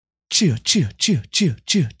chill.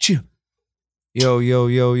 Yo.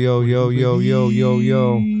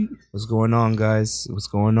 What's going on, guys? What's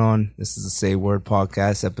going on? This is the Say Word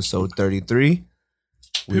Podcast, episode 33.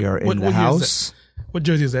 We are in the house. What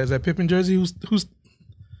jersey is that? Is that Pippen jersey? Who's?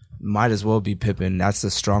 Might as well be Pippen. That's the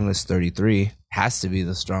strongest 33. Has to be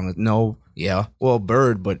the strongest. No, yeah. Well,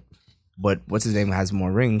 Bird, but what's his name has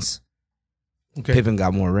more rings. Okay. Pippen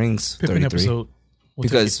got more rings. Pippen 33. episode.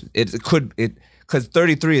 Because because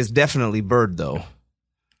 33 is definitely Bird though.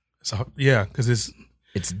 So, yeah, because it's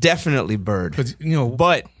definitely Bird. Because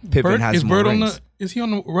but Pippen has more rings. Is he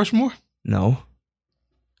on the Rushmore? No,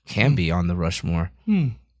 can be on the Rushmore.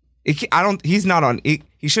 He's not on.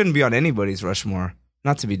 He shouldn't be on anybody's Rushmore.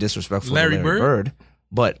 Not to be disrespectful, Larry to Larry Bird,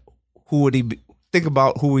 but who would he be? Think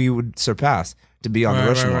about who he would surpass to be on the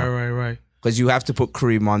Rushmore. Right. Because you have to put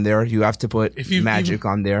Kareem on there. You have to put Magic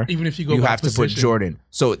on there. Even if you go, you have to put Jordan.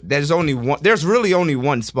 So there's only one. There's really only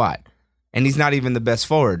one spot, and he's not even the best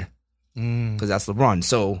forward because that's LeBron.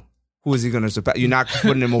 So who is he going to surpass? You're not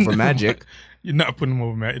putting him over Magic. You're not putting him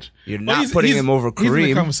over Magic. You're not putting him over Kareem. He's in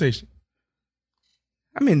the conversation.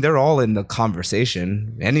 I mean, they're all in the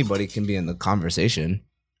conversation. Anybody can be in the conversation.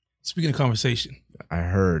 Speaking of conversation, I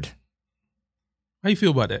heard. How you feel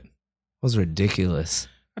about that? It was ridiculous.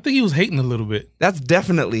 I think he was hating a little bit. That's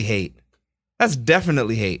definitely hate.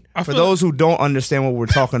 For those who don't understand what we're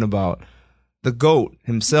talking about, the GOAT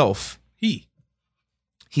himself. He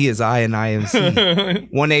is I and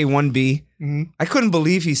IMC. 1A, 1B. Mm-hmm. I couldn't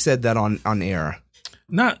believe he said that on air.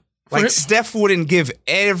 Steph wouldn't give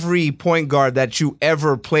every point guard that you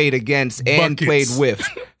ever played against and played with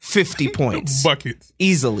 50 points. Buckets.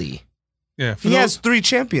 Easily. Yeah. He has 3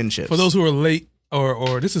 championships. For those who are late,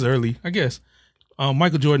 or this is early, I guess,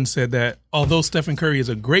 Michael Jordan said that although Stephen Curry is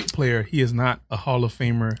a great player, he is not a Hall of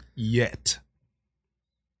Famer yet.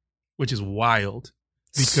 Which is wild.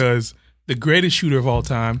 Because the greatest shooter of all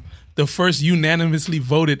time, the first unanimously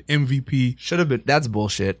voted MVP. Should have been. That's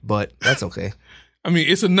bullshit, but that's okay. I mean,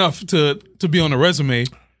 it's enough to be on a resume.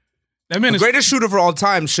 That man the greatest shooter of all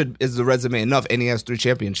time is the resume enough, and he has 3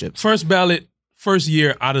 championships. First ballot, first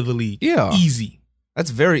year out of the league. Yeah. Easy.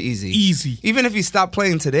 That's very easy. Easy. Even if he stopped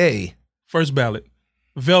playing today. First ballot.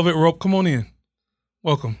 Velvet Rope, come on in.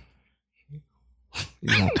 Welcome.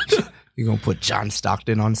 You gonna put John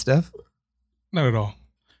Stockton on Steph? Not at all.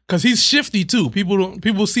 Because he's shifty too.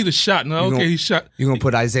 People see the shot and he shot. You gonna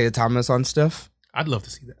put Isaiah Thomas on Steph? I'd love to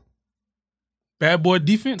see that. Bad boy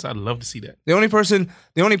defense, I'd love to see that. The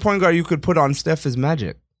only point guard you could put on Steph is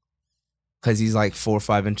Magic. Because he's like 4 or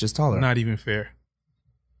 5 inches taller. Not even fair.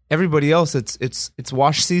 Everybody else, it's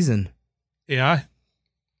wash season. AI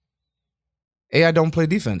don't play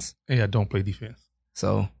defense. AI don't play defense.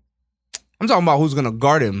 So, I'm talking about who's going to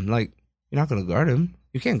guard him. Like, you're not going to guard him.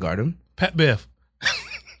 You can't guard him. Pat Bev.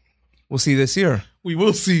 We'll see this year. We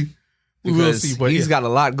will see. But he's got a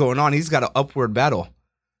lot going on. He's got an upward battle.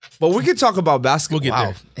 But we could talk about basketball.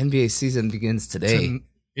 We'll get there. NBA season begins today.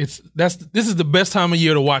 This is the best time of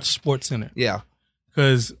year to watch SportsCenter. Yeah.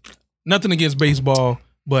 Because nothing against baseball,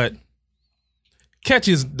 but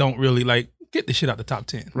catches don't really get the shit out the top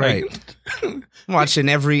 10. Right. I'm watching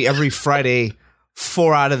every Friday,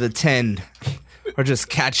 4 out of the 10 are just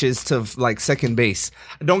catches to second base.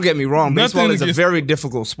 Don't get me wrong. Baseball is a very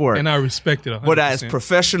difficult sport. And I respect it 100%. But as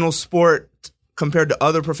professional sport compared to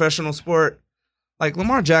other professional sport,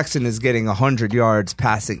 Lamar Jackson is getting 100 yards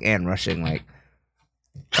passing and rushing. Like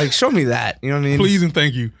show me that. You know what I mean? Please and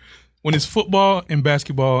thank you. When it's football and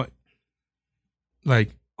basketball,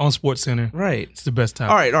 on SportsCenter, right? It's the best time.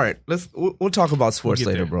 All right. We'll talk about sports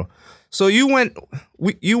later, bro. So you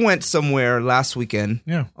went somewhere last weekend.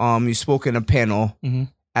 Yeah. You spoke in a panel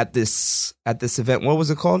at this event. What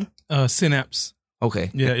was it called? Synapse.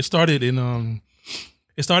 Okay. Yeah, it started in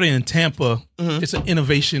Tampa. Mm-hmm. It's an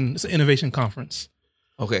innovation conference.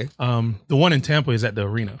 Okay. The one in Tampa is at the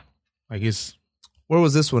arena. Where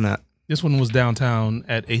was this one at? This one was downtown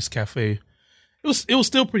at Ace Cafe. It was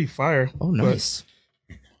still pretty fire. Oh, nice.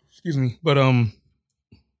 Excuse me. But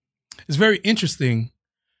it's very interesting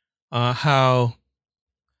how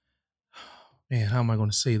am I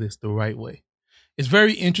going to say this the right way? It's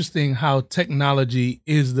very interesting how technology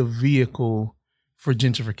is the vehicle for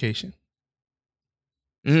gentrification.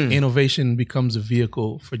 Innovation becomes a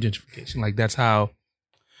vehicle for gentrification.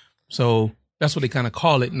 That's what they kind of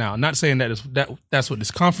call it now. Not saying that's what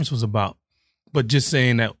this conference was about, but just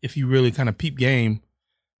saying that if you really kind of peep game,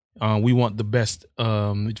 we want the best.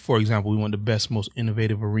 For example, we want the best, most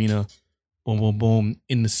innovative arena. Boom, boom, boom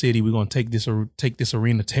in the city. We're gonna take this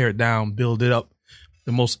arena, tear it down, build it up.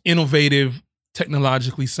 The most innovative,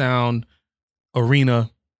 technologically sound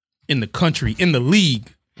arena in the country, in the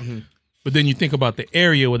league. Mm-hmm. But then you think about the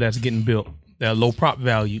area where that's getting built, that low prop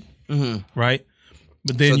value, right?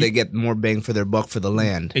 But then they get more bang for their buck for the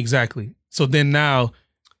land. Exactly. So then now,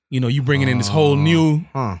 you bringing in this whole new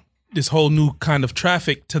kind of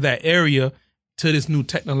traffic to that area, to this new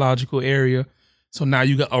technological area. So now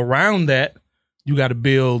you got around that, you got to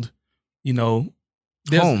build,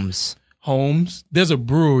 homes. There's a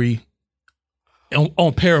brewery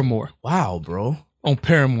on Paramore. Wow, bro. On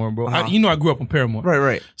Paramore, bro. I grew up on Paramore.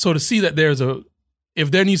 Right. So to see that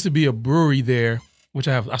if there needs to be a brewery there, which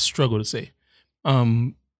I struggle to say.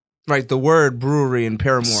 Right, the word brewery and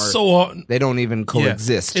Paramore, they don't even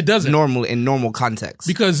coexist. It doesn't. In normal context.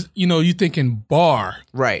 Because, you thinking bar.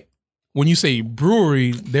 Right. When you say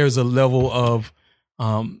brewery, there's a level of, I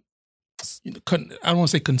don't want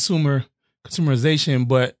to say consumerization,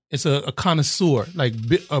 but it's a connoisseur. Like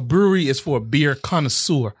a brewery is for a beer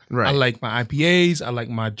connoisseur. Right. I like my IPAs. I like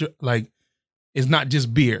it's not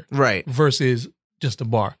just beer. Right. Versus just a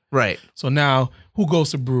bar. Right. So now, who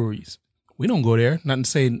goes to breweries? We don't go there. Not to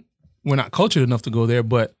say we're not cultured enough to go there,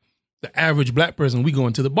 but the average black person, we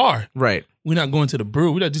going to the bar. Right. We're not going to the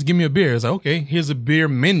brewery. We just give me a beer. It's like, okay, here's a beer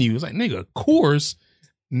menu. It's like, nigga, Coors,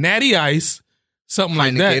 Natty Ice, something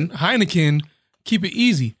like that. Heineken, keep it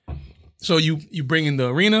easy. So you bring in the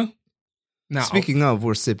arena. Now, speaking of,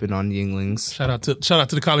 we're sipping on Yuenglings. Shout out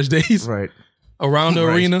to the college days. Right. Around the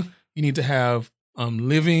arena, you need to have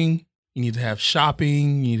living. You need to have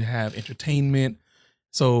shopping. You need to have entertainment.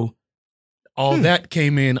 So all that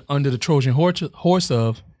came in under the Trojan horse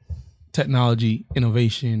of technology,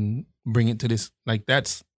 innovation, bring it to this. Like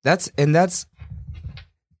that's you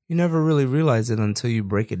never really realize it until you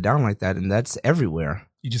break it down like that, and that's everywhere.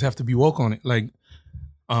 You just have to be woke on it. Like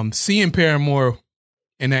seeing Paramore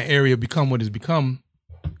in that area become what it's become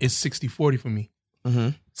is 60-40 for me.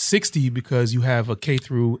 60 because you have a K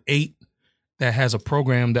through 8 that has a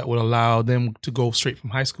program that would allow them to go straight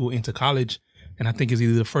from high school into college. And I think it's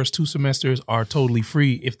either the first 2 semesters are totally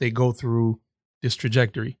free if they go through this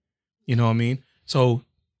trajectory. You know what I mean? So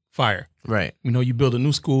fire. Right. You build a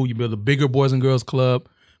new school, you build a bigger Boys and Girls Club.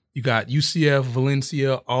 You got UCF,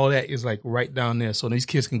 Valencia, all that is like right down there. So these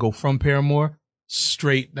kids can go from Paramore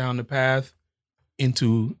straight down the path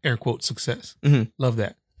into air quote success. Love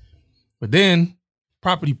that. But then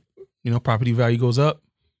property value goes up.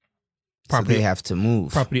 So they have to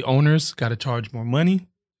move. Property owners got to charge more money.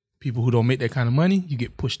 People who don't make that kind of money, you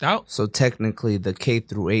get pushed out. So technically the K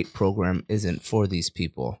through 8 program isn't for these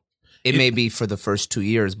people. It may be for the first 2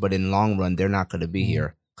 years, but in long run, they're not going to be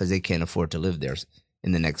here because they can't afford to live there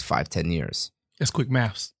in the next 5-10 years. That's quick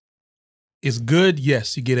maths. It's good.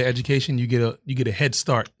 Yes, you get an education. You get a head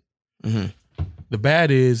start. The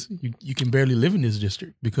bad is you can barely live in this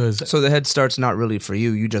district because. So the head start's not really for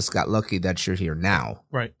you. You just got lucky that you're here now.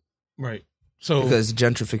 Right. So because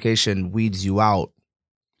gentrification weeds you out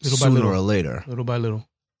sooner or later. Little by little.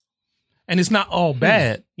 And it's not all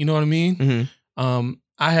bad. You know what I mean?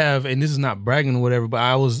 I have, and this is not bragging or whatever, but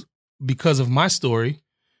I was, because of my story,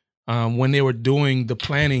 when they were doing the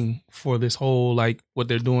planning for this whole, like what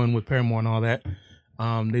they're doing with Paramore and all that,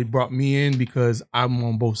 they brought me in because I'm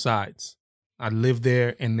on both sides. I lived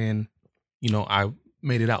there and then, I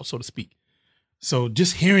made it out, so to speak. So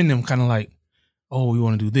just hearing them kind of like, oh, we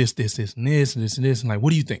want to do this, this, this, and this, and this, and this. And like, what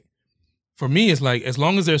do you think? For me, it's like, as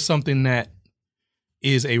long as there's something that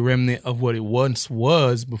is a remnant of what it once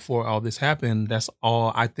was before all this happened, that's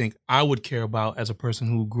all I think I would care about as a person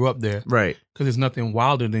who grew up there. Right. Because there's nothing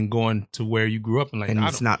wilder than going to where you grew up and like, and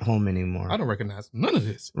it's not home anymore. I don't recognize none of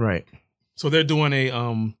this. Right. So they're doing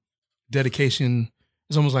a dedication.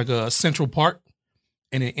 It's almost like a central park.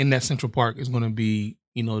 And in that central park is going to be,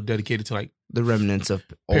 dedicated to like the remnants of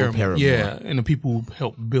old Paramore. Yeah. And the people who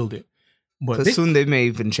helped build it. But soon they may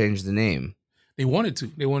even change the name. They wanted to.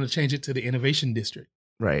 They want to change it to the Innovation District.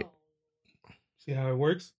 Right. See how it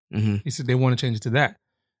works? He said they want to change it to that.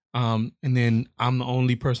 And then I'm the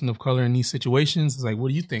only person of color in these situations. It's like, what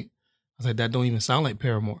do you think? I was like, that don't even sound like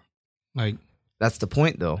Paramore. Like, that's the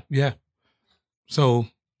point, though. Yeah. So,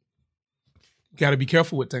 got to be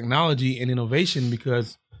careful with technology and innovation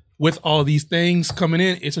because with all these things coming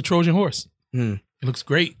in, it's a Trojan horse. It looks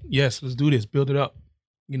great. Yes, let's do this. Build it up.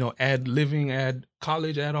 Add living, add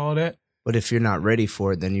college, add all that. But if you're not ready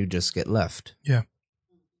for it, then you just get left. Yeah.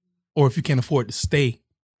 Or if you can't afford to stay,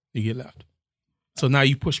 you get left. So now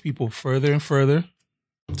you push people further and further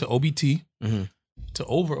to OBT, to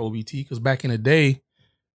over OBT, because back in the day,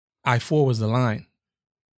 I-4 was the line.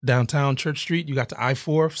 Downtown Church Street, you got to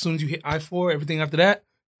I-4. As soon as you hit I-4, everything after that,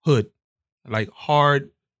 hood. Like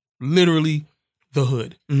hard, literally the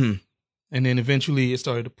hood. And then eventually it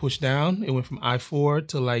started to push down. It went from I-4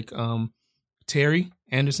 to like Terry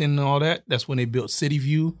Anderson and all that. That's when they built City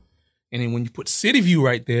View. And then when you put City View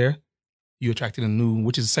right there, you attracted a new,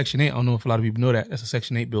 which is a Section 8. I don't know if a lot of people know that. That's a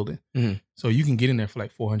Section 8 building. Mm-hmm. So you can get in there for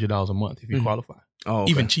like $400 a month if you qualify. Oh,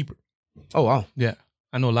 okay. Even cheaper. Oh, wow. Yeah.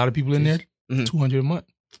 I know a lot of people in there, $200 a month.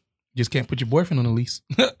 Just can't put your boyfriend on the lease.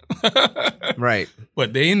 Right.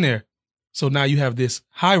 But they in there. So now you have this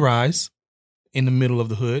high rise in the middle of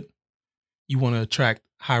the hood. You want to attract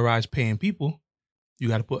high rise paying people. You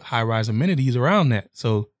got to put high rise amenities around that.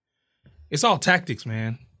 So it's all tactics,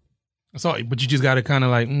 man. It's all, but you just got to kind of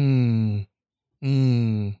like,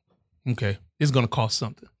 okay, it's going to cost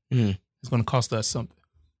something. It's going to cost us something.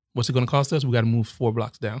 What's it going to cost us? We got to move 4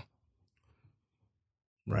 blocks down.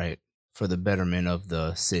 Right. For the betterment of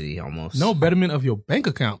the city, almost. No, betterment of your bank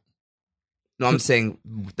account. No, I'm saying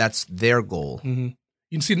that's their goal. Mm-hmm.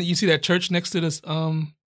 You see that church next to this,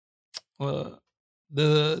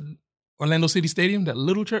 the Orlando City Stadium, that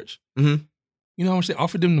little church? Mm-hmm. You know how much they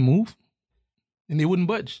offered them to move? And they wouldn't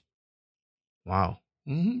budge. Wow.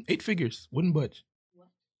 8 figures. Wouldn't budge.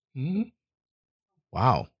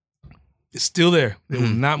 Wow. It's still there. They will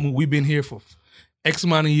not move. We've been here for X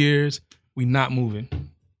amount of years. We're not moving.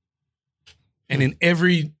 And in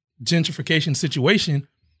every gentrification situation,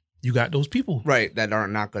 you got those people. Right, that are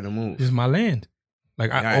not going to move. This is my land.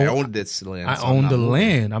 Like I own this land. I own the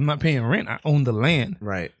land. I'm not paying rent. I own the land.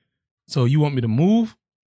 Right. So you want me to move?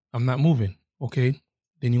 I'm not moving. Okay.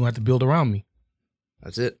 Then you have to build around me.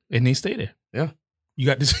 That's it. And they stay there. Yeah. You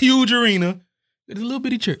got this huge arena. There's a little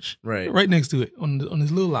bitty church. Right next to it on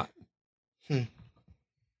this little lot.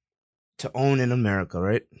 To own in America,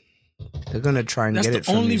 right? They're going to try and get it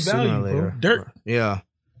from you sooner or later. Bro. Dirt. Yeah.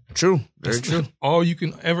 True. Very true. All you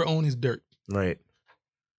can ever own is dirt. Right.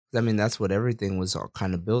 I mean, that's what everything was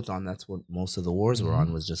kind of built on. That's what most of the wars were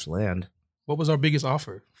on, was just land. What was our biggest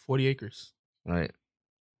offer? 40 acres. Right.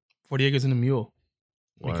 40 acres in a mule.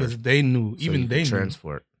 Because they knew, so even they knew.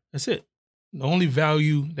 Transport. That's it. The only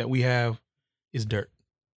value that we have is dirt.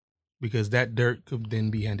 Because that dirt could then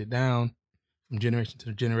be handed down from generation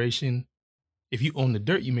to generation. If you own the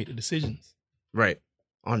dirt, you make the decisions. Right.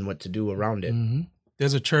 On what to do around it. Mm-hmm.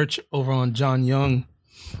 There's a church over on John Young,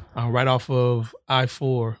 right off of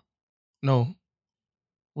I-4. No.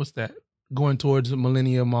 What's that? Going towards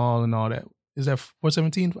Millennium Mall and all that. Is that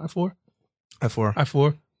 417 I-4? I-4.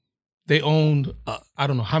 I-4. They owned, I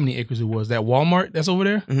don't know how many acres it was. That Walmart that's over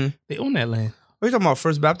there, they own that land. Are you talking about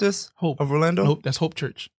First Baptist Hope of Orlando? Nope, that's Hope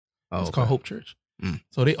Church. It's called Hope Church.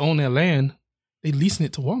 So they own that land. They leasing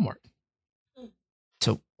it to Walmart.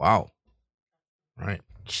 Wow. Right.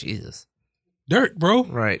 Jesus. Dirt, bro.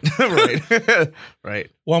 Right. Right. Right.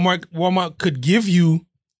 Walmart could give you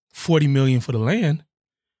 $40 million for the land,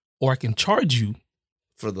 or I can charge you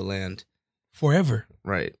for the land forever.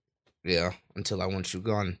 Right. Yeah. Until I want you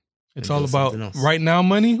gone. It's all about right now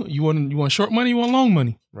money. You want short money, you want long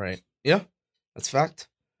money. Right. Yeah. That's fact.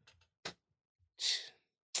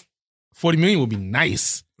 40 million would be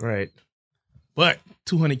nice. Right. But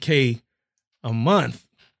 $200K a month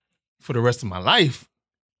for the rest of my life.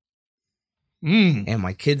 And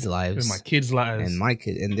my kids' lives. And my kids' lives. And my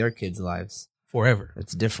kid and their kids' lives. Forever.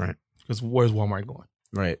 It's different. Because where's Walmart going?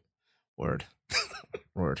 Right. Word.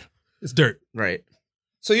 Word. It's dirt. Right.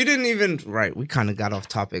 So you didn't even, right, we kind of got off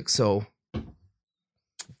topic. So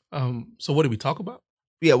what did we talk about?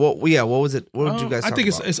 Yeah, what was it? What did you guys talk about? I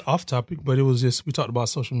think it's off topic, but it was just, we talked about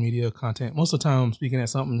social media content. Most of the time, speaking at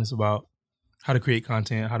something, it's about how to create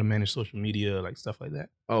content, how to manage social media, like stuff like that.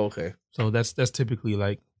 Oh, okay. So that's typically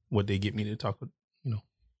like what they get me to talk,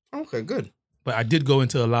 Okay, good. But I did go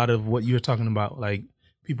into a lot of what you're talking about, like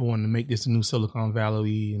people wanting to make this a new Silicon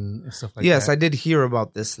Valley and stuff like that. Yes, I did hear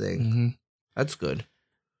about this thing. That's good.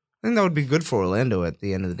 I think that would be good for Orlando at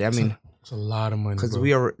the end of the day. I mean, it's a lot of money because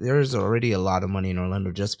there's already a lot of money in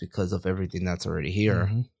Orlando just because of everything that's already here.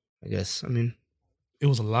 I guess. I mean, it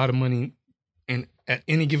was a lot of money, and at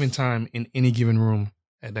any given time in any given room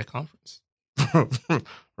at that conference.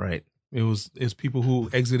 Right. It was people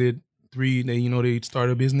who exited 3. They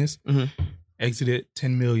started a business, exited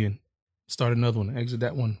 10 million, start another one, exit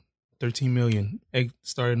that one, 13 million,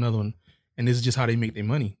 start another one, and this is just how they make their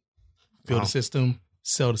money. Build a system.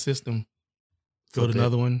 Sell the system, build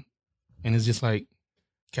another one, and it's just like,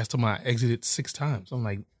 cats told me I exited 6 times. I'm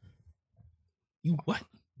like, you what?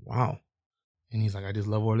 Wow. And he's like, I just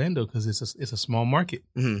love Orlando because it's a small market.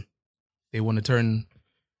 They want to turn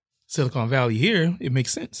Silicon Valley here. It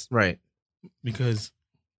makes sense, right? Because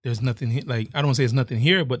there's nothing here. Like, I don't want to say it's nothing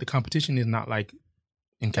here, but the competition is not like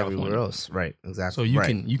in California. Everywhere else, right? Exactly. So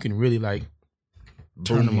you can really like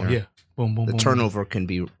turn them on. Yeah, boom, boom. The turnover can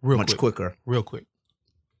be much quicker, real quick.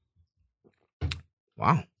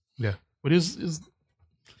 Wow. Yeah. But it's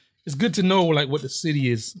it's good to know like what the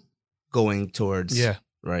city is going towards. Yeah.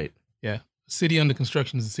 Right. Yeah. A city under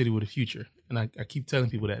construction is a city with a future. And I keep telling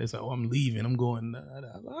people that. It's like, oh, I'm leaving. I'm going.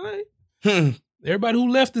 All right. Everybody who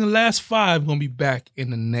left in the last 5 going to be back in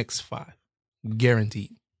the next 5.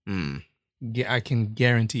 Guaranteed. I can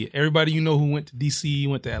guarantee it. Everybody you know who went to DC,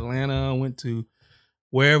 went to Atlanta, went to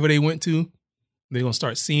wherever they went to, they're going to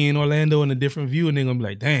start seeing Orlando in a different view, and they're going to be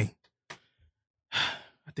like, dang,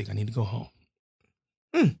 I think I need to go home.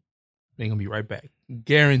 They're going to be right back.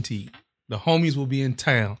 Guaranteed. The homies will be in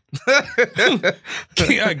town.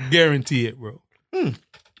 I guarantee it, bro.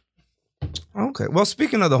 Okay. Well,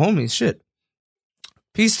 speaking of the homies, shit.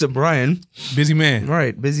 Peace to Brian. Busy man.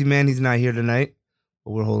 Right. Busy man. He's not here tonight,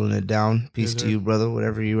 but we're holding it down. Peace to you, brother,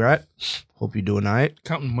 whatever you're at. Hope you're doing all right.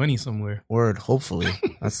 Counting money somewhere. Word, hopefully.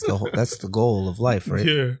 That's the goal of life, right?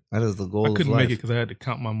 Yeah. That is the goal of life. I couldn't make it because I had to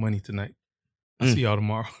count my money tonight. I'll see y'all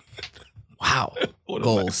tomorrow. Wow.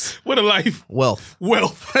 Goals. What a life. Wealth.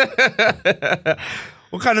 What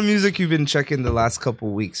kind of music you been checking the last couple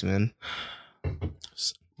of weeks, man?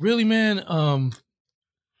 Really, man, I'm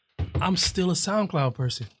still a SoundCloud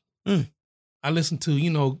person. I listen to,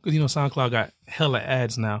 because SoundCloud got hella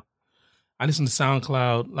ads now. I listen to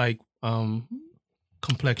SoundCloud like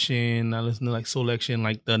Complexion. I listen to like Selection,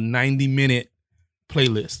 like the 90-minute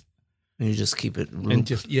playlist. And you just keep it loop. And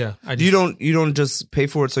just you don't just pay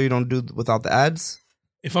for it so you don't do without the ads?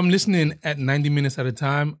 If I'm listening at 90 minutes at a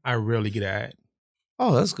time, I rarely get an ad.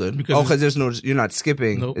 Oh, that's good. Because you're not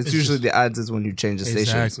skipping. Nope, it's usually the ads is when you change the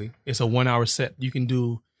station. Exactly. It's a 1-hour set. You can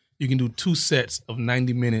do 2 sets of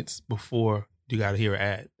 90 minutes before you got to hear an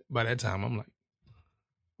ad. By that time, I'm like,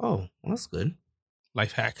 oh, that's good.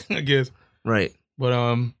 Life hack, I guess. Right. But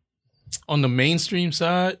on the mainstream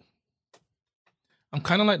side, I'm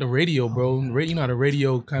kind of like the radio, bro. The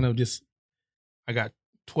radio kind of just, I got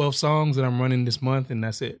 12 songs that I'm running this month, and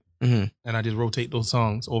that's it. Mm-hmm. And I just rotate those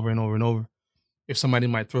songs over and over and over. If somebody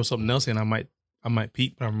might throw something else in, I might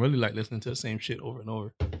peek, but I'm really like listening to the same shit over and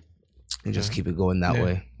over. And just keep it going that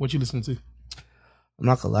way. What you listening to? I'm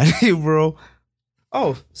not gonna lie to you, bro.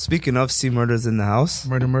 Oh, speaking of, C Murder's in the house.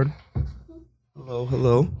 Murder.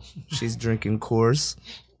 Hello. She's drinking Coors.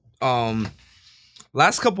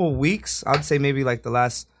 Last couple of weeks, I'd say maybe like the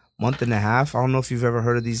last month and a half. I don't know if you've ever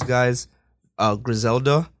heard of these guys.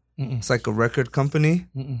 Griselda. It's like a record company.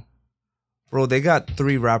 Bro, they got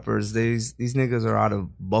 3 rappers. These niggas are out of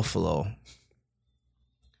Buffalo.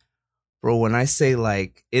 Bro, when I say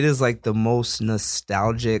like, it is like the most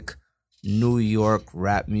nostalgic New York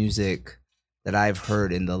rap music that I've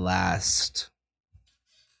heard in the last...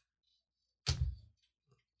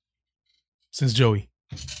 Since Joey.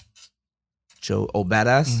 Oh,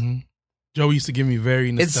 Badass? Mm-hmm. Joey used to give me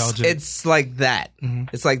very nostalgic. It's like that. Mm-hmm.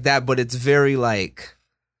 It's like that, but it's very like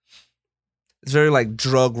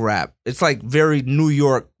drug rap. It's like very New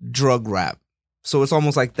York drug rap. So it's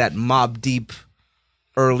almost like that Mobb Deep,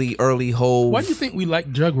 early Hove. Why do you think we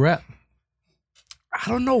like drug rap? I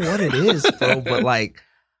don't know what it is, bro, but like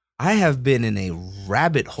I have been in a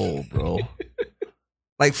rabbit hole, bro.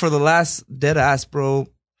 Like for the last dead ass, bro,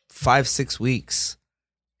 5-6 weeks.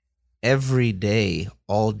 Every day,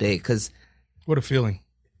 all day, because what a feeling,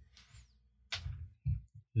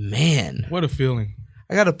 man! What a feeling!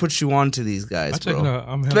 I gotta put you on to these guys,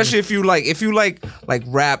 bro. Especially if you like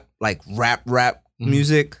rap,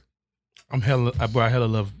 music. I hella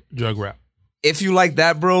love drug rap. If you like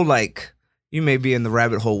that, bro, like you may be in the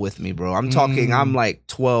rabbit hole with me, bro. I'm talking. I'm like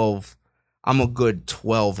 12. I'm a good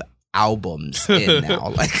 12 albums in now.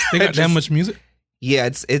 Like they got that much music. Yeah,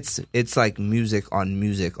 it's like music on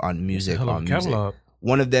music on music on music. Catalog.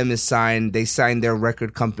 One of them is signed. They signed their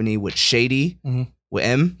record company with Shady, with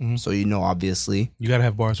M. So you know, obviously, you gotta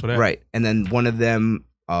have bars for that, right? And then one of them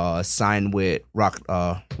signed with Rock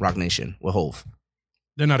Nation with Hove.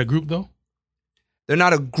 They're not a group though. They're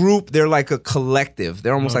not a group. They're like a collective.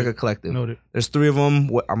 They're almost like a collective. Noted. There's 3 of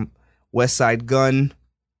them. West Side Gun,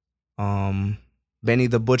 Benny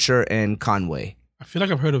the Butcher, and Conway. I feel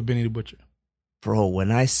like I've heard of Benny the Butcher. Bro, when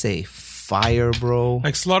I say fire, bro.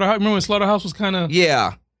 Like Slaughterhouse. Remember when Slaughterhouse was kind of...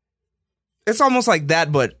 Yeah. It's almost like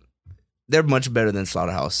that, but they're much better than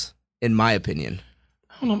Slaughterhouse, in my opinion.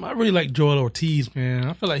 I don't know. I really like Joel Ortiz, man.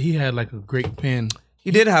 I feel like he had like a great pen. He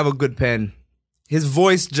did have a good pen. His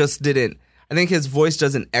voice just didn't... I think his voice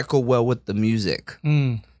doesn't echo well with the music.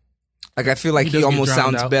 Like, I feel like he almost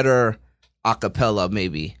sounds better a cappella,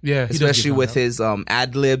 maybe. Yeah. Especially with his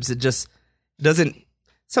ad-libs. It just doesn't...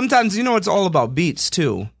 Sometimes, it's all about beats,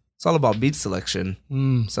 too. It's all about beat selection.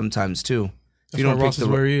 Sometimes, too. That's why Ross is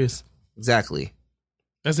where he is. Exactly.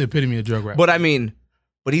 That's the epitome of drug rap. But, I mean,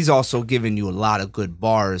 he's also giving you a lot of good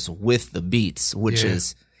bars with the beats, which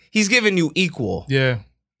is... he's giving you equal. Yeah.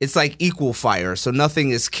 It's like equal fire, so nothing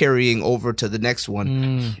is carrying over to the next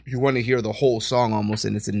one. You want to hear the whole song almost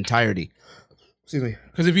in its entirety. Excuse me.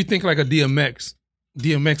 Because if you think like a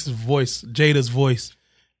DMX's voice, Jada's voice,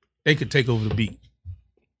 they could take over the beat.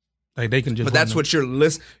 Like they can just. But that's what you're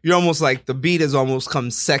listening. You're almost like the beat has almost come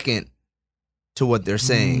second to what they're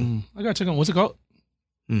saying. I gotta check on what's it called.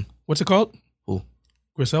 What's it called? Who?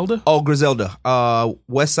 Griselda. Oh, Griselda.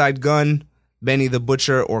 West Side Gun, Benny the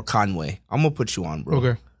Butcher, or Conway. I'm gonna put you on, bro.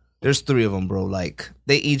 Okay. There's 3 of them, bro. Like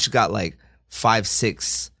they each got like 5,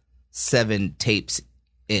 6, 7 tapes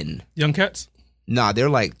in. Young cats? Nah,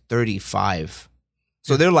 they're like 35.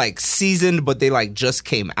 So they're like seasoned, but they like just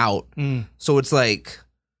came out. So it's like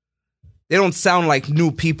they don't sound like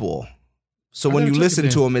new people. So when you listen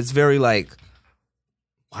to them, it's very like,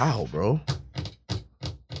 wow, bro.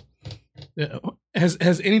 Yeah.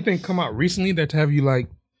 Has anything come out recently that have you like?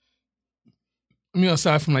 I mean,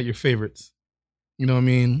 aside from like your favorites, you know what I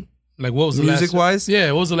mean? Like what was the music wise?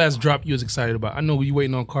 Yeah, what was the last drop you was excited about? I know you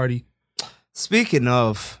waiting on Cardi. Speaking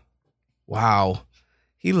of, wow,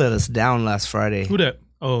 he let us down last Friday. Who that?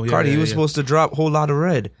 Oh, yeah. Cardi, he was supposed to drop Whole Lotta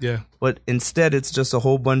Red. Yeah. But instead, it's just a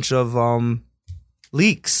whole bunch of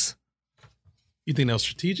leaks. You think that was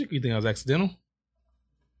strategic? You think that was accidental?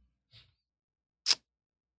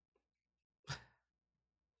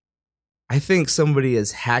 I think somebody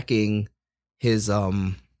is hacking his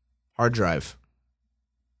hard drive.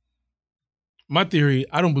 My theory,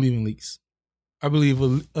 I don't believe in leaks. I believe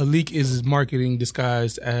a leak is marketing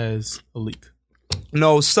disguised as a leak.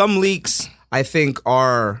 No, some leaks I think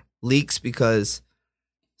are leaks because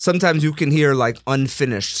sometimes you can hear like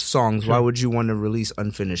unfinished songs. Why would you want to release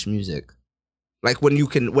unfinished music? Like when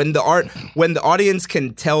the audience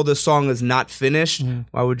can tell the song is not finished,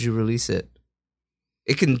 why would you release it?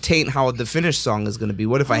 It can taint how the finished song is going to be.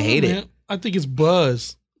 What if I hate it? I think it's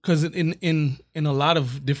buzz. Because in a lot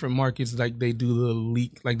of different markets, like they do the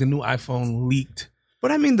leak, like the new iPhone leaked.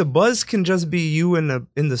 But I mean, the buzz can just be you in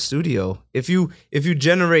the studio. If you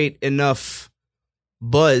generate enough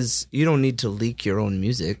buzz, you don't need to leak your own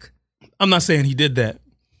music. I'm not saying he did that.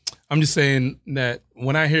 I'm just saying that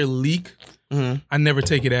when I hear leak, I never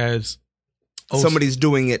take it as somebody's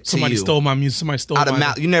doing it to somebody you. Somebody stole my music. Somebody stole out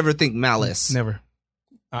of you never think malice. Never.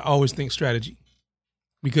 I always think strategy.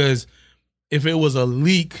 Because if it was a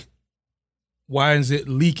leak, why is it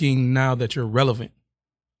leaking now that you're relevant?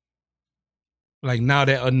 Like now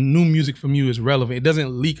that a new music from you is relevant, it doesn't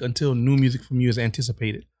leak until new music from you is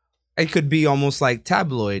anticipated. It could be almost like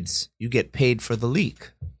tabloids. You get paid for the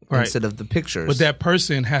leak instead of the pictures. But that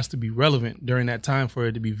person has to be relevant during that time for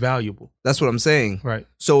it to be valuable. That's what I'm saying. Right.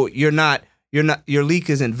 So your leak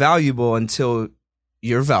isn't valuable until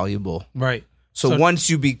you're valuable. Right. So once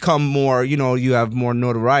you become more, you have more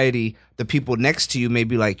notoriety, the people next to you may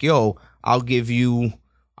be like, yo, I'll give you,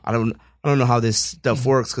 I don't know how this stuff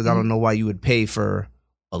works because I don't know why you would pay for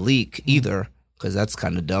a leak either, because that's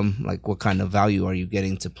kind of dumb. Like, what kind of value are you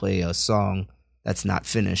getting to play a song that's not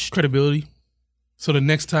finished? Credibility. So the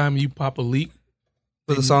next time you pop a leak.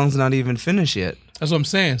 But the song's not even finished yet. That's what I'm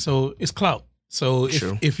saying. So it's clout. So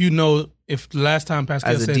if the last time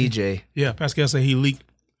Pascal as a said, DJ. Yeah, Pascal said he leaked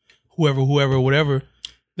whoever, whatever.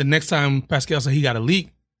 The next time Pascal said he got a leak.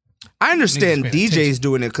 I understand DJs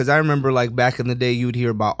doing it because I remember like back in the day you'd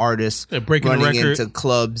hear about artists running into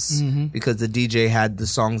clubs because the DJ had the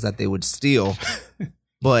songs that they would steal.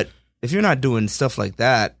 But if you're not doing stuff like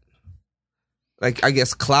that, like I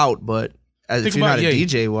guess clout, but if you're not a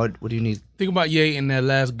DJ, what do you need? Think about Ye in that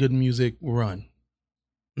last Good Music run.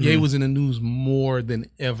 Ye was in the news more than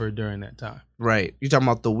ever during that time. Right. You talking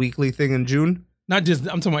about the weekly thing in June? Not just,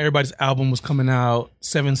 I'm talking about everybody's album was coming out,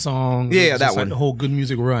 7 songs. Yeah, that one. Like the whole Good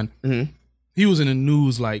Music run. He was in the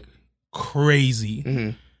news like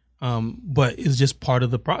crazy. But it's just part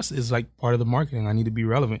of the process. It's like part of the marketing. I need to be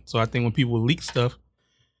relevant. So I think when people leak stuff,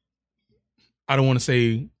 I don't want to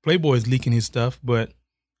say Playboy's leaking his stuff, but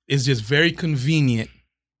it's just very convenient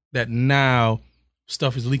that now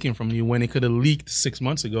stuff is leaking from you when it could have leaked 6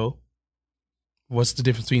 months ago. What's the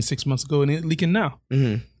difference between 6 months ago and it leaking now?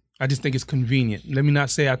 I just think it's convenient. Let me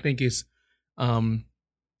not say I think it's clout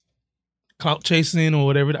chasing or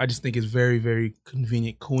whatever. I just think it's very, very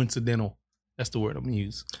convenient, coincidental. That's the word I'm going to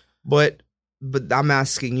use. But I'm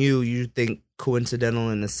asking you think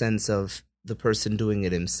coincidental in the sense of the person doing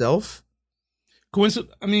it himself?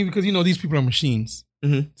 I mean, because, these people are machines.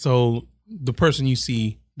 So the person you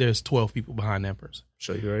see, there's 12 people behind that person.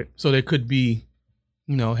 Sure, you're right. So there could be,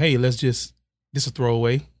 hey, this is a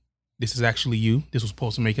throwaway. This is actually you. This was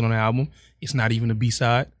supposed to make it on the album. It's not even a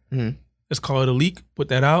B-side. Let's call it a leak. Put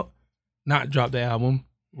that out. Not drop the album.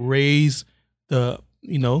 Raise the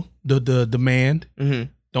the demand.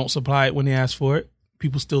 Mm-hmm. Don't supply it when they ask for it.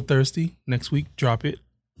 People still thirsty. Next week, drop it.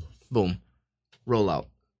 Boom. Rollout.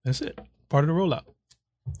 That's it. Part of the rollout.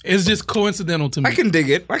 It's just coincidental to me. I can dig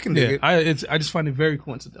it. I just find it very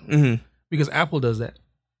coincidental because Apple does that.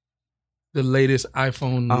 The latest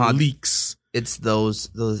iPhone leaks. It's those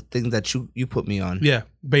things that you put me on. Yeah,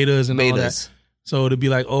 betas and all that. So to be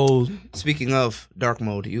like, oh. Speaking of dark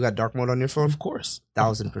mode, you got dark mode on your phone? Of course.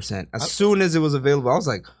 1,000%. As soon as it was available, I was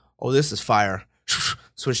like, oh, this is fire.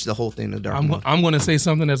 Switch the whole thing to dark mode. I'm going to say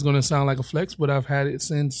something that's going to sound like a flex, but I've had it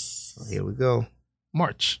since... Here we go.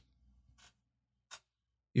 March.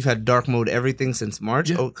 You've had dark mode everything since March?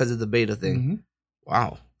 Yeah. Oh, because of the beta thing. Mm-hmm.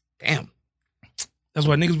 Wow. Damn. That's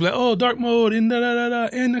why niggas be like, oh, dark mode and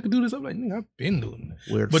da-da-da-da, and I can do this. I'm like, nigga, I've been doing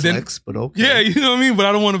that. Weird flex, but okay. Yeah, you know what I mean? But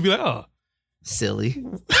I don't want to be like, oh. Silly.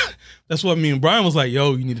 That's what me and Brian was like,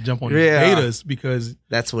 yo, you need to jump on the betas because...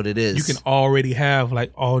 That's what it is. You can already have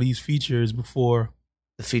like all these features before...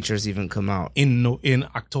 The features even come out. In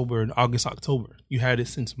October, in August, October. You had it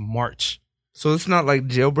since March. So it's not like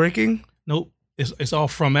jailbreaking? Nope. It's all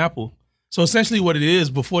from Apple. So essentially what it is,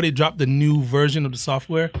 before they drop the new version of the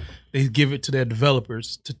software, they give it to their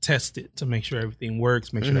developers to test it, to make sure everything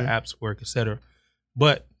works, make sure the apps work, etc.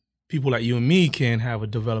 But people like you and me can have a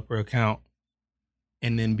developer account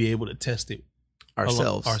and then be able to test it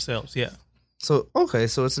ourselves, yeah. So, okay,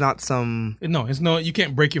 so it's not some... No, it's no, you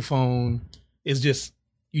can't break your phone. It's just,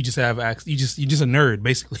 you just have access. You're just a nerd,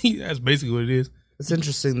 basically. That's basically what it is. It's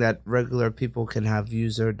interesting that regular people can have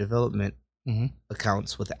user development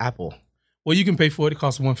accounts with Apple. Well, you can pay for it. It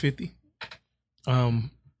costs $150.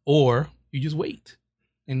 Or you just wait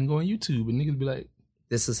and go on YouTube and niggas be like,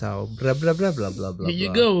 this is how blah, blah, blah, blah, blah, blah. Here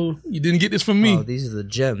you go. You didn't get this from me. Oh, these are the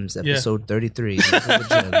gems, episode 33. These are the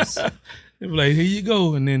gems. They be like, here you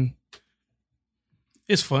go. And then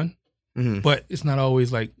it's fun, but it's not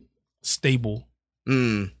always like stable.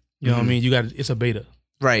 You know what I mean? It's a beta.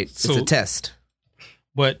 Right. So, it's a test.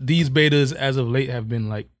 But these betas as of late have been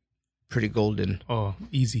like pretty golden. Oh,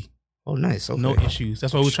 easy. Oh, nice. Okay. No issues.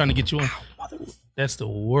 That's why we're trying to get you on. That's the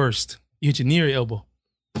worst. You hit your knee or your elbow.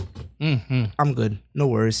 I'm good. No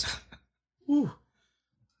worries. Oh,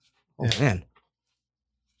 man.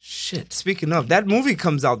 Shit. Speaking of, that movie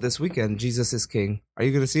comes out this weekend, Jesus is King. Are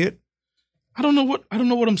you going to see it? I don't know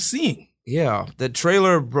what I'm seeing. Yeah. The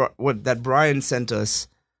trailer that Brian sent us,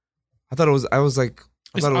 I thought it was going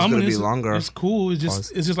to be longer. It's cool. It's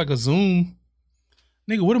just like a Zoom.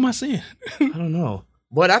 Nigga, what am I saying? I don't know.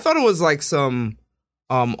 But I thought it was like some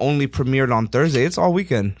only premiered on Thursday. It's all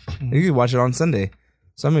weekend. You can watch it on Sunday.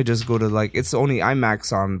 So I may just go to it's only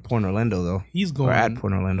IMAX on Porn Orlando though. Or at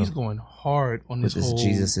Porn Orlando. He's going hard on this whole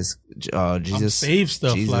Jesus save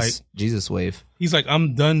stuff. Jesus wave. He's like,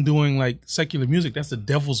 I'm done doing like secular music. That's the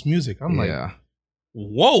devil's music. I'm like,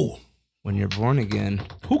 whoa. When you're born again.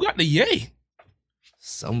 Who got the yay?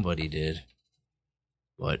 Somebody did.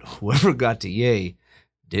 But whoever got to yay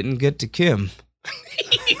didn't get to Kim.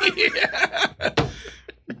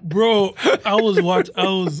 Bro,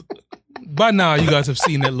 by now you guys have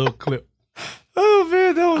seen that little clip. Oh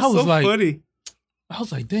man, that was so funny. I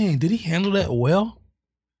was like, dang, did he handle that well?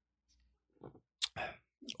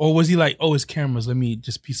 Or was he like, oh, it's cameras, let me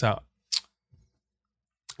just peace out?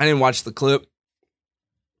 I didn't watch the clip,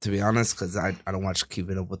 to be honest, because I don't watch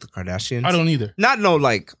Keeping Up with the Kardashians. I don't either.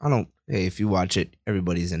 Hey, if you watch it,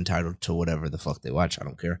 everybody's entitled to whatever the fuck they watch. I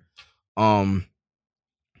don't care. I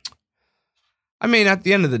mean, at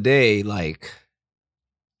the end of the day,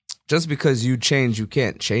 just because you change, you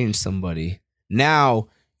can't change somebody. Now,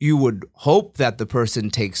 you would hope that the person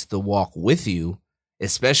takes the walk with you,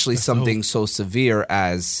 especially something so severe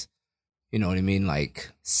as, you know what I mean, like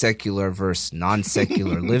secular versus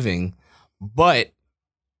non-secular living. But,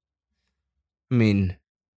 I mean,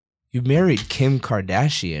 you married Kim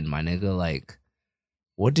Kardashian, my nigga.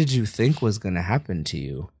 What did you think was going to happen to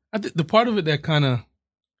you? I think the part of it that kind of...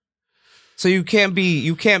 So you can't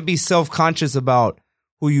be self-conscious about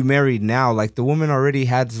who you married now. The woman already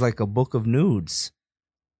has a book of nudes.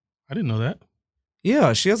 I didn't know that.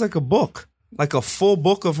 Yeah, she has a book, a full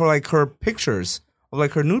book of her pictures,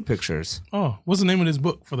 of her nude pictures. Oh, what's the name of this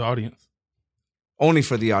book for the audience? Only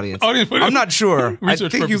for the audience. I'm not sure. I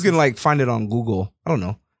think purposes. You can find it on Google. I don't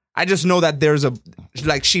know. I just know that there's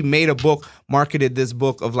she made a book, marketed this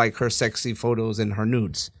book of her sexy photos and her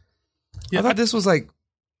nudes. Yeah, I thought this was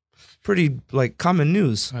pretty common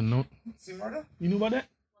news. I know. See, Marta? You knew about that?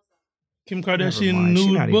 Kim Kardashian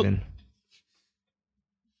nude book?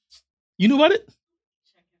 You knew about it?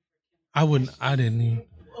 I wouldn't know.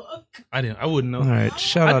 All right,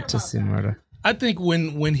 shout out to Simarta. I think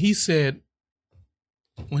when he said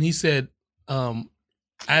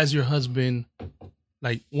as your husband,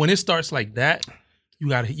 like when it starts like that, you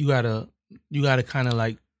gotta kind of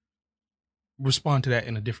like respond to that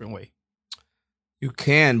in a different way. You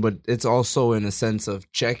can, but it's also in a sense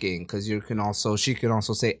of checking because she can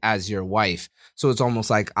also say as your wife. So it's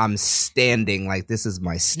almost like I'm standing, like this is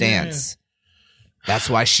my stance. Yeah. That's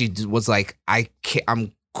why she was like,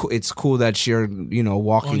 it's cool that you're,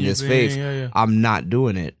 walking this faith. Yeah. I'm not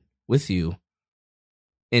doing it with you.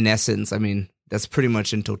 In essence, I mean, that's pretty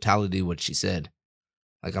much in totality what she said.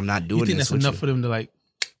 Like, I'm not doing this. You think that's enough for them to like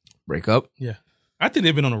break up? Yeah. I think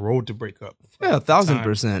they've been on a road to break up. Yeah,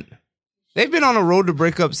 1,000%. They've been on a road to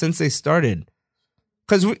break up since they started.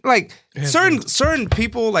 Because, certain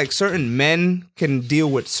people, like certain men can deal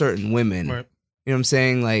with certain women. Right. You know what I'm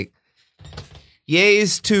saying? Like,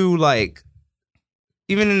 Ye's too, like,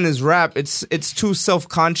 even in his rap, it's too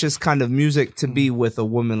self-conscious kind of music to be with a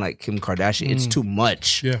woman like Kim Kardashian. It's too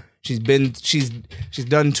much. Yeah. She's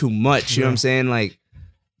done too much. You know what I'm saying? Like,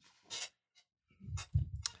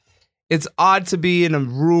 it's odd to be in a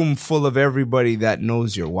room full of everybody that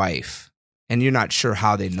knows your wife. And you're not sure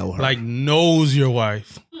how they know her. Like, knows your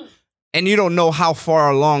wife. And you don't know how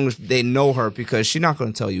far along they know her because she's not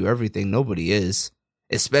going to tell you everything. Nobody is.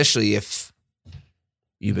 Especially if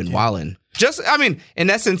you've been wilding. In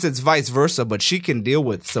essence, it's vice versa, but she can deal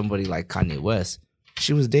with somebody like Kanye West.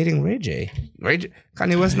 She was dating Ray J.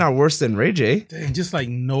 Kanye West not worse than Ray J. Dang, just like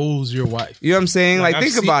knows your wife. You know what I'm saying? Like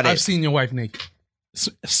think about it. I've seen your wife naked.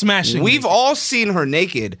 Smashing. We've all seen her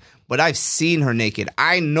naked, but I've seen her naked.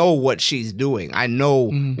 I know what she's doing. I know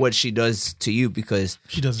what she does to you because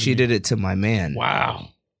she did it to my man. Wow.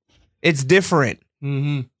 It's different.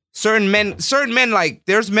 Mm-hmm. Certain men, like,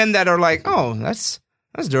 there's men that are like, oh, that's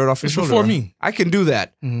dirt off your shoulder. Before me. I can do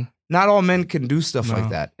that. Mm-hmm. Not all men can do stuff like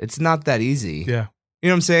that. It's not that easy. Yeah. You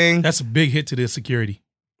know what I'm saying? That's a big hit to the security.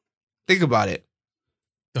 Think about it.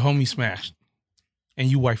 The homie smashed. And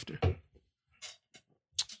you wifed her.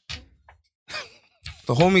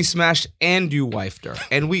 The homie smashed and you wifed her.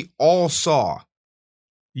 And we all saw.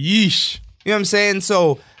 Yeesh. You know what I'm saying?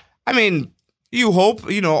 So, I mean, you hope,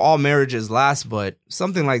 all marriages last, but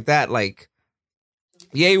something like that, like,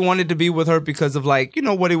 Ye wanted to be with her because of, like,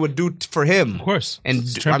 what it would do for him. Of course. And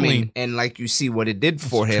and like you see what it did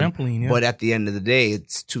for him. Trampoline, yeah. But at the end of the day,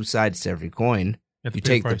 it's two sides to every coin. You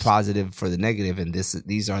take the positive for the negative, and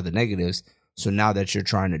these are the negatives. So now that you're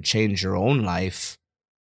trying to change your own life,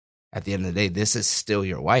 at the end of the day, this is still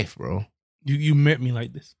your wife, bro. You met me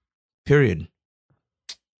like this. Period.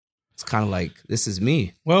 It's kind of like, this is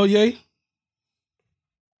me. Well, Ye.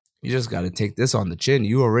 You just got to take this on the chin.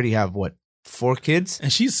 You already have, 4 kids?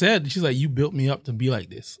 And she's like, you built me up to be like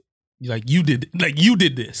this. You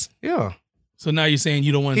did this. Yeah. So now you're saying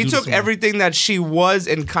you don't want to do this. He took everything that she was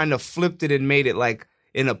and kind of flipped it and made it like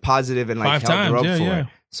in a positive and like 5 times, held her up for it.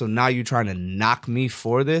 So now you're trying to knock me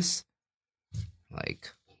for this? Like.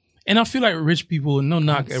 And I feel like rich people, no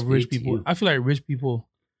knock at rich people. I feel like rich people,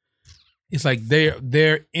 it's like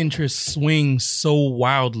their interests swing so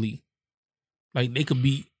wildly. Like they could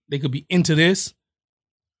be into this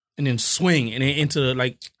and then swing and then into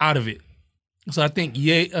like out of it. So I think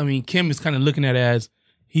Kim is kind of looking at it as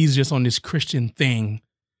he's just on this Christian thing,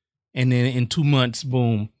 and then in 2 months,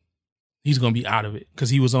 boom, he's gonna be out of it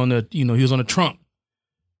because he was on the Trump,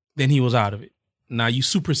 then he was out of it. Now you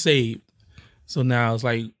super saved, so now it's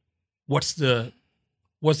like, what's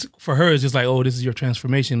for her is just like, oh, this is your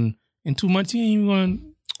transformation. In 2 months, you ain't even gonna.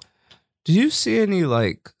 Do you see any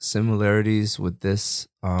like similarities with this?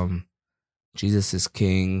 Jesus is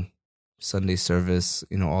King, Sunday service,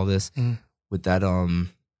 all this with that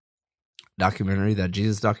documentary, that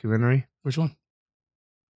Jesus documentary. Which one?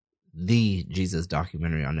 The Jesus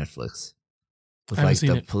documentary on Netflix with like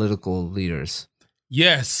the political leaders.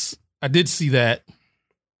 Yes, I did see that.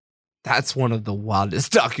 That's one of the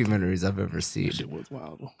wildest documentaries I've ever seen. It was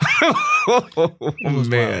wild. Man,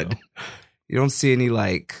 wild. You don't see any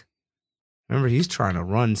like. Remember, he's trying to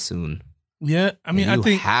run soon. Yeah, I mean, I think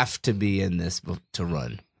you have to be in this to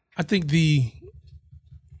run. I think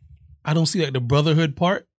I don't see like the brotherhood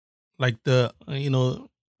part, like I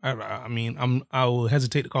will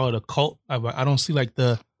hesitate to call it a cult. I don't see like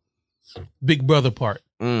the Big Brother part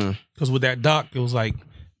because with that doc, it was like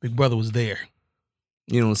Big Brother was there.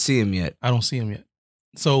 You don't see him yet. I don't see him yet.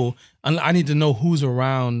 So I need to know who's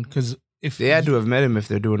around because if they had to have met him if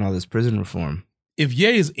they're doing all this prison reform. If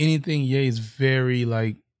Ye is anything, Ye is very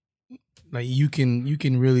like you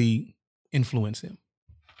can really influence him.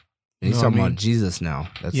 And he's talking about Jesus now.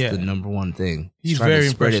 That's the number one thing. He's trying very to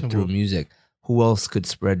spread it through music. Who else could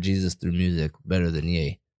spread Jesus through music better than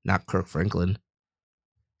Ye? Not Kirk Franklin.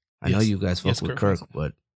 I know you guys fuck with Kirk,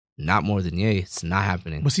 but Not more than Ye. It's not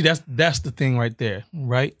happening. But see, that's the thing right there,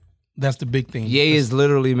 right? That's the big thing. Ye is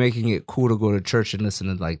literally making it cool to go to church and listen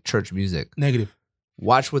to like church music. Negative.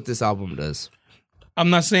 Watch what this album does. I'm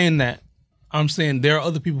not saying that. I'm saying there are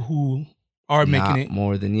other people who are making it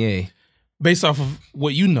more than Ye, based off of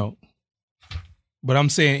what you know. But I'm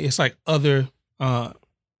saying it's like other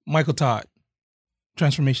Michael Todd,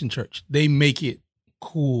 Transformation Church. They make it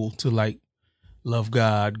cool to like love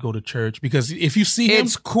God, go to church, because if you see him,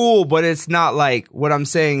 it's cool, but it's not like what I'm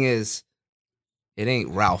saying is. It ain't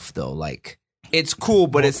Ralph though. Like it's cool,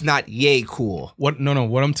 but it's not Ye cool. What? No.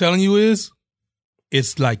 What I'm telling you is,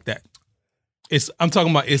 it's like that. I'm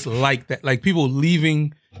talking about it's like that. Like people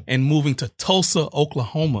leaving and moving to Tulsa,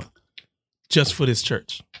 Oklahoma, just for this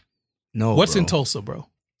church. No, what's bro. in Tulsa, bro?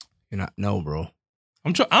 You're not. No, bro.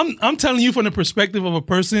 I'm telling you from the perspective of a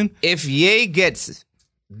person. If Ye gets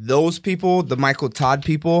those people, the Michael Todd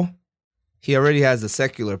people, he already has the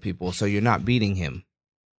secular people, so you're not beating him.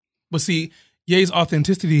 But see. Ye's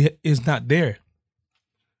authenticity is not there.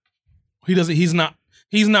 He's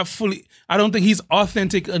not fully, I don't think he's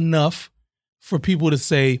authentic enough for people to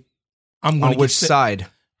say, I'm going to On which side?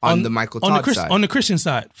 On the Michael Todd side? On the Christian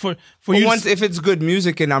side. For you once, if it's good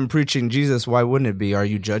music and I'm preaching Jesus, why wouldn't it be? Are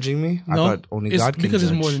you judging me? No, I thought only God can because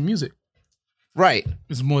judge. it's more than music. Right.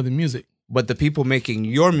 It's more than music. But the people making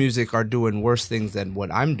your music are doing worse things than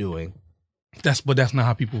what I'm doing. But that's not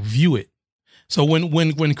how people view it. So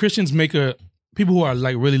when Christians make people who are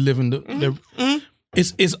like really living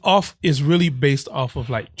it's really based off of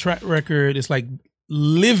like track record. It's like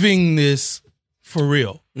living this for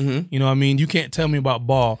real. Mm-hmm. You know what I mean? You can't tell me about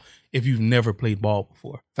ball if you've never played ball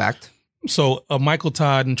before. Fact. So Michael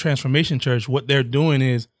Todd and Transformation Church, what they're doing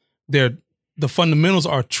is the fundamentals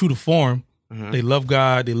are true to form. Mm-hmm. They love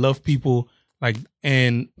God, they love people, like,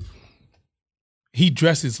 and he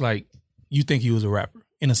dresses like you think he was a rapper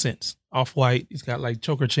in a sense. Off-white, he's got like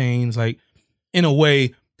choker chains, like in a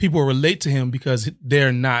way, people relate to him because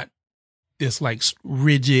they're not this like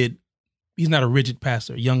rigid. He's not a rigid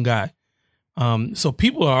pastor, young guy. So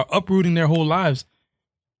people are uprooting their whole lives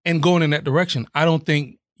and going in that direction. I don't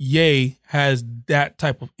think Ye has that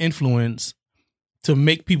type of influence to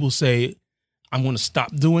make people say, I'm going to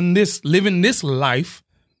stop doing this, living this life,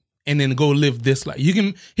 and then go live this life. He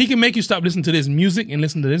can make you stop listening to this music and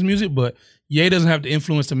listen to this music, but Ye doesn't have the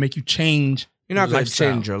influence to make you change. You're not going to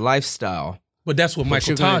change your lifestyle. But that's what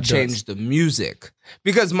Michael Todd does. Change the music.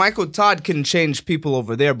 Because Michael Todd can change people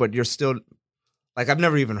over there, but you're still, like, I've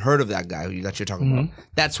never even heard of that guy that you're talking about.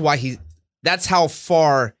 That's how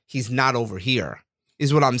far he's not over here,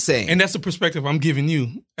 is what I'm saying. And that's the perspective I'm giving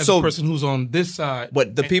you as a person who's on this side.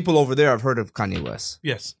 But the people over there have heard of Kanye West.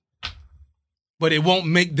 Yes. But it won't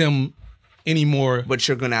make them any more. But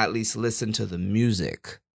you're going to at least listen to the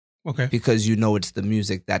music. Okay. Because you know it's the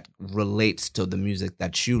music that relates to the music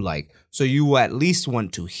that you like. So you at least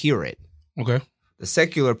want to hear it. Okay. The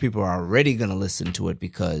secular people are already going to listen to it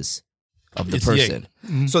because of the person.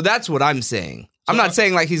 Mm-hmm. So that's what I'm saying. So I'm not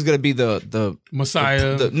saying like he's going to be the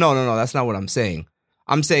Messiah. No. That's not what I'm saying.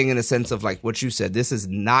 I'm saying in a sense of like what you said. This is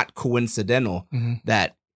not coincidental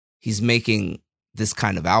that he's making this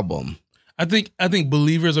kind of album. I think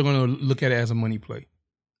believers are going to look at it as a money play.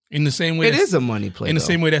 In the same way, it is a money play. In the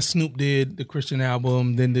same way that Snoop did the Christian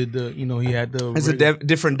album, then did he had the. It's a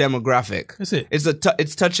different demographic. That's it.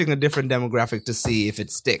 It's touching a different demographic to see if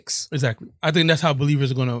it sticks. Exactly. I think that's how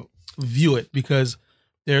believers are going to view it because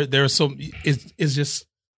there are so it's just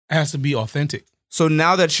it has to be authentic. So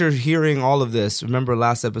now that you're hearing all of this, remember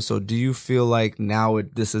last episode? Do you feel like now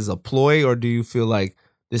this is a ploy, or do you feel like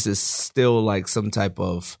this is still like some type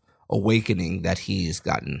of awakening that he's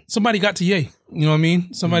gotten? Somebody got to Ye. You know what I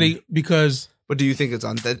mean? Somebody because. But do you think it's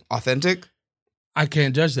authentic? I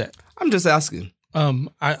can't judge that. I'm just asking.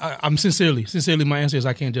 I'm sincerely. My answer is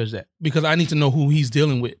I can't judge that because I need to know who he's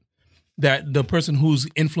dealing with. That the person who's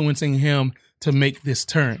influencing him to make this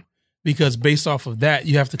turn. Because based off of that,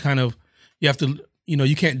 you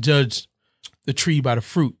can't judge the tree by the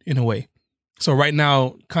fruit in a way. So right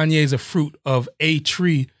now, Kanye is a fruit of a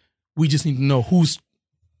tree. We just need to know who's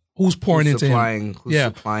pouring into him.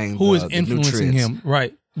 Who is influencing him,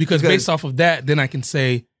 right? Because based off of that, then I can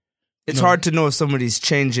say it's hard to know if somebody's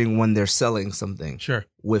changing when they're selling something. Sure,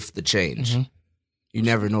 with the change, you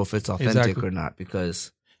never know if it's authentic or not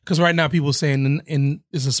because right now people saying in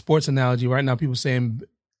it's a sports analogy. Right now people saying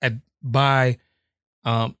by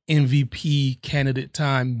MVP candidate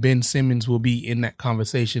time, Ben Simmons will be in that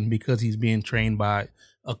conversation because he's being trained by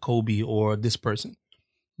a Kobe or this person.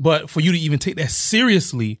 But for you to even take that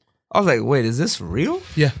seriously, I was like, wait, is this real?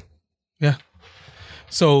 Yeah.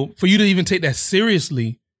 So for you to even take that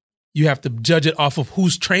seriously, you have to judge it off of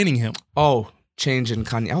who's training him. Oh, change in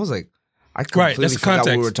Kanye. I was like, I completely forgot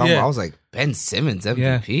what we were talking about. I was like, Ben Simmons,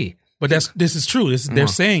 MVP. Yeah. But this is true. They're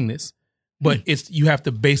saying this. But you have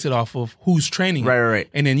to base it off of who's training him. Right.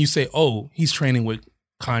 And then you say, oh, he's training with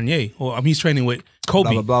Kanye. Or he's training with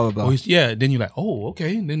Kobe. Blah, blah, blah, blah. Then you're like, oh,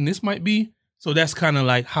 okay. Then this might be. So that's kind of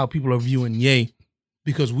like how people are viewing Ye,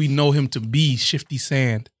 because we know him to be shifty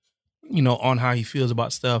sand, on how he feels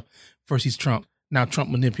about stuff. First he's Trump. Now Trump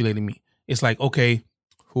manipulating me. It's like, okay.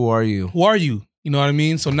 Who are you? You know what I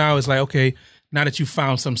mean? So now it's like, okay, now that you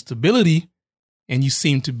found some stability and you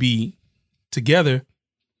seem to be together,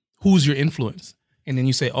 who's your influence? And then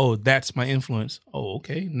you say, oh, that's my influence. Oh,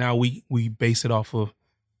 okay. Now we base it off of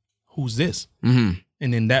who's this? Mm-hmm.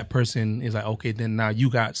 And then that person is like, okay, then now you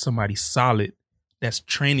got somebody solid that's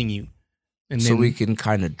training you. And so we can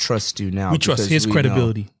kind of trust you now. We trust his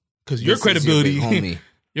credibility. Because your credibility,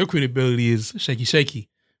 your credibility is shaky.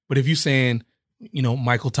 But if you're saying,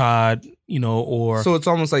 Michael Todd, or... So it's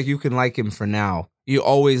almost like you can like him for now. You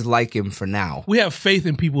always like him for now. We have faith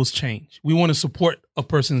in people's change. We want to support a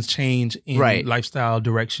person's change in lifestyle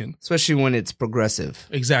direction. Especially when it's progressive.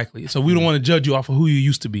 Exactly. So we don't want to judge you off of who you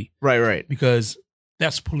used to be. Right. Because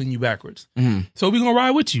that's pulling you backwards. Mm-hmm. So we're going to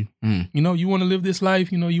ride with you. Mm-hmm. You want to live this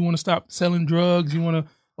life. You want to stop selling drugs. You want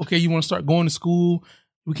to start going to school.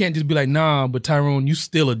 We can't just be like, nah, but Tyrone, you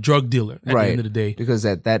still a drug dealer at the end of the day. Because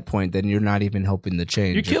at that point, then you're not even helping the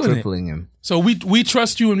change. You're crippling him. So we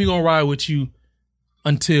trust you and we're going to ride with you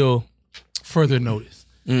until further notice.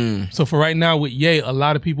 So for right now with Ye, a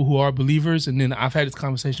lot of people who are believers, and then I've had this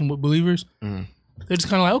conversation with believers, they're just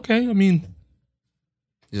kind of like, okay, I mean,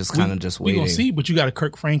 just kind of just waiting. We're going to see, but you got a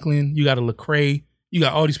Kirk Franklin, you got a Lecrae, you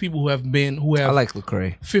got all these people who have I like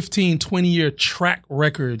Lecrae. 15, 20-year track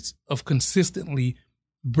records of consistently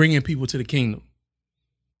bringing people to the kingdom.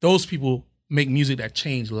 Those people make music that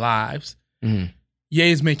change lives. Mm-hmm.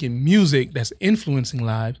 Ye is making music that's influencing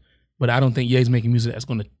lives, but I don't think Ye's making music that's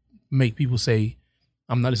going to make people say,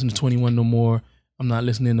 I'm not listening to 21 no more. I'm not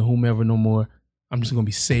listening to whomever no more. I'm just going to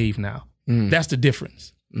be saved now. Mm-hmm. That's the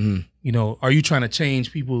difference. Mm-hmm. Are you trying to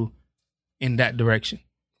change people in that direction?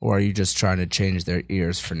 Or are you just trying to change their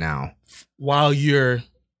ears for now? While you're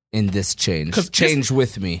in this change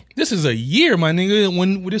with me. This is a year, my nigga.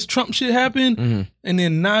 When this Trump shit happened, and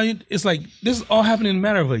then now it's like this is all happening in a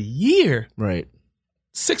matter of a year. Right.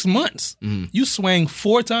 6 months. You swang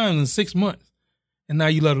 4 times in 6 months, and now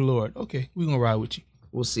you love the Lord. Okay, we're gonna ride with you.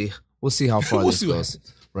 We'll see. We'll see how far this goes.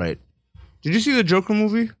 Happens. Right. Did you see the Joker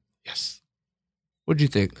movie? Yes. What'd you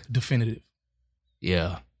think? Definitive.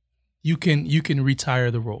 Yeah. You can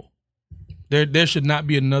retire the role. There should not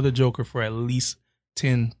be another Joker for at least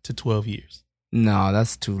 10 to 12 years. No,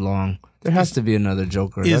 that's too long. There has to be another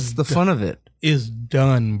Joker. That's the fun of it. It's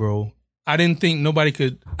done, bro. I didn't think nobody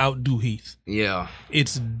could outdo Heath. Yeah.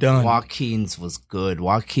 It's done. Joaquin's was good.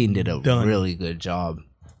 Joaquin did a really good job.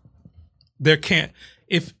 There can't...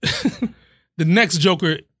 If... the next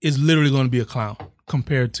Joker is literally going to be a clown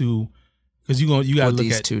compared to... Because you got to look at...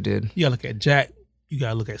 these two did. You got to look at Jack. You got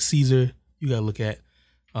to look at Caesar. You got to look at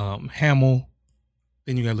Hamill.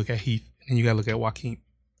 Then you got to look at Heath. And you got to look at Joaquin.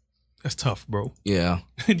 That's tough, bro. Yeah.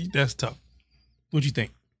 That's tough. What'd you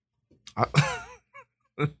think? I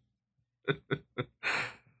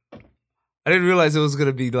didn't realize it was going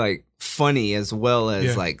to be like funny as well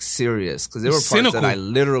as like serious. Because there were parts that I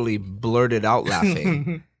literally blurted out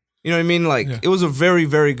laughing. You know what I mean? Like it was a very,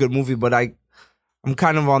 very good movie, but I'm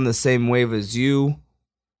kind of on the same wave as you.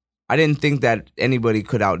 I didn't think that anybody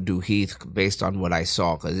could outdo Heath based on what I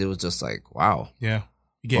saw, because it was just like, wow. Yeah.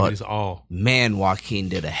 He gave it his all. Man, Joaquin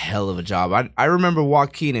did a hell of a job. I remember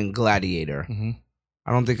Joaquin in Gladiator. Mm-hmm.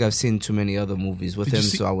 I don't think I've seen too many other movies with him,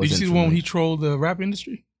 so I wasn't. Did you see the one when he trolled the rap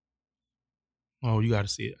industry? Oh, you got to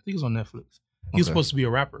see it. I think it's on Netflix. He was supposed to be a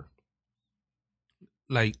rapper.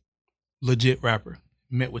 Like, legit rapper.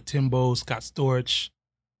 Met with Timbo, Scott Storch,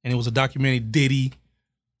 and it was a documentary. Diddy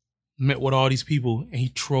met with all these people, and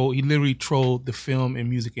he literally trolled the film and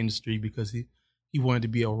music industry because he wanted to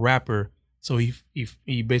be a rapper. So he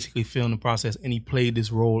basically filmed the process, and he played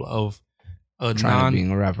this role of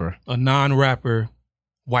being a rapper, a non-rapper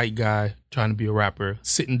white guy trying to be a rapper,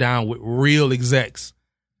 sitting down with real execs.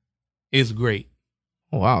 It's great.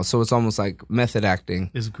 Oh, wow. So it's almost like method acting.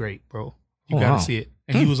 It's great, bro. You gotta see it.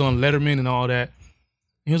 And he was on Letterman and all that.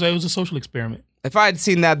 He was like, it was a social experiment. If I had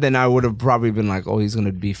seen that, then I would have probably been like, oh, he's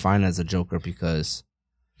gonna be fine as a Joker, because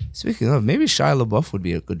speaking of, maybe Shia LaBeouf would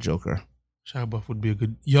be a good Joker. Shia LaBeouf would be a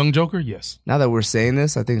good young Joker, yes. Now that we're saying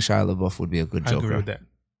this, I think Shia LaBeouf would be a good Joker. I agree with that.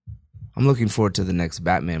 I'm looking forward to the next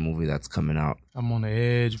Batman movie that's coming out. I'm on the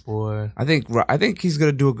edge, boy. I think he's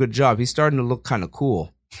gonna do a good job. He's starting to look kind of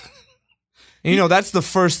cool. And, you know, that's the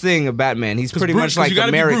first thing of Batman. He's pretty much like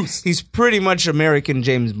American. He's pretty much American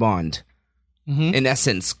James Bond. Mm-hmm. In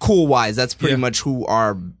essence, cool wise, that's pretty much who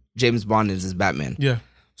our James Bond is Batman. Yeah.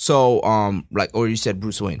 So, or you said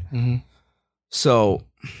Bruce Wayne. Mm-hmm. So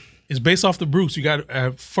it's based off the Bruce. You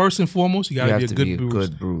got first and foremost, you got to be a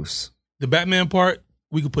good Bruce. The Batman part,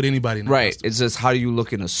 we could put anybody in. Right. It's just how do you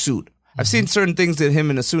look in a suit. I've seen certain things that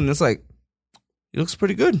him in a suit, and it's like he looks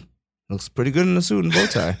pretty good. Looks pretty good in a suit and bow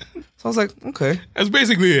tie. So I was like, okay, that's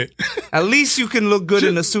basically it. At least you can look good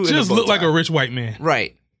in a suit. Just look like a rich white man,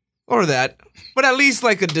 right? Or that, but at least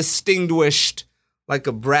like a distinguished, like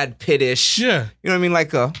a Brad Pitt-ish. Yeah, you know what I mean?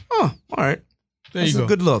 Like all right, that's a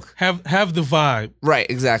good look. Have the vibe, right?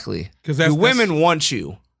 Exactly. Because the women want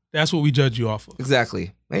you. That's what we judge you off of.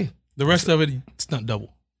 Exactly. Hey, the rest of it, it's not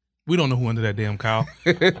double. We don't know who under that damn cowl.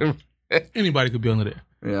 Anybody could be under there.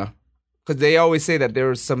 Yeah. Because they always say that there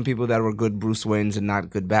are some people that were good Bruce Waynes and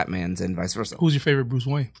not good Batmans and vice versa. Who's your favorite Bruce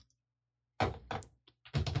Wayne?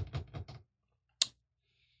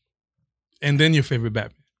 And then your favorite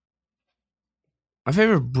Batman? My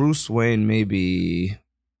favorite Bruce Wayne maybe...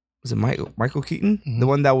 Was it Michael Keaton? Mm-hmm. The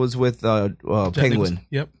one that was with Penguin. Nicholson.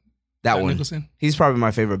 Yep. That Jack one. Nicholson. He's probably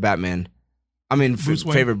my favorite Batman. I mean,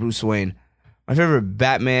 favorite Bruce Wayne. My favorite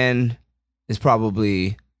Batman is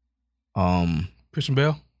probably... Christian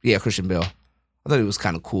Bale? Yeah, Christian Bale. I thought he was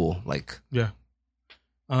kind of cool. Like, yeah.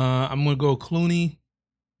 I'm gonna go Clooney,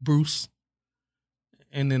 Bruce,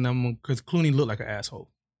 and then because Clooney looked like an asshole.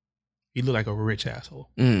 He looked like a rich asshole.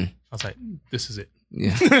 I was like, this is it.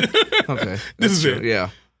 Yeah. Okay. This is it. Yeah.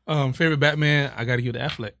 Favorite Batman, I got to give it to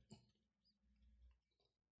Affleck.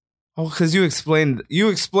 Oh, because you explained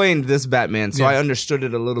this Batman, so I understood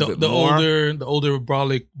it a little bit more. The older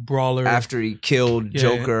brawler. After he killed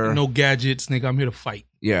Joker. No gadgets, nigga. I'm here to fight.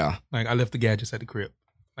 Yeah. Like, I left the gadgets at the crib.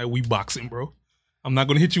 Like, we boxing, bro. I'm not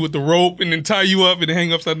going to hit you with the rope and then tie you up and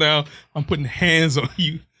hang upside down. I'm putting hands on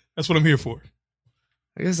you. That's what I'm here for.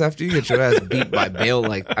 I guess after you get your ass beat by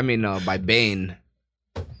by Bane,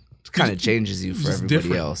 it kind of changes you for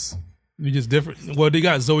everybody else. You're just different. Well, they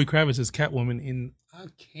got Zoe Kravitz as Catwoman, and I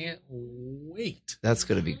can't wait. That's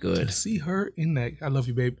going to be good. To see her in that, I love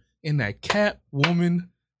you, babe, in that Catwoman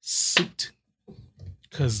suit.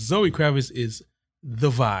 Because Zoe Kravitz is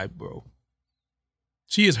the vibe, bro.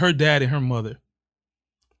 She is her dad and her mother.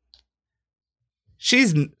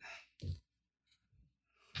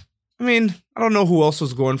 I don't know who else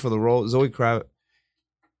was going for the role. Zoe Kravitz.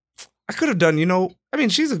 I could have done,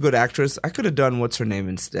 she's a good actress. I could have done what's her name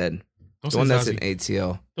instead. The one that's in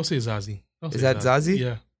ATL. Don't say Zazie. Is that Zazie?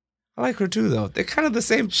 Yeah. I like her too, though. They're kind of the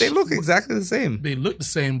same. They look exactly the same. They look the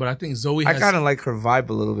same, but I think Zoe I kind of like her vibe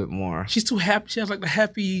a little bit more. She's too happy. She has like the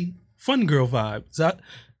happy, fun girl vibe.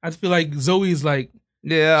 I feel like Zoe's like,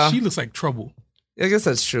 she looks like trouble. I guess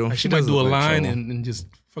that's true. Like she might do a line and just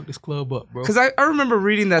fuck this club up, bro. Because I remember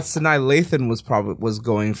reading that Sanaa Lathan was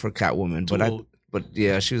going for Catwoman, but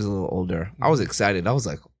yeah, she was a little older. I was excited. I was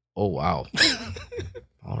like, oh wow,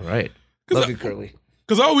 all right, love you, Curly.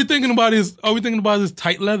 Because all we thinking about is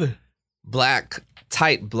tight leather,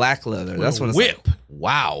 tight black leather. With that's what it's whip. Like.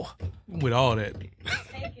 Wow, with all that.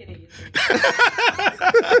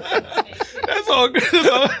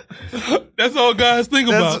 That's all guys think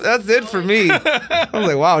about. That's it for me. I was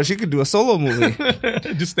like, wow, she could do a solo movie.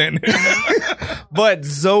 Just stand there. But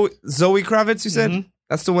Zoe Kravitz, you said? Mm-hmm.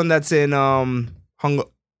 That's the one that's in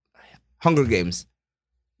Hunger Games.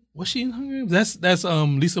 Was she in Hunger Games? That's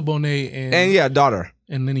Lisa Bonet and daughter.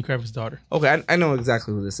 And Lenny Kravitz's daughter. Okay, I know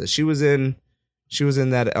exactly who this is. She was in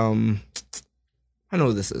that I know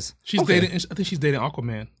who this is. She's dating. I think she's dating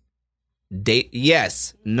Aquaman.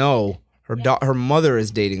 Yes. No. Her mother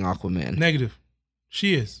is dating Aquaman. Negative.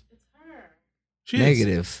 She is. It's her. She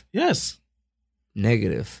Negative. Is. Yes.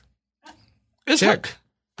 Negative. It's check.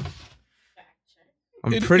 Her.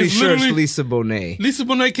 I'm pretty sure it's Lisa Bonet. Lisa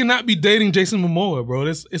Bonet cannot be dating Jason Momoa, bro.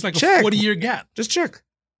 It's like a 40-year gap. Just check.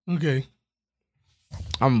 Okay.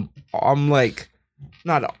 I'm like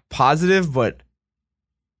not positive, but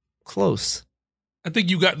close. I think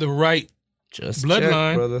you got the right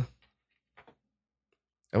bloodline, brother.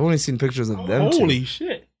 I've only seen pictures of them. Holy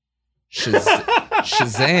shit!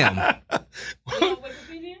 Shazam!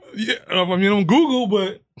 Yeah, on Google,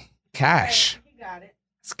 but Cash. He got it.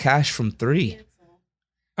 It's Cash from 3.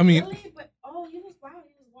 I mean, really? But, he was born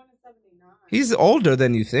in 79. He's older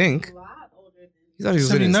than you think. A lot older than you thought he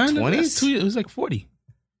was in his 20s. It was like 40.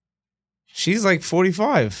 She's like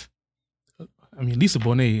 45. I mean, Lisa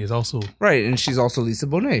Bonet is also right, and she's also Lisa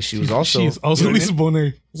Bonet. She's also Lisa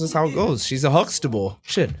Bonet. This is how it goes. She's a Huxtable.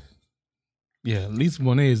 Shit. Yeah, Lisa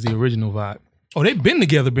Bonet is the original vibe. Oh, they've been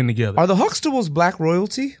together. Are the Huxtables black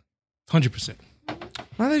royalty? 100%.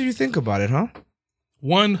 Now that you think about it, huh?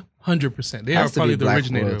 100%. They are probably the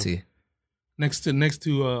originator. Royalty. Next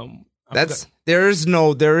to there is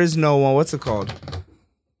no what's it called?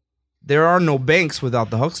 There are no Banks without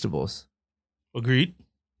the Huxtables. Agreed.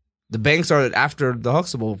 The Banks are after the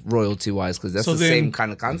Huxtable royalty wise because that's same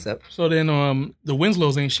kind of concept. So then the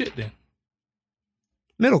Winslows ain't shit then.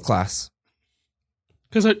 Middle class.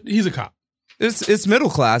 Because he's a cop. It's middle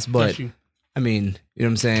class, but I mean, you know what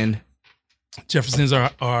I'm saying? Jeffersons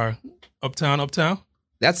are uptown.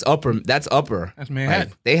 That's upper. That's Manhattan.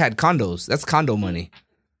 Like, they had condos. That's condo money.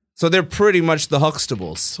 So they're pretty much the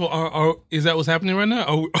Huxtables. So is that what's happening right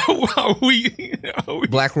now? Are we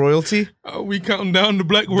black royalty? Are we counting down the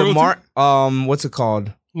black royalty? What's it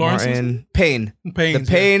called? Lawrence Payne. The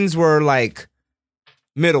Paynes were like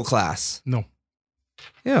middle class. No.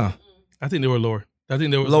 Yeah. I think they were lower. I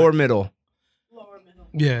think they were lower middle.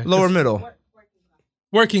 Yeah. Lower middle.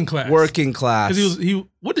 Working class. Because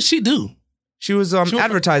what did she do? She was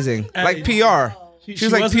advertising, like PR. She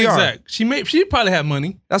was like PR. Exact. She probably had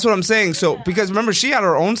money. That's what I'm saying. So because remember, she had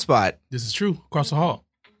her own spot. This is true. Across the hall.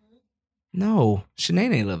 No,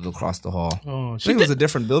 Shanae lived across the hall. Oh, I think it was a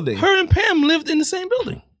different building. Her and Pam lived in the same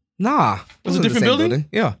building. Nah, it was a different building.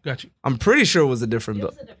 Yeah, got you. I'm pretty sure it was a different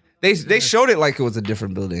building. They showed it like it was a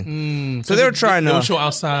different building. So they were trying to show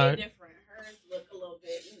outside. Hers look a little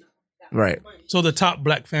bit, right. So the top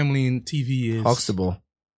black family in TV is Huxtable.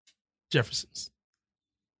 Jeffersons.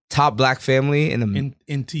 Top black family in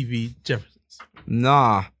TV, Jeffersons.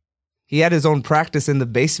 Nah, he had his own practice in the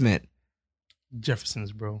basement.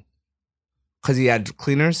 Jeffersons, bro. Because he had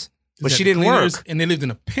cleaners, but she didn't work, and they lived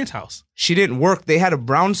in a penthouse. She didn't work. They had a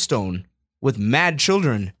brownstone with mad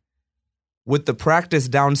children, with the practice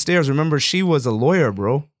downstairs. Remember, she was a lawyer,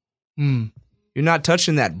 bro. You're not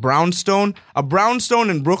touching that brownstone. A brownstone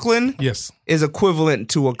in Brooklyn, yes, is equivalent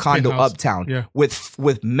to a condo penthouse. Uptown. Yeah.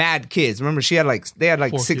 with mad kids. Remember, they had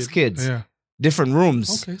 4 6 kids. Yeah, different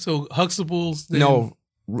rooms. Okay, so Huxtables. No,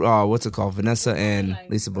 what's it called? Vanessa and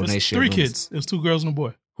Lisa Bonet. 3 kids. It was 2 girls and a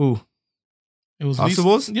boy. Who? It was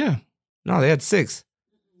Huxtables? Lisa. Yeah. No, they had 6.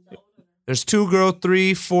 There's 2 girls,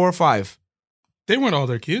 3, 4, 5. They weren't all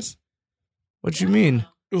their kids. What you mean?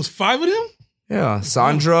 It was 5 of them? Yeah.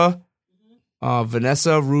 Sandra,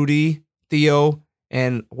 Vanessa, Rudy, Theo,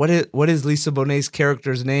 and what is Lisa Bonet's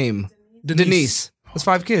character's name? Denise. That's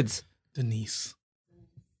 5 kids. Denise.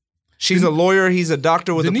 She's a lawyer. He's a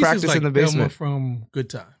doctor with Denise a practice is like in the basement. Thelma from Good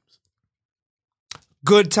Times.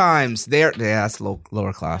 Good Times. That's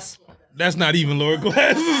lower class. That's not even lower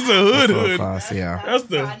class. This is the hood. Class, yeah. That's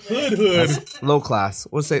the hood. That's low class.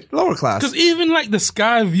 We'll say lower class. Because even like the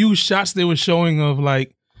sky view shots they were showing of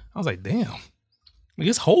like, I was like, damn,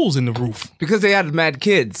 there's holes in the roof. Because they had mad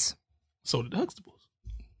kids. So did Huxtables.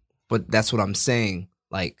 But that's what I'm saying.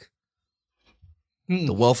 Like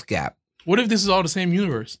the wealth gap. What if this is all the same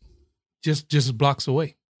universe, just blocks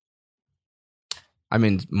away? I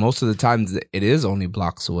mean, most of the time it is only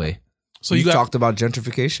blocks away. So you talked about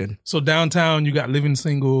gentrification. So downtown, you got Living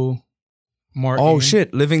Single, Martin. Oh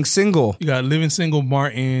shit, Living Single. You got Living Single,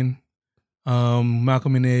 Martin,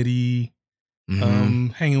 Malcolm and Eddie,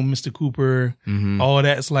 Hanging with Mr. Cooper. All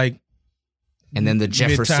that's like, and then the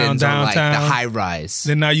Jeffersons are like the high rise.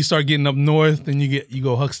 Then now you start getting up north, then you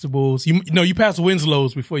go Huxtables. You pass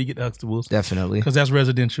Winslows before you get to Huxtables. Definitely, because that's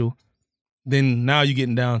residential. Then now you're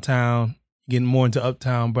getting downtown, getting more into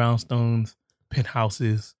uptown, brownstones,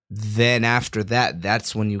 penthouses. Then after that,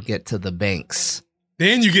 that's when you get to the Banks.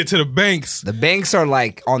 Then you get to the Banks. The Banks are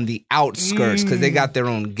like on the outskirts because they got their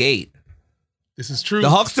own gate. This is true. The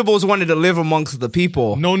Huxtables wanted to live amongst the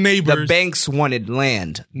people. No neighbors. The Banks wanted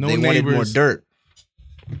land. No they neighbors. Wanted more dirt.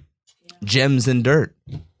 Gems and dirt.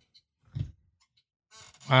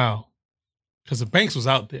 Wow. Because the Banks was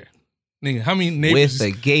out there. Nigga, how many neighbors? With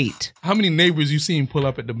a gate. How many neighbors you seen pull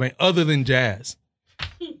up at the bank other than Jazz?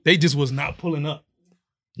 They just was not pulling up.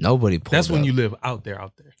 Nobody pulled That's when up. you live out there.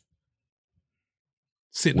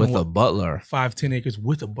 Sitting with on a butler. 5-10 acres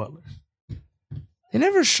with a butler. They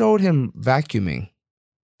never showed him vacuuming.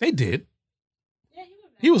 They did. Yeah,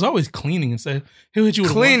 he was always cleaning and said he'll hit you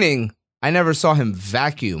with cleaning. I never saw him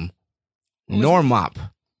vacuum nor mop.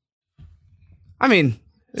 I mean,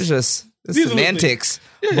 it's semantics,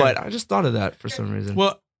 but I just thought of that for some reason.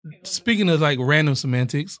 Well, speaking of like random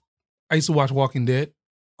semantics, I used to watch Walking Dead.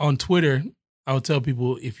 On Twitter, I would tell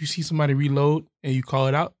people, if you see somebody reload and you call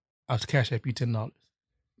it out, I'll cash app you $10.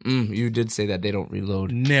 You did say that they don't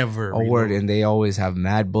reload. Never. A word, and they always have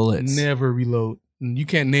mad bullets. Never reload. You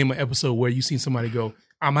can't name an episode where you seen somebody go,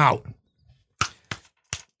 I'm out.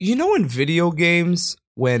 You know, in video games,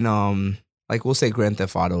 when like we'll say Grand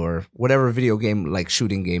Theft Auto or whatever video game, like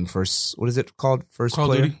shooting game, what is it called? First Call of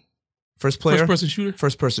player? Duty? First player?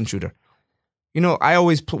 First person shooter. You know, I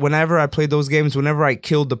always, whenever I played those games, whenever I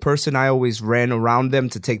killed the person, I always ran around them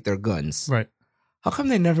to take their guns. Right. How come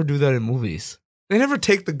they never do that in movies? They never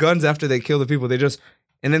take the guns after they kill the people. They just,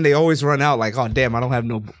 and then they always run out like, oh, damn, I don't have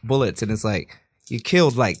no bullets. And it's like, you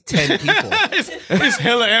killed like 10 people. it's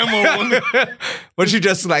hella ammo. But you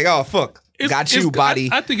just like, oh, fuck. Got you, body.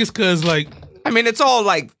 I think it's because, like... I mean, it's all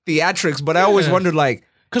like theatrics, but I always wondered, like...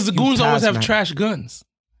 Because the goons always have trash guns.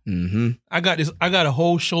 Mm-hmm. I got a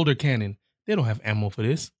whole shoulder cannon. They don't have ammo for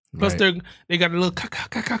this. Plus, they got a little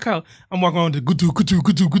ka. I'm walking around to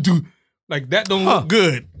gutu. Like, that don't look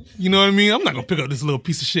good. You know what I mean? I'm not going to pick up this little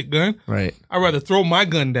piece of shit gun. Right. I'd rather throw my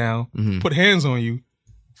gun down, put hands on you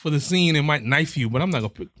for the scene and might knife you, but I'm not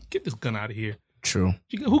going to get this gun out of here. True.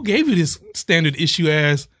 Who gave you this standard issue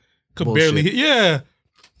ass, could Bullshit. barely hit? Yeah.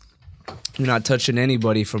 You're not touching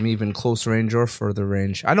anybody from even close range or further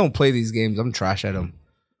range. I don't play these games. I'm trash at them.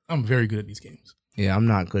 I'm very good at these games. Yeah, I'm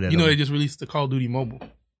not good at them. You know, they just released the Call of Duty Mobile.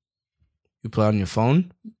 You play on your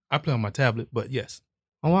phone? I play on my tablet, but yes.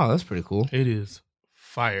 Oh, wow. That's pretty cool. It is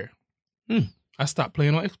fire. I stopped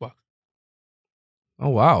playing on Xbox. Oh,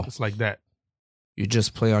 wow. It's like that. You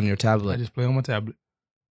just play on your tablet? I just play on my tablet.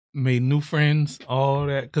 Made new friends, all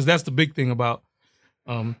that. Because that's the big thing about,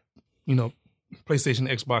 you know, PlayStation,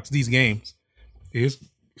 Xbox, these games is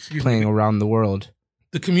playing around the world.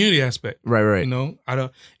 The community aspect. Right. You know,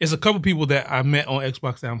 it's a couple people that I met on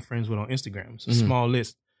Xbox that I'm friends with on Instagram. It's a small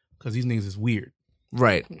list because these niggas is weird.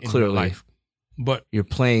 Right. Clearly. Life. But you're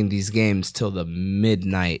playing these games till the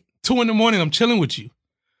midnight. 2 a.m, I'm chilling with you.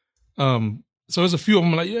 So there's a few of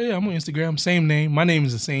them like, yeah, I'm on Instagram. Same name. My name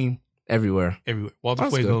is the same. Everywhere. Walter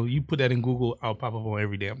Fuego. You put that in Google, I'll pop up on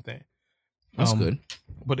every damn thing. That's good.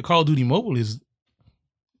 But the Call of Duty Mobile is,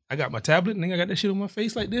 I got my tablet and I got that shit on my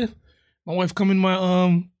face like this. My wife come in my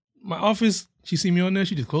my office. She see me on there.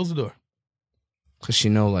 She just closed the door. Cause she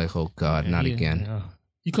know like, oh God, not again. Yeah.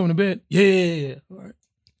 You coming to bed? Yeah. All right.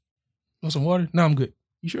 Want some water? No, I'm good.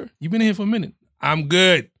 You sure? You been in here for a minute. I'm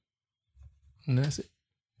good. And that's it.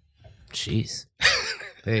 Jeez.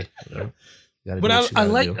 Hey. But I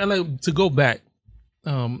like to go back.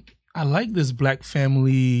 I like this black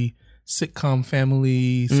family sitcom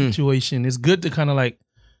family situation. It's good to kind of like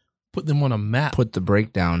put them on a map. Put the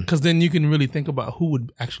breakdown. Because then you can really think about who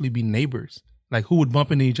would actually be neighbors. Like who would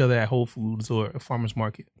bump into each other at Whole Foods or a farmer's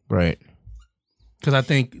market. Right. Because I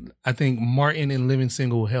think Martin and Living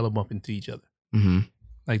Single would hella bump into each other. Mm-hmm.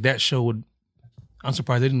 Like that show would, I'm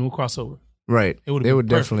surprised they didn't do a crossover. Right. They would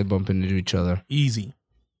definitely bump into each other. Easy.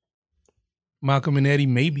 Malcolm and Eddie,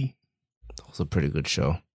 maybe. That was a pretty good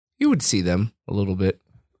show. You would see them a little bit.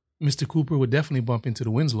 Mr. Cooper would definitely bump into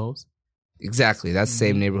the Winslows. Exactly. That's the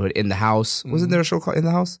same neighborhood. In the House. Wasn't there a show called In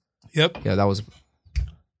the House? Yep. Yeah, that was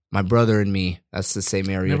My Brother and Me. That's the same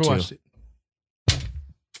area Never too.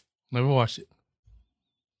 Never watched it.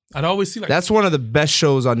 I'd always see like... That's one of the best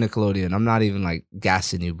shows on Nickelodeon. I'm not even like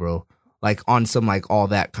gassing you, bro. Like on some like all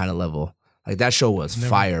that kind of level. Like that show was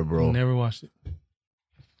fire, bro. Never watched it.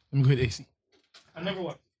 Let me go hit AC. I never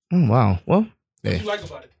watched it. Oh, wow. Well, what did you like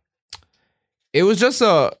about it? It was just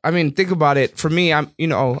think about it. For me,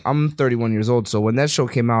 I'm 31 years old. So when that show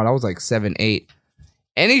came out, I was like 7, 8.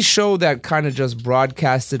 Any show that kind of just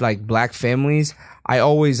broadcasted like black families,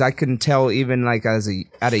 I couldn't tell even like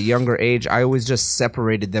at a younger age, I always just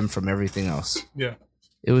separated them from everything else. Yeah.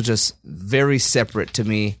 It was just very separate to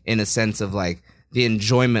me in a sense of like the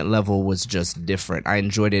enjoyment level was just different. I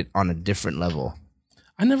enjoyed it on a different level.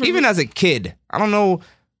 Even as a kid. I don't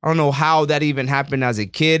know how that even happened as a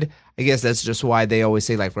kid. I guess that's just why they always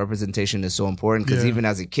say like representation is so important because even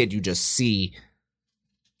as a kid you just see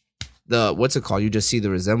you just see the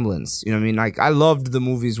resemblance. You know what I mean? Like I loved the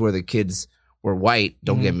movies where the kids were white,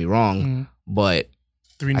 don't get me wrong, but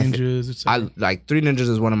Three Ninjas. I like Three Ninjas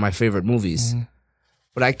is one of my favorite movies.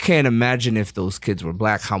 But I can't imagine if those kids were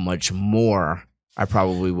black how much more I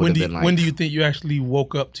probably would have been like. When do you think you actually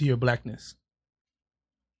woke up to your blackness?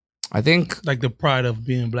 I think like the pride of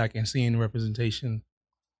being black and seeing representation.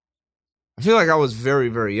 I feel like I was very,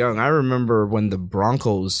 very young. I remember when the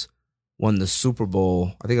Broncos won the Super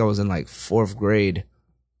Bowl. I think I was in like 4th grade.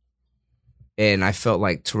 And I felt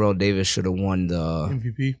like Terrell Davis should have won the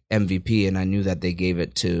MVP. And I knew that they gave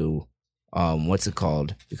it to,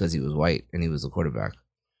 because he was white and he was the quarterback.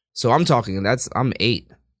 So I'm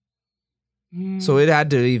 8. So it had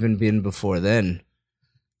to even been before then.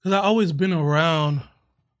 Because I always been around,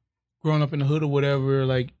 growing up in the hood or whatever,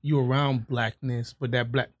 like you around blackness, but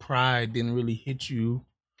that black pride didn't really hit you.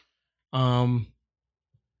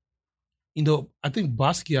 I think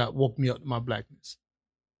Basquiat woke me up to my blackness.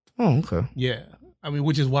 Oh, okay. Yeah. I mean,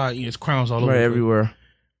 which is why it's crowns all over. Right, everywhere.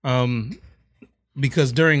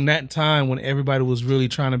 Because during that time when everybody was really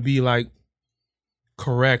trying to be like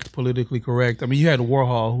correct, politically correct. I mean, you had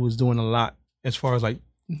Warhol who was doing a lot as far as like,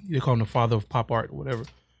 they call him the father of pop art or whatever.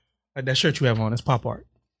 Like that shirt you have on, that's pop art.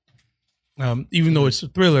 Even though it's a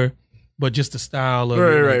thriller, but just the style of it,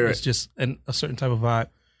 right. it's just a certain type of vibe.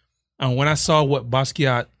 When I saw what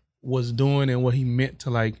Basquiat was doing and what he meant to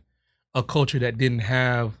like a culture that didn't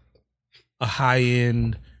have a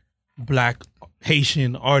high-end black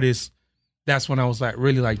Haitian artist, that's when I was like,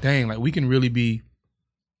 really like, dang, like we can really be,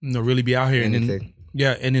 really be out here. Anything.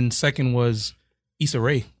 And then second was Issa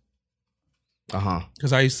Rae.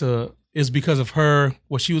 Because it's because of her,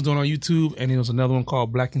 what she was doing on YouTube, and there was another one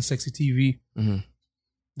called Black and Sexy TV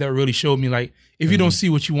that really showed me like, if you don't see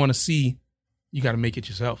what you want to see, you got to make it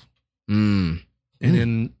yourself. And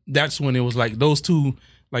then that's when it was like those two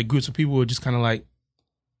like groups of people were just kind of like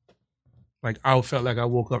I felt like I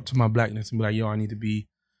woke up to my blackness and be like, yo, I need to be,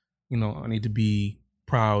 I need to be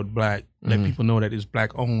proud black. Let people know that it's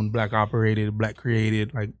black owned, black operated, black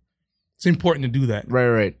created. Like it's important to do that.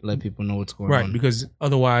 Right. Let people know what's going on. Right, because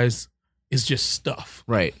otherwise it's just stuff.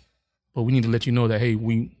 Right. But we need to let you know that, hey,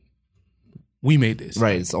 we made this.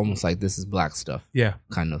 Right. It's almost like this is black stuff. Yeah.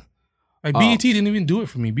 Kind of. Like BET didn't even do it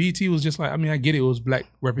for me. BET was just like, I mean, I get it was black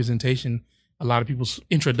representation. A lot of people's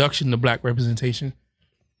introduction to black representation.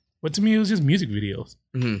 But to me, it was just music videos.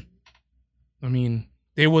 I mean,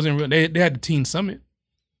 they had the Teen Summit.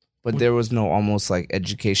 But there was no almost like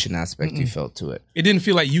education aspect you felt to it. It didn't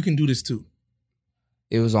feel like you can do this too.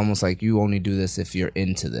 It was almost like you only do this if you're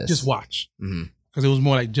into this. Just watch. Because it was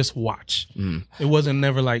more like just watch. It wasn't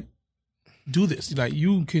never like, do this. Like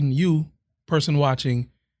person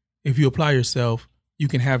watching, if you apply yourself, you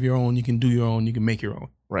can have your own, you can do your own, you can make your own.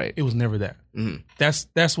 Right. It was never that.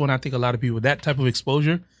 That's when I think a lot of people, that type of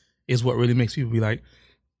exposure is what really makes people be like,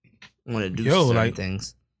 want to do certain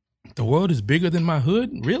things. The world is bigger than my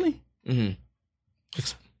hood? Really?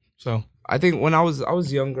 So I think when I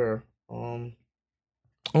was younger,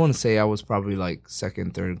 I want to say I was probably like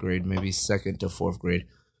second, third grade, maybe second to fourth grade.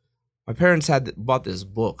 My parents had bought this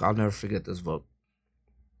book. I'll never forget this book.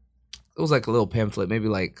 It was like a little pamphlet, maybe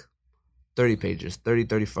like 30 pages,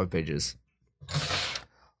 35 pages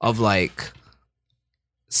of like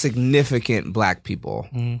significant black people.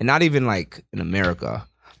 And not even like in America,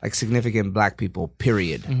 like significant black people,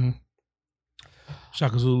 period.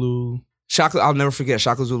 Shaka Zulu. I'll never forget.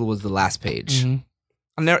 Shaka Zulu was the last page.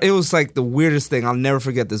 It was like the weirdest thing. I'll never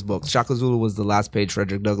forget this book. Shaka Zulu was the last page.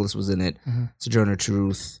 Frederick Douglass was in it. Sojourner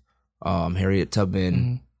Truth, Harriet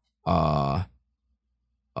Tubman,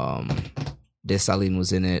 Dessalines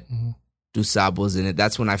was in it. Dusab was in it.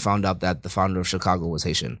 That's when I found out that the founder of Chicago was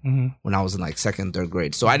Haitian. When I was in like second, third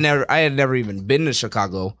grade. So I had never even been to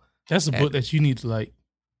Chicago. That's a book that you need to like.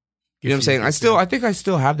 You know what I'm saying? I think I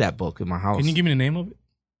still have that book in my house. Can you give me the name of it?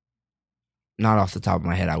 Not off the top of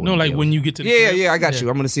my head. I wouldn't. No, like when you get to the I got you.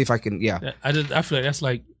 I'm gonna see if I can. Yeah. I feel like that's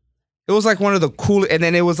like. It was like one of the cool, and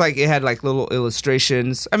then it was like it had like little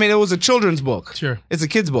illustrations. I mean, it was a children's book. Sure. It's a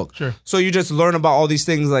kid's book. Sure. So you just learn about all these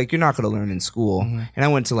things like you're not going to learn in school. And I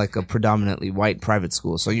went to like a predominantly white private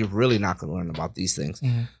school, so you're really not going to learn about these things.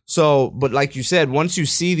 So, but like you said, once you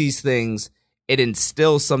see these things, it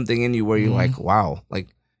instills something in you where you're like, wow, like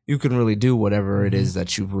you can really do whatever it is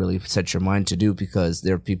that you've really set your mind to do because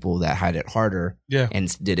there are people that had it harder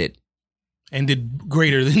and did it. And did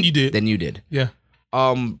greater than you did. Yeah.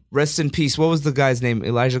 Rest in peace. What was the guy's name?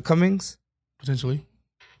 Elijah Cummings? Potentially.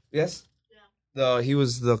 Yes? Yeah. He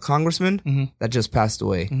was the congressman that just passed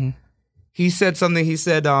away. He said something. He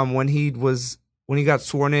said when he got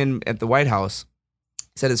sworn in at the White House,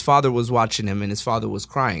 he said his father was watching him and his father was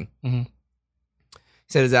crying. He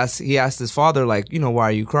said he asked his father, like, why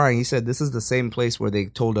are you crying? He said, this is the same place where they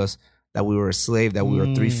told us that we were a slave, that we were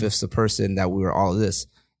 3/5 a person, that we were all this.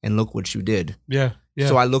 And look what you did. Yeah. Yeah.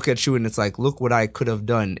 So I look at you and it's like, look what I could have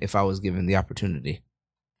done if I was given the opportunity.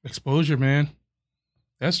 Exposure, man.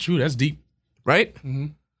 That's true. That's deep. Right?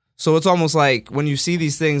 So it's almost like when you see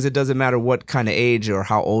these things, it doesn't matter what kind of age or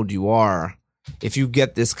how old you are. If you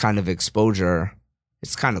get this kind of exposure,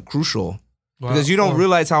 it's kind of crucial. Because you don't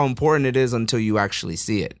realize how important it is until you actually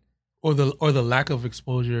see it. Or the lack of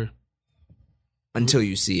exposure. Until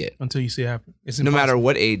you see it. Until you see it happen. No matter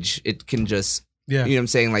what age, it can just... Yeah. You know what I'm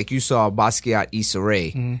saying? Like you saw Basquiat, Issa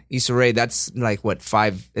Rae. Issa Rae, that's like what,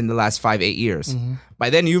 in the last 8 years. By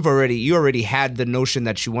then you already had the notion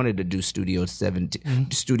that you wanted to do studio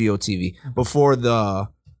TV before the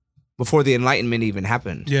Enlightenment even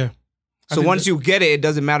happened. Yeah. So once you get it, it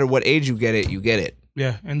doesn't matter what age you get it, you get it.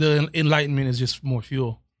 Yeah, and the enlightenment is just more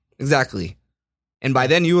fuel. Exactly. And by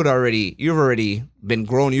then you've already been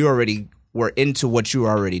grown. You already were into what you were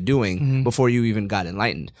already doing before you even got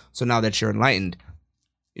enlightened. So now that you're enlightened,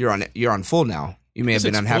 you're on full now. You may have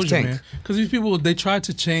been on half tank. Because these people, they try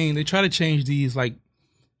to change these like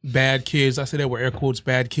bad kids. I say that with air quotes,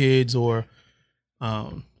 bad kids or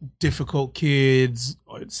difficult kids,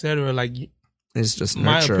 or etc. Like it's just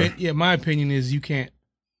nurture. My opinion is you can't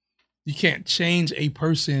change a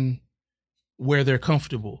person where they're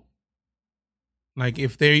comfortable. Like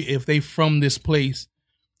if they from this place,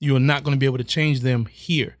 you are not going to be able to change them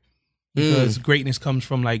here, because greatness comes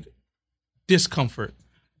from like discomfort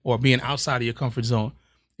or being outside of your comfort zone.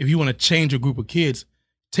 If you want to change a group of kids,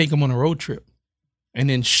 take them on a road trip and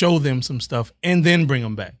then show them some stuff and then bring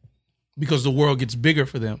them back, because the world gets bigger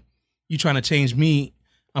for them. You trying to change me?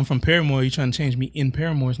 I'm from Paramore. You trying to change me in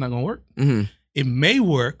Paramore? It's not going to work. Mm-hmm. It may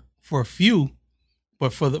work for a few,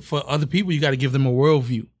 but for other people, you got to give them a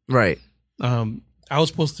worldview. Right. I was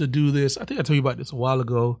supposed to do this. I think I told you about this a while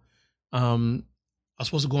ago. I was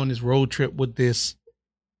supposed to go on this road trip with this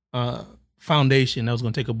foundation that was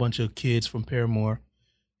going to take a bunch of kids from Paramore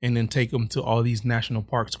and then take them to all these national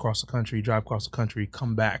parks across the country, drive across the country,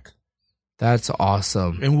 come back. That's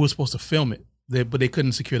awesome. And we were supposed to film it, but they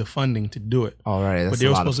couldn't secure the funding to do it. All right. But they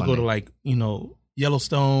were supposed to go to like,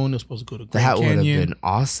 Yellowstone. They were supposed to go to Grand Canyon. That would have been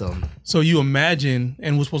awesome. So you imagine,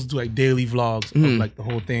 and we're supposed to do like daily vlogs of like the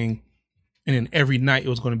whole thing. And then every night it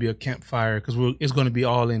was going to be a campfire, because it's going to be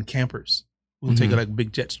all in campers. We'll take it like a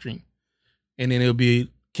big jet stream. And then it'll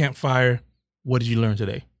be campfire. What did you learn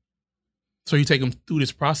today? So you take them through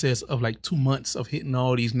this process of like 2 months of hitting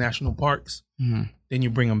all these national parks. Mm-hmm. Then you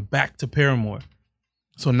bring them back to Paramore.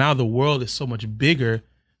 So now the world is so much bigger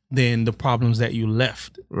than the problems that you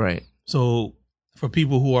left. Right. So for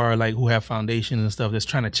people who have foundation and stuff that's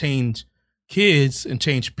trying to change kids and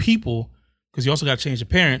change people, because you also got to change the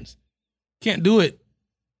parents, can't do it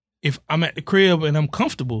if I'm at the crib and I'm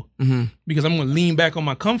comfortable, because I'm going to lean back on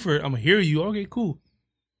my comfort. I'm going to hear you. Okay, cool.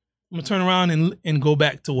 I'm going to turn around and go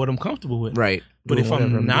back to what I'm comfortable with. Right. But if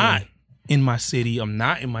I'm not in my city, I'm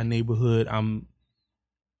not in my neighborhood,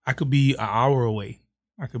 I could be an hour away.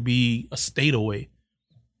 I could be a state away.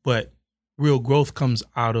 But real growth comes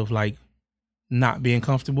out of like not being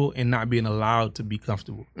comfortable and not being allowed to be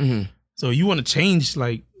comfortable. Mm-hmm. So you want to change,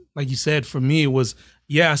 like you said, for me, it was,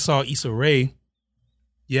 I saw Issa Rae.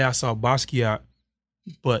 Yeah, I saw Basquiat.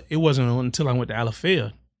 But it wasn't until I went to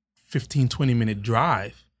Alafaya, 15, 20-minute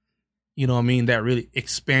drive, you know what I mean, that really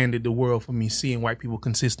expanded the world for me, seeing white people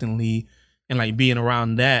consistently and like being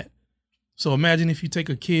around that. So imagine if you take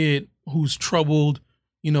a kid who's troubled,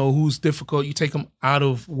 who's difficult, you take them out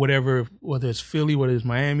of whatever, whether it's Philly, whether it's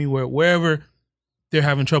Miami, wherever they're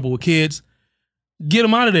having trouble with kids, get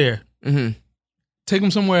them out of there. Mm-hmm. Take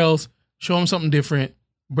them somewhere else, show them something different,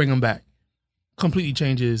 bring them back. Completely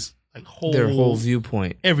changes like their whole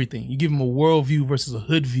viewpoint. Everything. You give them a world view versus a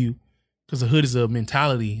hood view, because a hood is a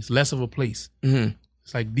mentality. It's less of a place. Mm-hmm.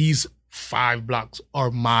 It's like these 5 blocks are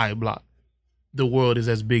my block. The world is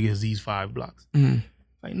as big as these 5 blocks. Mm-hmm.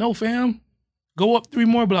 Like, no, fam, go up 3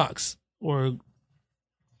 more blocks. Or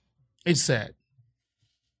it's sad.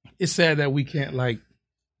 It's sad that we can't like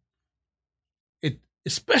it,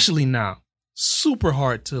 especially now. Super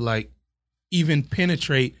hard to like even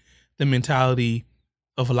penetrate the mentality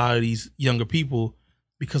of a lot of these younger people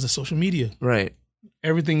because of social media. Right.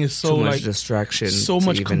 Everything is so too much like distraction, so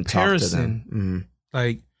much comparison. Mm-hmm.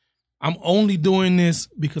 Like, I'm only doing this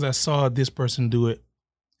because I saw this person do it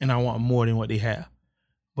and I want more than what they have.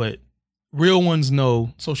 But real ones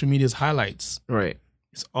know social media's highlights. Right.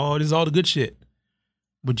 This is all the good shit.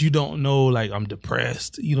 But you don't know, like, I'm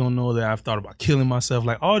depressed. You don't know that I've thought about killing myself.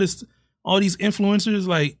 Like, all these influencers,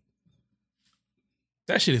 like,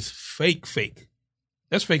 that shit is fake.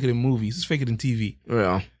 That's faker than movies. It's faker than TV.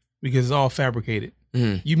 Yeah. Because it's all fabricated.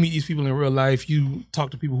 Mm-hmm. You meet these people in real life. You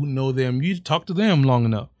talk to people who know them. You talk to them long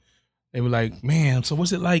enough. They were like, man, so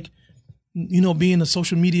what's it like, being a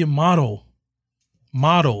social media model?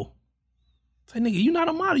 It's like, nigga, you're not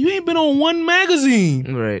a model. You ain't been on one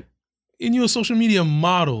magazine. Right. And you're a social media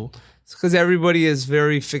model. It's because everybody is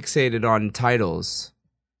very fixated on titles.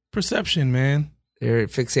 Perception, man. They're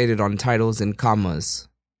fixated on titles and commas.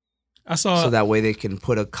 So that way they can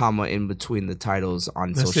put a comma in between the titles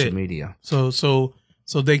on social media. So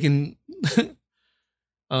they can.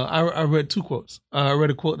 I read 2 quotes. I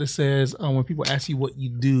read a quote that says, "When people ask you what you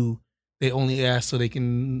do, they only ask so they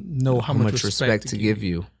can know how much respect to give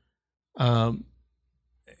you." And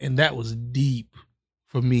that was deep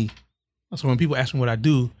for me. So when people ask me what I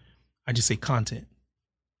do, I just say content.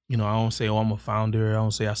 I don't say, "Oh, I'm a founder." I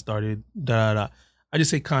don't say I started da da da. I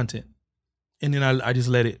just say content, and then I just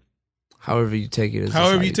let it. However you take it.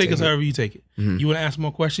 However you take it. However you take it. Mm-hmm. You want to ask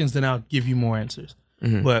more questions, then I'll give you more answers.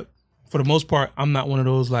 Mm-hmm. But for the most part, I'm not one of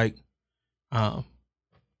those like.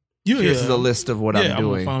 Here's the list of what I'm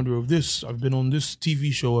doing. I'm a founder of this. I've been on this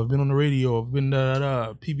TV show. I've been on the radio. I've been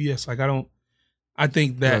PBS. Like I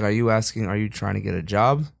think that. Like, are you trying to get a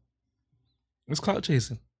job? It's clout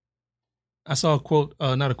chasing. I saw a quote,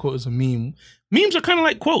 not a quote, it's a meme. Memes are kind of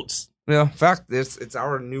like quotes. Yeah, in fact, it's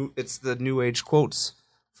the new age quotes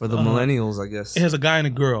for the millennials, I guess. It has a guy and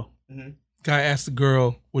a girl. Mm-hmm. Guy asked the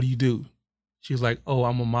girl, "What do you do?" She was like, "Oh,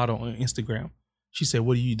 I'm a model on Instagram." She said,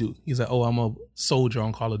 "What do you do?" He's like, "Oh, I'm a soldier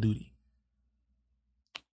on Call of Duty."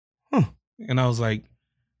 Huh. And I was like,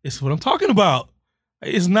 "It's what I'm talking about.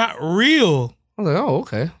 It's not real." I was like, "Oh,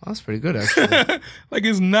 okay, that's pretty good, actually." Like,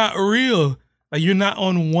 it's not real. Like, you're not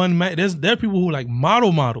on one. There are people who like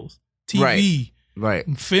models, TV, right,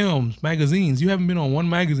 films, magazines. You haven't been on one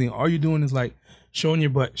magazine. All you're doing is like showing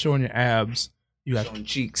your butt, showing your abs. You got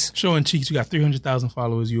showing cheeks. You got 300,000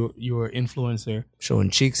 followers. You're an influencer. Showing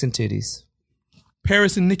cheeks and titties.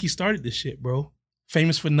 Paris and Nikki started this shit, bro.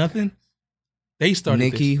 Famous for nothing. They started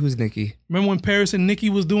Nikki, this. Who's Nikki? Remember when Paris and Nikki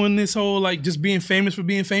was doing this whole like just being famous for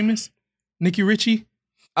being famous? Nikki Richie?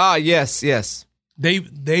 Ah, yes.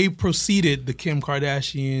 They preceded the Kim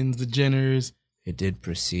Kardashians, the Jenners. It did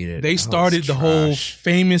precede it. They started the whole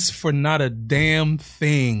famous for not a damn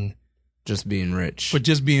thing. Just being rich. For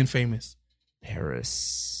just being famous.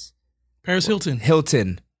 Paris Hilton. I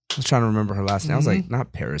was trying to remember her last name. I was like,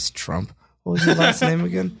 not Paris Trump. What was her last name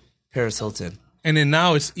again? Paris Hilton. And then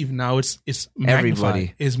now it's magnified.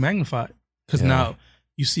 Everybody. It's magnified. Because now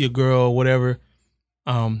you see a girl or whatever,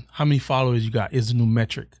 how many followers you got is the new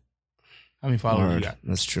metric. How many followers you got?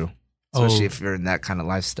 That's true. Especially if you're in that kind of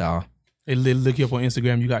lifestyle. They look you up on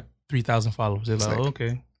Instagram, you got 3,000 followers. They're like,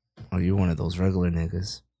 okay. Oh, you're one of those regular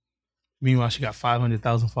niggas. Meanwhile, she got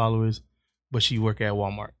 500,000 followers, but she work at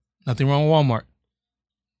Walmart. Nothing wrong with Walmart.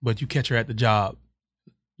 But you catch her at the job.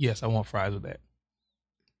 Yes, I want fries with that.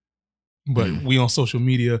 But we on social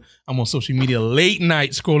media. I'm on social media late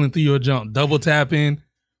night scrolling through your junk, double tapping.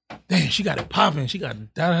 Damn, she got it popping. She got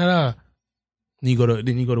it da-da-da. Then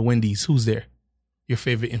you go to Wendy's. Who's there? Your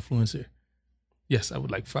favorite influencer. Yes, I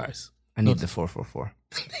would like fries. I need the 444.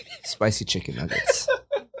 Spicy chicken nuggets.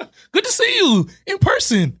 Good to see you in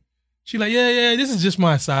person. She like, yeah, this is just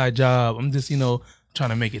my side job. I'm just, trying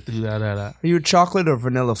to make it through da-da-da. Are you a chocolate or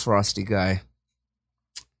vanilla frosty guy?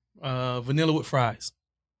 Vanilla with fries.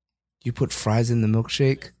 You put fries in the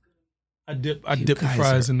milkshake? I dip the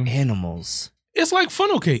fries in them. Animals. It's like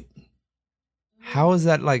funnel cake. How is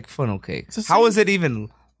that like funnel cake? How is it even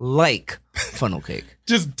like funnel cake?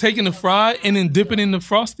 Just taking the fry and then dipping in the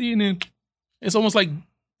frosty, and then it's almost like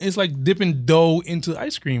dipping dough into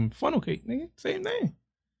ice cream. Funnel cake, nigga. Same thing.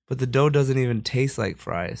 But the dough doesn't even taste like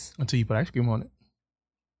fries. Until you put ice cream on it.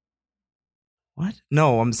 What?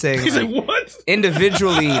 No, I'm saying He's like, what?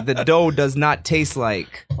 Individually, the dough does not taste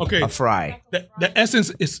like a fry. The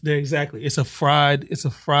essence is there exactly. It's a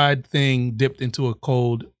fried thing dipped into a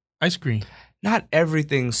cold ice cream. Not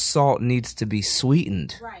everything salt needs to be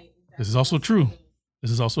sweetened. Right. This is also true.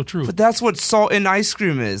 But that's what salt in ice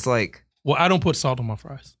cream is like. Well, I don't put salt on my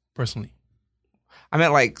fries, personally. I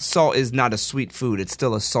meant like salt is not a sweet food. It's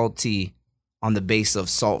still a salty on the base of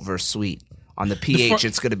salt versus sweet. On the pH,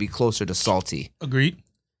 it's going to be closer to salty. Agreed.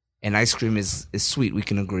 And ice cream is sweet. We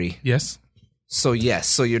can agree. Yes. So yes.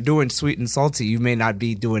 So you're doing sweet and salty. You may not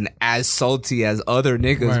be doing as salty as other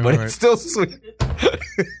niggas, but it's still sweet.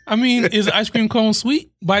 I mean, is ice cream cone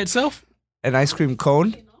sweet by itself? An ice cream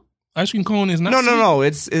cone? Ice cream cone is not sweet. No.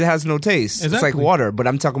 It has no taste. Exactly. It's like water, but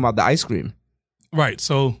I'm talking about the ice cream. Right.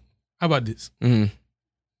 So how about this? Mm-hmm.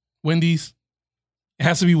 Wendy's. It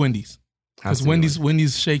has to be Wendy's. Because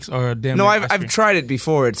Wendy's shakes are damn. No, I've tried it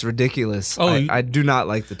before. It's ridiculous. Oh, I do not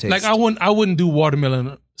like the taste. Like I wouldn't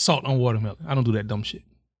do salt on watermelon. I don't do that dumb shit.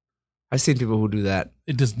 I've seen people who do that.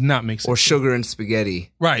 It does not make sense. Or sugar and spaghetti.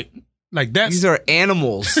 Right. Like that's. These are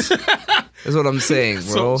animals. Is what I'm saying,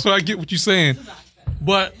 bro. So I get what you're saying,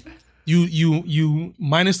 but you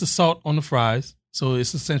minus the salt on the fries, so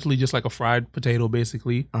it's essentially just like a fried potato,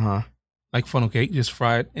 basically. Like funnel cake, just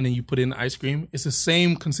fried, and then you put in the ice cream. It's the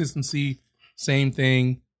same consistency. Same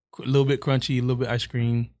thing, a little bit crunchy, a little bit ice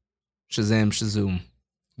cream. Shazam, shazoom.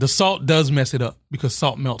 The salt does mess it up because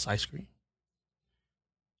salt melts ice cream.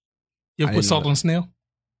 You ever put salt on a snail?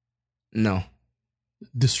 No.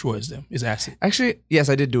 Destroys them. It's acid. Actually, yes,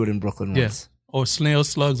 I did do it in Brooklyn once. Or snails,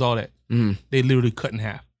 slugs, all that. Mm-hmm. They literally cut in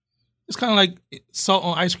half. It's kind of like salt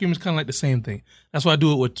on ice cream is kind of like the same thing. That's why I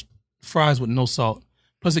do it with fries with no salt.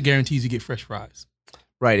 Plus, it guarantees you get fresh fries.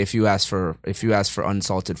 Right. If you ask for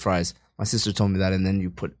unsalted fries, my sister told me that, and then you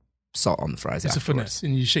put salt on the fries. It's afterwards. a finesse,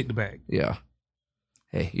 and you shake the bag. Yeah.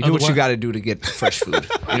 Hey, you do what you got to do to get fresh food. You know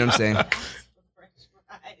what I'm saying?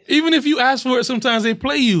 Even if you ask for it, sometimes they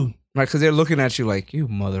play you. Right, because they're looking at you like, you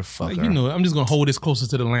motherfucker. Like, you know, I'm just going to hold this closer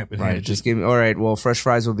to the lamp. Right, just give me, all right, well, fresh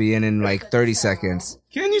fries will be in like 30 seconds.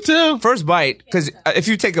 Can you tell? First bite, because if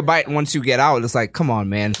you take a bite and once you get out, it's like, come on,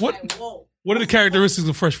 man. What are the characteristics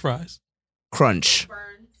of fresh fries? Crunch.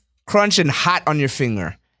 Crunch and hot on your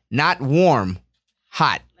finger. Not warm,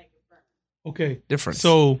 hot. Okay. Difference.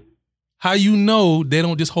 So, how you know they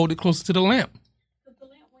don't just hold it closer to the lamp?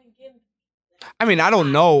 I mean, I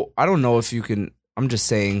don't know. I don't know if you can. I'm just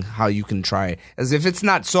saying how you can try it. As if it's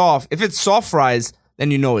not soft. If it's soft fries,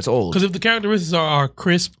 then you know it's old. Because if the characteristics are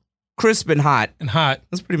crisp and hot,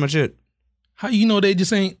 that's pretty much it. How you know they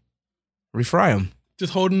just ain't refry them?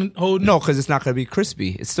 Just holding. No, because it's not going to be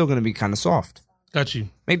crispy. It's still going to be kind of soft. Got you.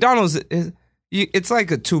 McDonald's, it's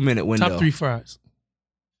like a 2-minute window. Top 3 fries.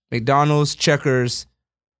 McDonald's, Checkers.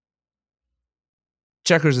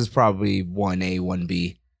 Checkers is probably 1A,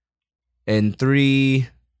 1B. And 3,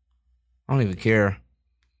 I don't even care.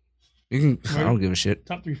 You can. I don't give a shit.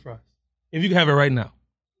 Top 3 fries. If you can have it right now.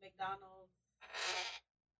 McDonald's,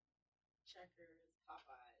 Checkers,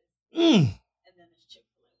 Popeyes, and then there's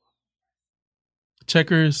Chick-fil-A.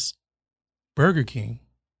 Checkers, Burger King,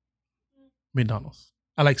 McDonald's.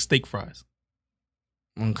 I like steak fries.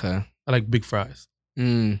 Okay. I like big fries.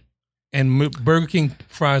 And Burger King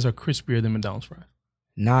fries are crispier than McDonald's fries.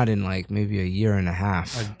 Not in like maybe a year and a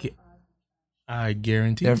half. I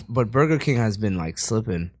guarantee. But Burger King has been like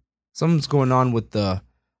slipping. Something's going on with the,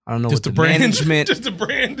 I don't know, just with the brand. management. Just the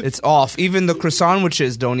brand. It's off. Even the croissant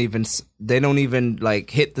sandwiches don't even like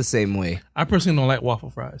hit the same way. I personally don't like waffle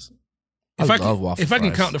fries. I love waffle fries. If I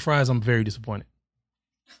can count the fries, I'm very disappointed.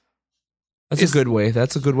 That's a good way.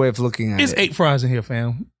 That's a good way of looking at it. It's 8 fries in here,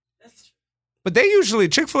 fam. But they usually,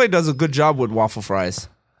 Chick-fil-A does a good job with waffle fries.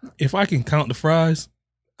 If I can count the fries,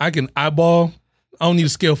 I can eyeball. I don't need a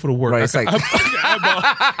scale for the work. Right,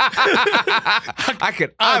 I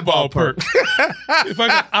can eyeball perk. If I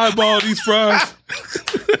can eyeball these fries.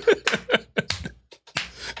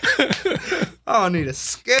 I don't need a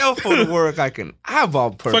scale for the work. I can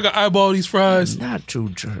eyeball perk. If I can eyeball these fries. Not too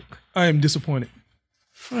jerk. I am disappointed.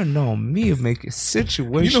 Front on me of making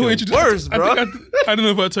situation worse, bro. I don't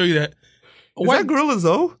know if I tell you that. Is that Gorilla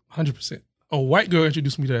Zoe? 100%. A white girl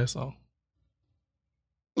introduced me to that song.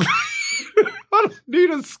 I don't need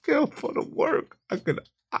a scale for the work. I can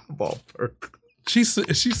eyeball perk. She said,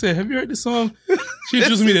 have you heard this song? She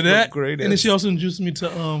introduced me to that. And then she also introduced me to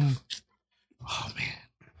oh man.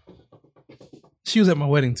 She was at my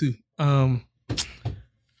wedding too. Not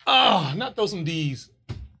Throw Some D's.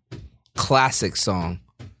 Classic song.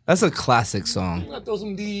 That's a classic song. Not Throw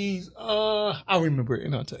Some D's. I'll remember it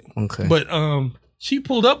and I'll tell you. Okay. But she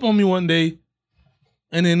pulled up on me one day.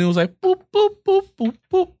 And then it was like boop boop boop boop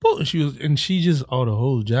boop boop, and she just the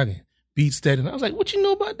whole jogging beat steady. And I was like, "What you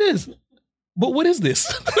know about this? But what is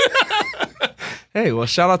this?" Hey, well,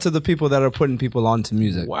 shout out to the people that are putting people onto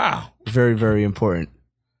music. Wow, very very important.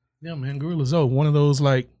 Yeah, man, Gorilla Zoe, one of those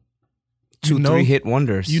like 2-3 hit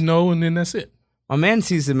wonders. And then that's it. My man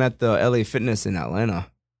sees him at the LA Fitness in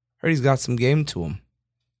Atlanta. Heard he's got some game to him.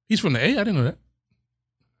 He's from the A. I didn't know that.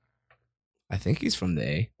 I think he's from the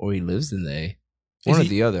A, or he lives in the A. One or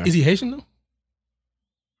the other. Is he Haitian though?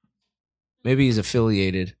 Maybe he's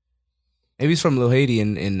affiliated. Maybe he's from Lil Haiti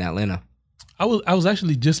in Atlanta. I was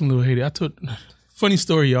actually just in Lil Haiti. Funny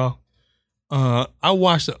story, y'all. I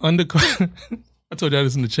watched the undercover. I told y'all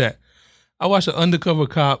this in the chat. I watched an undercover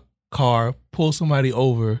cop car pull somebody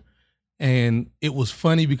over, and it was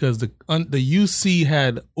funny because the UC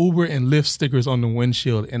had Uber and Lyft stickers on the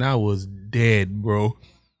windshield, and I was dead, bro.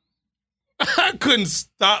 I couldn't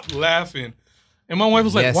stop laughing. And my wife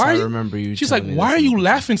was like, "Why?" I remember you. She's like, "Why are you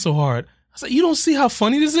laughing so hard?" I was like, "You don't see how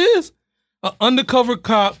funny this is? An undercover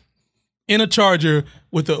cop in a Charger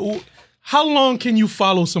with a. How long can you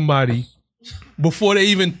follow somebody before they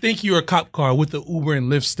even think you're a cop car with the Uber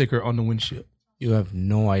and Lyft sticker on the windshield?" You have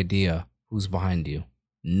no idea who's behind you.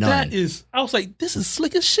 None. I was like, this is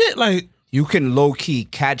slick as shit. Like, you can low key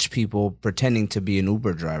catch people pretending to be an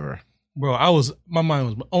Uber driver. Bro, my mind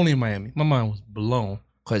was only in Miami. My mind was blown.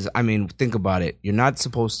 Because, I mean, think about it. You're not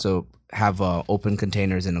supposed to have open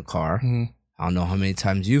containers in a car. Mm-hmm. I don't know how many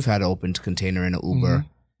times you've had an open container in an Uber. Mm-hmm.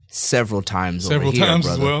 Several times over here, brother.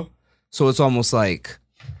 As well. So it's almost like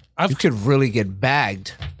you could really get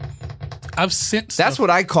bagged. I've sent That's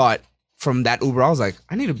what I caught from that Uber. I was like,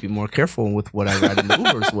 I need to be more careful with what I ride in the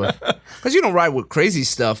Ubers with. Because you don't ride with crazy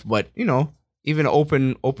stuff, but, you know, even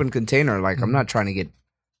an open container, like, I'm not trying to get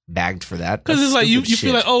bagged for that. Because it's like you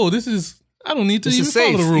feel like, oh, this is. I don't need to even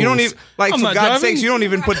follow the rules. You don't even like, for God's sakes, you don't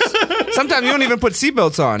even put. Sometimes you don't even put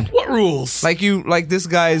seatbelts on. What rules? Like this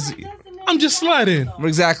guy's. I'm just sliding.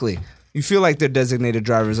 Exactly. You feel like they're designated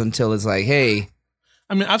drivers until it's like, hey.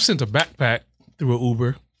 I mean, I've sent a backpack through an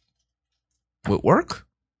Uber. With work?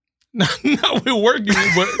 Not with work,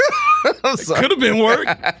 but it could have been work.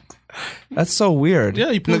 That's so weird.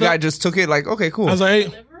 Yeah, the guy just took it like, okay, cool. I was like,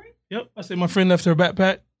 hey, yep. I said, my friend left her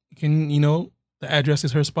backpack. Can, the address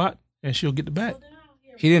is her spot, and she'll get the bag.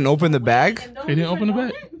 He didn't open the bag? He didn't open the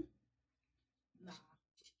bag.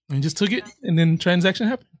 And he just took it, and then transaction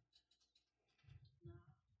happened.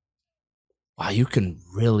 Wow, you can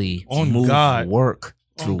really move work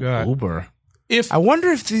through Uber. I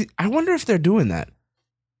wonder if they're doing that.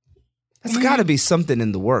 That's got to be something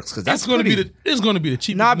in the works, because that's going to be the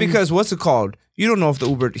cheapest. Not because what's it called? You don't know if the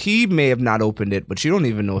Uber. He may have not opened it, but you don't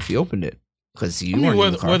even know if he opened it because you weren't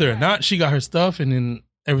in the car. Whether or not she got her stuff, and then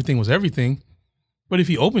everything was everything. But if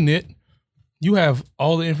he opened it, you have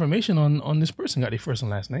all the information on this person. Got their first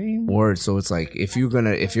and last name. Word. So it's like if you're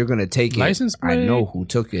gonna take license it, plate. I know who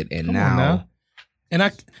took it, and now. And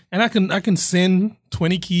I can send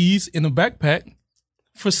 20 keys in a backpack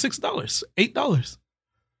for $6, $8.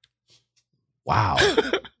 Wow.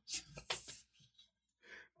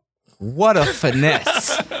 What a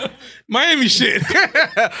finesse. Miami shit.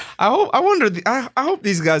 I hope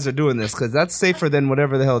these guys are doing this, because that's safer than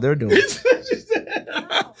whatever the hell they're doing.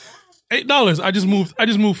 $8. I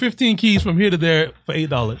just moved 15 keys from here to there for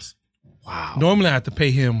 $8. Wow. Normally I have to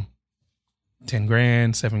pay him $10,000,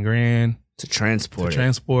 $7,000 to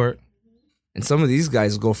transport. And some of these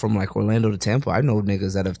guys go from like Orlando to Tampa. I know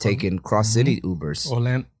niggas that have taken cross-city Ubers.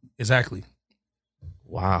 Orlando, exactly.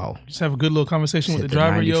 Wow. Just have a good little conversation with the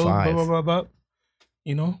driver, yo. Blah, blah, blah, blah.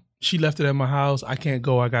 She left it at my house. I can't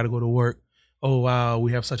go. I got to go to work. Oh, wow.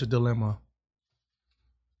 We have such a dilemma.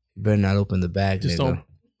 You better not open the bag, nigga.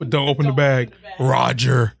 Don't open the bag.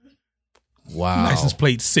 Roger. Wow. License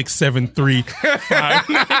plate 6735.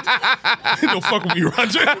 Don't fuck with me,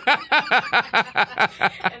 Roger.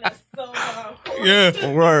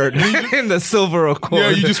 Yeah. Word. In the silver Accord. Yeah,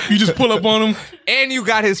 you just pull up on him. And you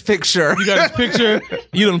got his picture. You got his picture.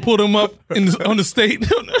 You done pulled him up in the state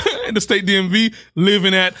DMV,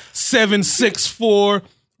 living at 764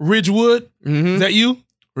 Ridgewood. Mm-hmm. Is that you?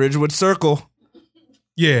 Ridgewood Circle.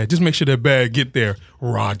 Yeah, just make sure that bag get there.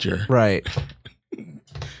 Roger. Right.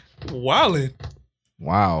 Wildin'.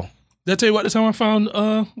 Wow. Did I tell you about the time I found it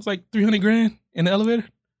was like $300,000 in the elevator?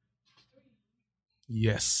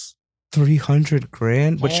 Yes.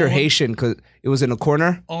 $300,000? But you're Haitian because it was in a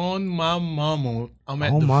corner? On my mama. I'm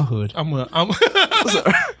at my hood. I'm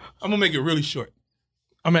gonna make it really short.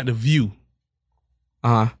 I'm at the View.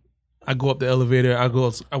 Uh-huh. I go up the elevator. I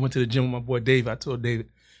went to the gym with my boy David. I told David,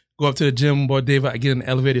 go up to the gym, boy David. I get in the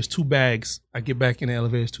elevator. There's 2 bags. I get back in the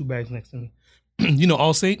elevator. There's 2 bags next to me. You know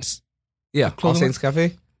All Saints? Yeah, All Saints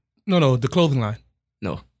Cafe? No, the clothing line.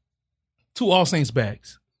 No. 2 All Saints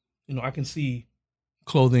bags. I can see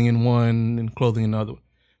clothing in one and clothing in the other.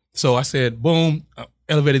 So I said, boom,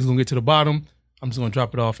 elevator's going to get to the bottom. I'm just going to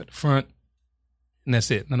drop it off at the front. And that's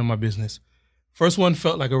it. None of my business. First one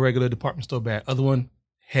felt like a regular department store bag. Other one,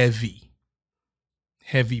 heavy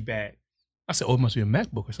bag. I said, oh, it must be a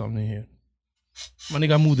MacBook or something in here. My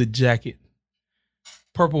nigga, I moved the jacket.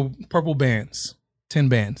 Purple bands, 10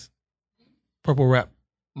 bands, purple wrap,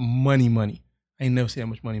 money. I ain't never seen that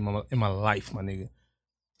much money in my life, my nigga.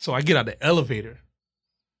 So I get out the elevator.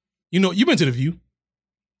 You been to the View?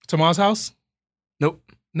 Tomorrow's house? Nope.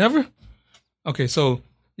 Never? Okay, so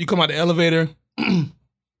you come out the elevator. Is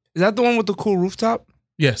that the one with the cool rooftop?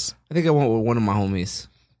 Yes. I think I went with one of my homies.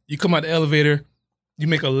 You come out the elevator. You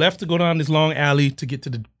make a left to go down this long alley to get to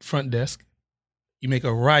the front desk. You make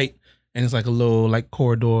a right. And it's like a little like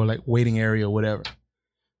corridor, like waiting area or whatever.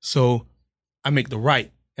 So I make the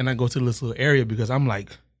right and I go to this little area because I'm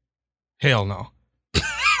like, hell no.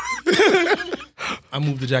 I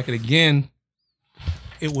moved the jacket again.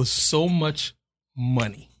 It was so much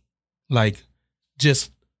money. Like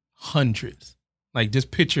just hundreds. Like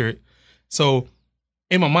just picture it. So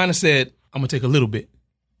in my mind I said, I'm gonna take a little bit.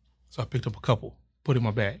 So I picked up a couple, put it in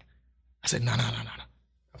my bag. I said, no.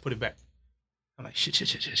 I put it back. I'm like, shit.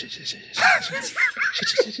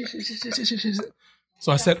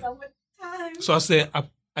 So I said,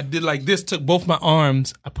 I did like this, took both my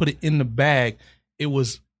arms, I put it in the bag. It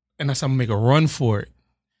was, and I said, I'm gonna make a run for it.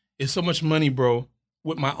 It's so much money, bro.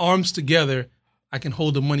 With my arms together, I can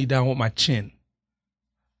hold the money down with my chin.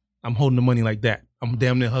 I'm holding the money like that. I'm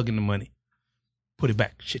damn near hugging the money. Put it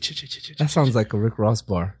back. Shit. That sounds like a Rick Ross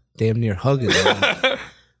bar. Damn near hugging.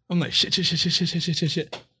 I'm like, shit.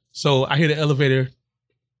 So I hear the elevator,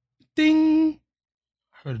 ding.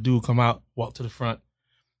 I heard a dude come out, walk to the front.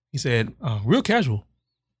 He said, real casual.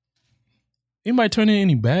 Anybody turn in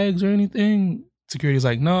any bags or anything? Security's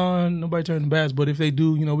like, no, nobody turning bags. But if they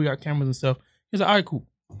do, we got cameras and stuff. He's like, all right, cool.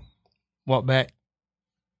 Walk back.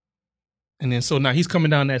 And then so now he's coming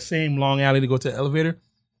down that same long alley to go to the elevator.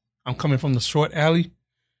 I'm coming from the short alley.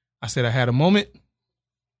 I said I had a moment.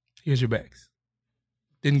 Here's your bags.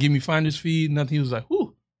 Didn't give me finder's fee, nothing. He was like,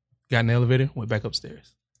 whoo. Got in the elevator, went back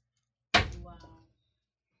upstairs. Wow.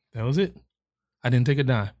 That was it. I didn't take a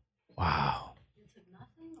dime. Wow. You took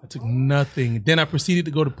nothing? I took nothing. Then I proceeded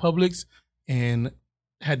to go to Publix and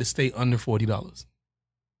had to stay under $40.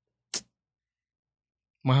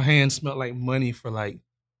 My hand smelled like money for like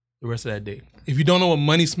the rest of that day. If you don't know what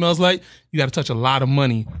money smells like, you got to touch a lot of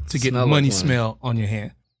money to get Smell money like smell on your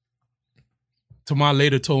hand. Tamar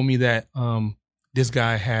later told me that this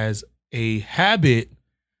guy has a habit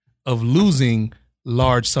of losing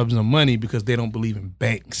large sums of money because they don't believe in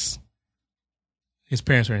banks. His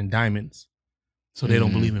parents are in diamonds, so they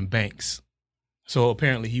don't believe in banks. So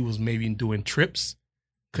apparently he was maybe doing trips,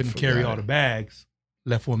 couldn't carry all the bags,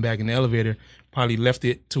 left one bag in the elevator, probably left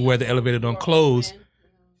it to where the elevator don't close,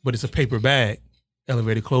 but it's a paper bag.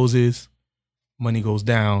 Elevator closes, money goes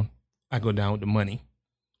down, I go down with the money.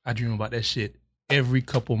 I dream about that shit every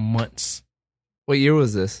couple months. What year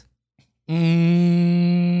was this?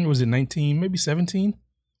 Was it 19, maybe 17?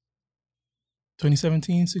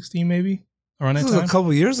 2017, 16 maybe? Around that This time? was a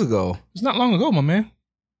couple years ago. It's not long ago, my man.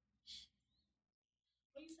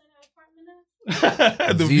 What you said that apartment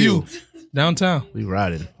at? The view. Downtown. We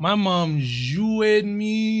riding. My mom jewed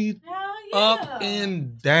me Hell yeah. up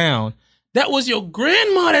and down. That was your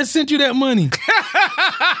grandma that sent you that money. You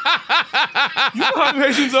know how them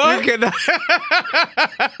Haitians are. You know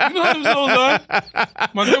how them souls are.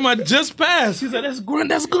 My grandma just passed. She said, that's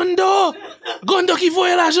Gondo. Gondo qui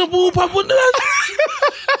voyait l'argent pour pas pour He's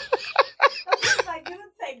like, you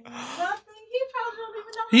didn't take nothing. He probably don't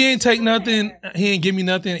even know. He ain't take nothing. He ain't give me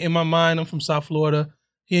nothing. In my mind, I'm from South Florida.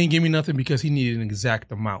 He ain't give me nothing because he needed an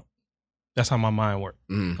exact amount. That's how my mind worked.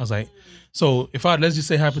 I was like, so if let's just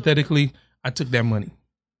say hypothetically, I took that money,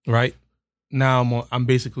 right? Now I'm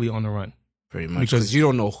basically on the run. Pretty much. Because you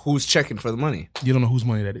don't know who's checking for the money. You don't know whose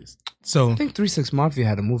money that is. So I think 3 6 Mafia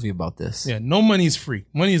had a movie about this. yeah, no money is free.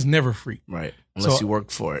 Money is never free. Right. Unless So- you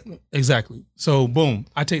work for it. Exactly. So boom,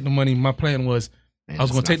 I take the money. My plan was And I was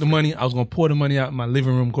it's going to take not the free. money. I was going to pour the money out in my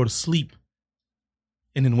living room, go to sleep,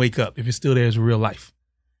 and then wake up. If it's still there, it's real life.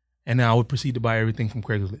 And now I would proceed to buy everything from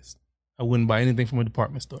Craigslist. I wouldn't buy anything from a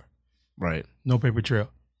department store. Right. No paper trail.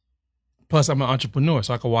 Plus, I'm an entrepreneur,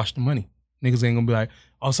 so I can wash the money. Niggas ain't going to be like,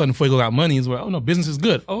 all of a sudden, Fuego got money. It's like, oh, no, business is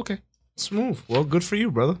good. Oh, okay. Smooth. Well, good for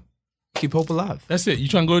you, brother. Keep hope alive. That's it. You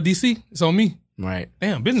trying to go to DC? It's on me. Right.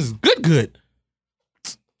 Damn, business is good.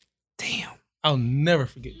 Damn. I'll never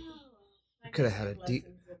forget. We could have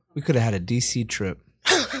had a DC trip.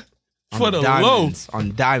 For On the diamonds.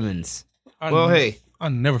 On diamonds. Well, hey. I'll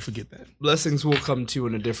never forget that. Blessings will come to you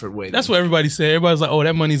in a different way. That's what everybody said. Everybody's like, oh,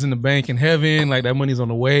 that money's in the bank in heaven. Like, that money's on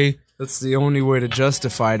the way. That's the only way to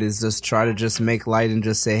justify it, is just try to just make light and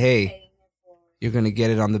just say, hey, you're going to get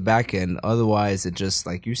it on the back end. Otherwise, it just,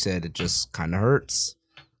 like you said, it just kind of hurts.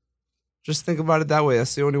 Just think about it that way.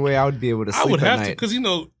 That's the only way I would be able to sleep I would at have night. to,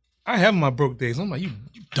 because, I have my broke days. I'm like, you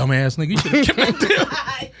dumbass nigga. You should have kept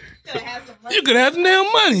that damn. You could have some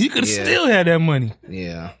damn money. You could have Yeah. still had that money.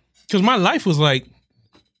 Yeah. Because my life was like,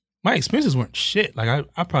 my expenses weren't shit. Like,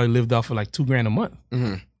 I probably lived off of like $2,000 a month.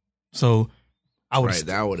 Mm-hmm. So I would Right,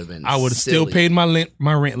 that would have been I would have still silly. paid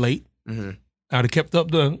my rent late. Mm-hmm. I would have kept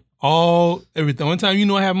up everything. One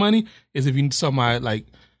time I have money is if you saw my like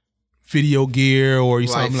video gear or you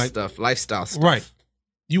saw like lifestyle stuff. right.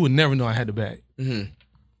 You would never know I had the bag. Mm-hmm.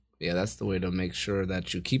 Yeah, that's the way to make sure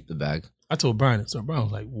that you keep the bag. I told Brian, so Brian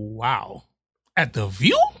was like, wow. At the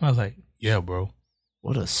View? I was like, yeah, bro.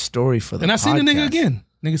 What a story for the And I seen the nigga podcast. again.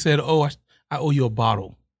 Nigga said, oh, I owe you a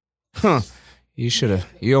bottle. Huh. You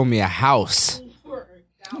owe me a house.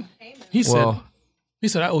 He Well,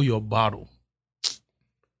 said, I owe you a bottle.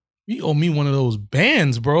 You owe me one of those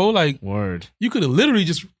bands, bro. Like, word. you could have literally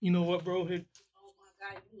just, you know what, bro? Here, Oh my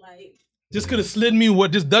God, you like. just could have slid me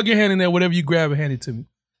just dug your hand in there, whatever you grab and hand it to me.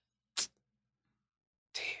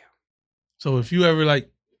 Damn. So if you ever like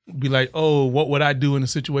be like, oh, what would I do in a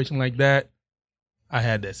situation like that? I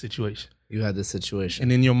had that situation. You had this situation.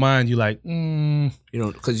 And in your mind, you're like, You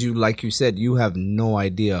know, because like you said, you have no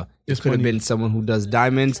idea. This It could have money- been someone who does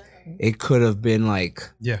diamonds. It could have been like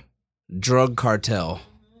yeah. drug cartel.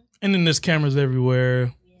 And then there's cameras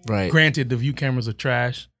everywhere. Right. Granted, the View cameras are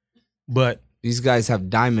trash, but These guys have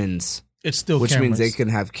diamonds It's still which cameras. means they can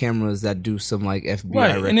have cameras that do some like FBI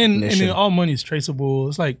right, recognition. and then all money is traceable.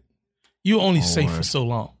 It's like you only safe for so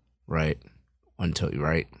long, right? Until you're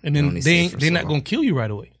right, and then they're not gonna kill you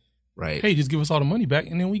right away, right? Hey, just give us all the money back,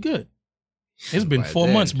 and then we good. It's been By 4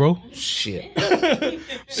 then, months, bro. Shit,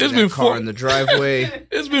 It's been car in the driveway.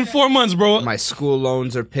 It's been 4 months, bro. My school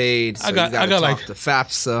loans are paid. So I got like the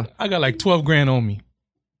FAFSA. I got like 12 grand on me,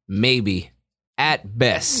 maybe at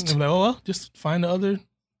best. I'm like, oh well, just find the other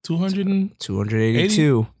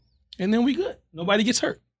 282, and then we good. Nobody gets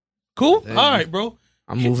hurt. Cool. All right, bro.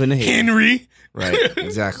 I'm moving ahead. Henry. Right,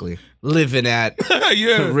 exactly. Living at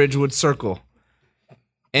Ridgewood Circle.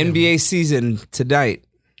 NBA season tonight.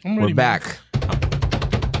 We're back.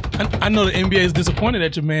 I know the NBA is disappointed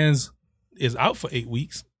that your man's is out for 8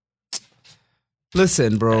 weeks.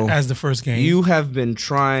 Listen, bro. As the first game. You have been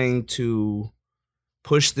trying to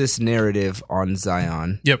push this narrative on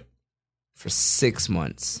Zion. Yep. For 6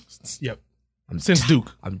 months. Yep. Since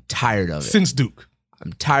Duke. I'm tired of it. Since Duke.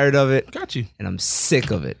 I'm tired of it. Got you. And I'm sick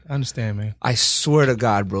of it. I understand, man. I swear to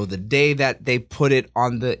God, bro, the day that they put it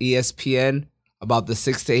on the ESPN about the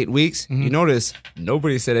 6 to 8 weeks, you notice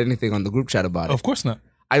nobody said anything on the group chat about it. Of course not.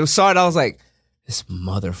 I saw it, I was like, this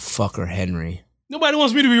motherfucker Henry. Nobody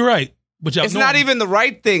wants me to be right. But it's not even the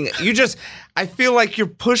right thing. I feel like you're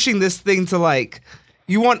pushing this thing to like,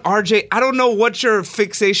 you want RJ. I don't know what your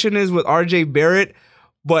fixation is with RJ Barrett,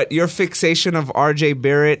 but your fixation of RJ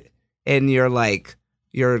Barrett and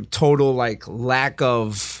your total like lack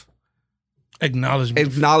of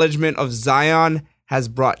acknowledgement of Zion has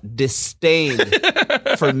brought disdain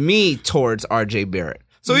for me towards RJ Barrett.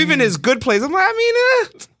 So even his good plays, I'm like,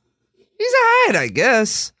 he's all right, I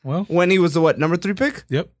guess. Well, when he was the number 3 pick?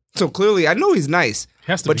 Yep. So clearly, I know he's nice,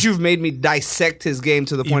 but you've made me dissect his game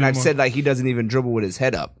to the point I've said like he doesn't even dribble with his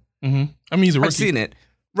head up. Mm-hmm. I mean, he's a rookie. I've seen it,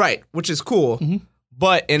 right? Which is cool,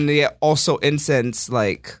 but in the also incense,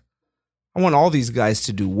 like I want all these guys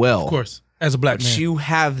to do well, of course. As a black man, you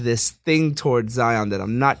have this thing towards Zion that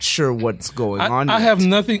I'm not sure what's going on. I have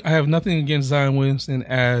nothing. I have nothing against Zion Williamson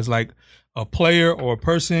as like a player or a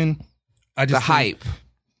person. I just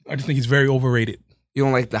think he's very overrated. You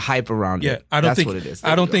don't like the hype around it. I don't think what it is.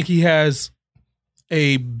 I don't think he has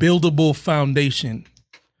a buildable foundation.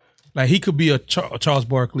 Like he could be a Charles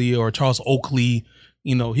Barkley or a Charles Oakley.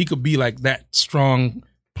 You know, he could be like that strong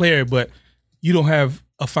player, but you don't have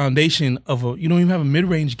a foundation you don't even have a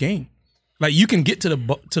mid-range game. Like you can get to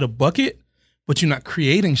the bucket, but you're not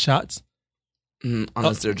creating shots.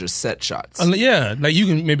 Unless they're just set shots. Like you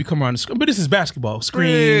can maybe come around the screen, but this is basketball.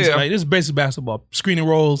 Screens, like this is basic basketball. Screening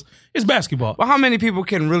rolls, it's basketball. Well, how many people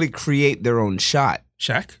can really create their own shot?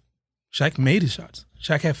 Shaq made his shots.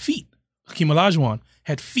 Shaq had feet. Hakeem Olajuwon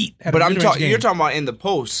had feet. You're talking about in the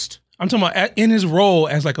post. I'm talking about in his role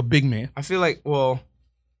as like a big man. I feel like,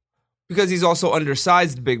 because he's also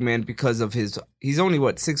undersized big man because of he's only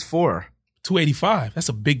 6'4", 285. That's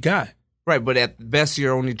a big guy. Right, but at best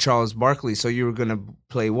you're only Charles Barkley, so you were gonna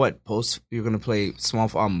play what post? You're gonna play small.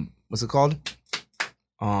 What's it called?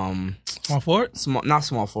 Small forward. Not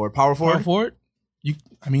small forward. Power forward. Power forward. That's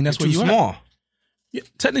you're where you small. At. Yeah,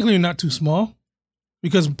 technically, you're not too small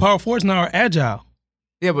because power forwards now are agile.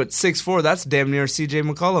 Yeah, but 6'4", that's damn near C.J.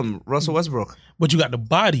 McCollum, Russell Westbrook. But you got the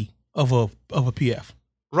body of a PF.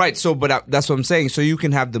 Right. So, but that's what I'm saying. So you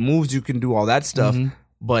can have the moves, you can do all that stuff.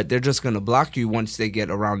 But they're just going to block you once they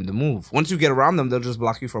get around the move. Once you get around them, they'll just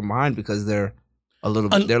block you from behind because they're a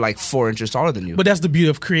little bit, they're like 4 inches taller than you. But that's the beauty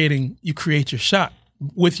of you create your shot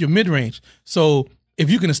with your mid-range. So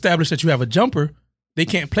if you can establish that you have a jumper, they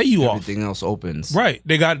can't play you off. Everything else opens. Right.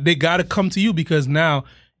 They got to come to you because now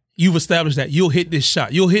you've established that you'll hit this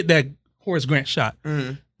shot. You'll hit that Horace Grant shot,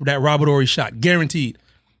 that Robert Horry shot, guaranteed.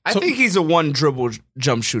 I think he's a one dribble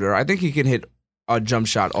jump shooter. I think he can hit a jump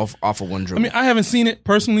shot off of one dribble. I haven't seen it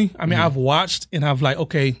personally. I've watched and I've like,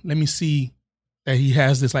 okay, let me see that he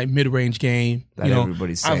has this like mid-range game. That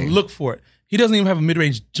everybody's saying. I've looked for it. He doesn't even have a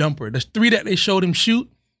mid-range jumper. The 3 that they showed him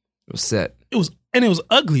shoot, it was set. It was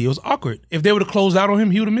ugly. It was awkward. If they would have closed out on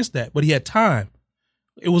him, he would have missed that. But he had time.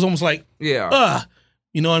 It was almost like, you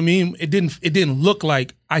know what I mean? It didn't look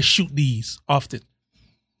like I shoot these often.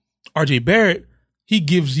 RJ Barrett, he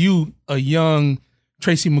gives you a young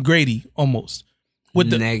Tracy McGrady almost.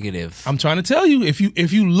 Negative. I'm trying to tell you, if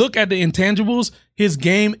you look at the intangibles, his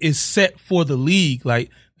game is set for the league. Like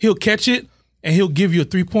he'll catch it and he'll give you a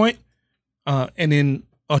 3-point, and then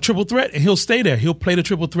a triple threat, and he'll stay there. He'll play the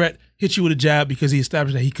triple threat, hit you with a jab because he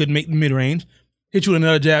established that he couldn't make the mid range, hit you with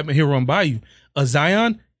another jab, and he'll run by you. A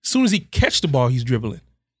Zion, as soon as he catch the ball, he's dribbling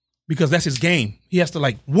because that's his game. He has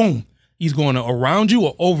to he's going to around you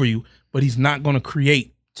or over you, but he's not going to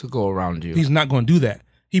create to go around you. He's not going to do that.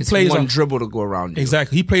 It's plays one dribble to go around you.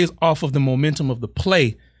 Exactly. He plays off of the momentum of the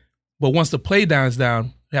play. But once the play down's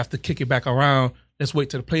down, you have to kick it back around. Let's wait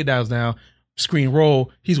till the play down's down. Screen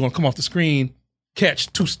roll. He's going to come off the screen,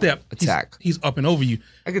 catch, two-step. Attack. He's up and over you.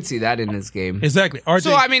 I could see that in his game. Exactly. RJ,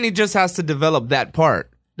 So, I mean, he just has to develop that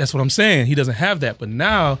part. That's what I'm saying. He doesn't have that. But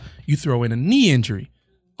now you throw in a knee injury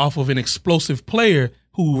off of an explosive player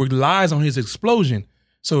who relies on his explosion.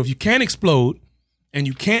 So if you can't explode and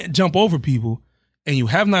you can't jump over people and you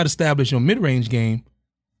have not established your mid-range game,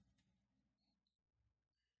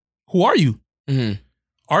 who are you? Mm-hmm.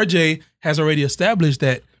 RJ has already established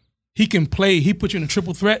that he can play. He put you in a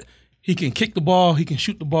triple threat. He can kick the ball. He can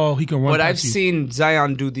shoot the ball. He can run. But I've seen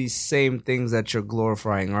Zion do these same things that you're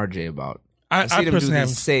glorifying RJ about. I've seen him do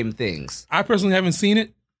these same things. I personally haven't seen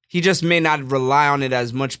it. He just may not rely on it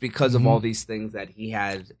as much because of all these things that he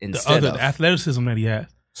has instead of. The athleticism that he has.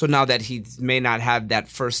 So now that he may not have that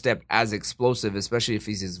first step as explosive, especially if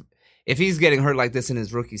he's getting hurt like this in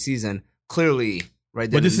his rookie season, clearly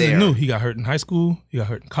right then. But this isn't new. He got hurt in high school. He got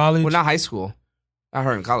hurt in college. Well, not high school. Got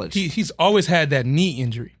hurt in college. He's always had that knee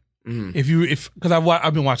injury. Mm-hmm. Because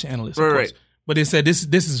I've been watching analysts, of course. Right. But they said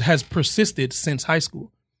this has persisted since high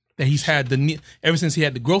school. That he's had the knee ever since he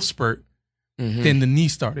had the growth spurt. Mm-hmm. Then the knee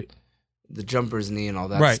started. The jumper's knee and all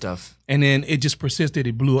that stuff. And then it just persisted.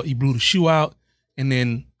 He blew the shoe out, and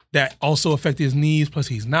then that also affected his knees. Plus,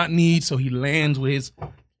 he's not kneed, so he lands with his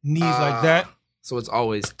knees like that. So it's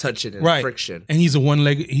always touching and friction. And he's a one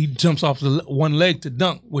leg. He jumps off the one leg to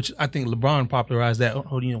dunk, which I think LeBron popularized that.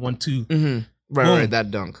 Holding 1-2, mm-hmm. Right,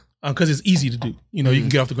 that dunk. Because it's easy to do. You know, you can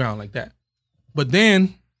get off the ground like that. But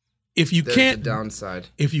then, if you can't, the downside.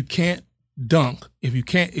 If you can't dunk, if you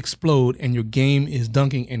can't explode, and your game is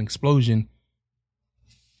dunking and explosion,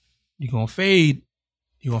 you're gonna fade.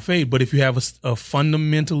 You're gonna fade. But if you have a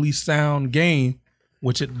fundamentally sound game,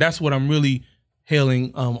 that's what I'm really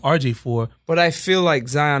hailing RJ for. But I feel like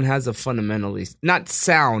Zion has a fundamentally not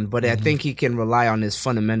sound, but I think he can rely on his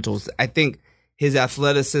fundamentals. I think his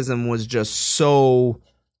athleticism was just so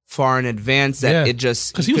far in advance that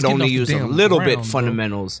he could only use a little bit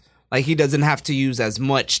fundamentals. Like he doesn't have to use as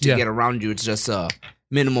much to get around you. It's just a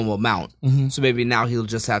minimum amount. Mm-hmm. So maybe now he'll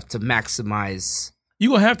just have to maximize. You're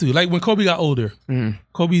going to have to. Like when Kobe got older,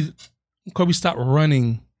 Kobe stopped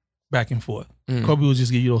running back and forth. Mm-hmm. Kobe would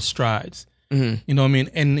just give you those strides. Mm-hmm. You know what I mean?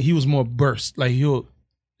 And he was more burst. Like he'll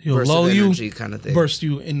lull you, kind of thing. Burst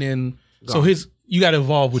you, and then you got to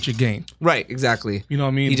evolve with your game. Right, exactly. You know what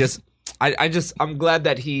I mean? I'm glad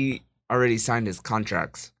that he already signed his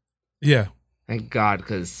contracts. Yeah. Thank God,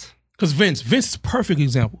 because Vince is a perfect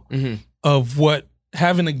example of what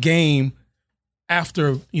having a game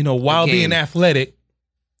after, while being athletic,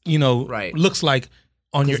 looks like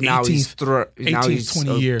on your 18th,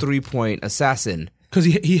 20 year 3-point assassin. Because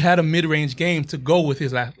he had a mid-range game to go with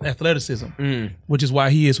his athleticism, which is why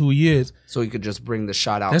he is who he is. So he could just bring the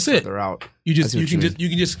shot out. That's further out. You can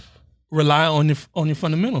just rely on your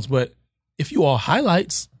fundamentals. But if you all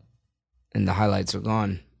highlights, and the highlights are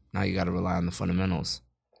gone, now you got to rely on the fundamentals.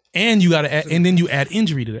 And you got to and then you add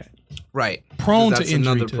injury to that. Right. Prone to injury. That's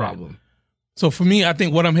another problem. So for me, I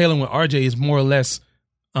think what I'm hailing with RJ is more or less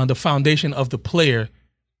the foundation of the player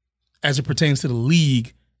as it pertains to the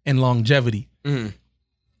league and longevity. Mm.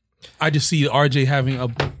 I just see RJ having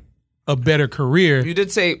a better career. You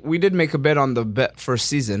did say we did make a bet on the bet first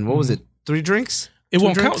season. What was it? 3 drinks? It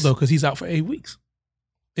won't count though because he's out for 8 weeks.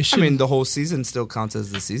 The whole season still counts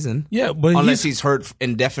as the season. Yeah, but unless he's hurt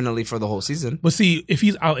indefinitely for the whole season. But see, if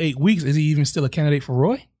he's out 8 weeks, is he even still a candidate for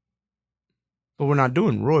Roy? But we're not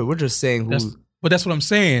doing Roy. We're just saying who. But that's what I'm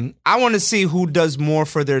saying. I want to see who does more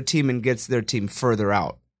for their team and gets their team further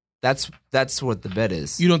out. That's what the bet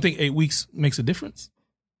is. You don't think 8 weeks makes a difference?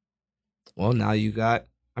 Well, now you got.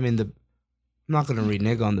 I'm not going to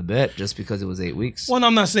renege on the bet just because it was 8 weeks. Well,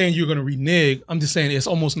 I'm not saying you're going to renege. I'm just saying it's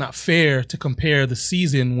almost not fair to compare the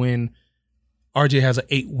season when RJ has an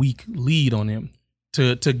 8-week lead on him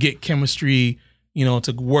to get chemistry,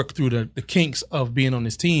 to work through the kinks of being on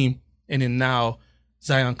this team, and then now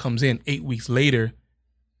Zion comes in 8 weeks later.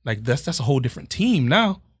 Like that's a whole different team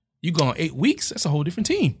now. You go on 8 weeks, that's a whole different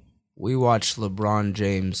team. We watched LeBron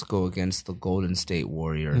James go against the Golden State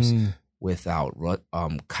Warriors without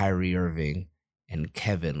Kyrie Irving and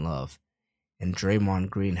Kevin Love. And Draymond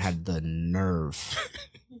Green had the nerve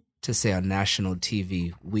to say on national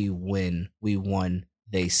TV, we won,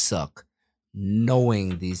 they suck.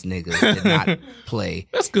 Knowing these niggas did not play.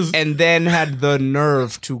 And then had the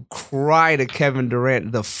nerve to cry to Kevin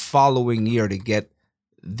Durant the following year to get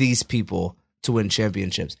these people to win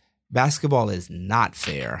championships. Basketball is not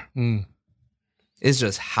fair. It's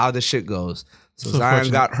just how the shit goes. So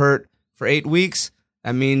Zion got hurt for 8 weeks.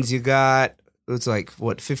 That means you got, it's like,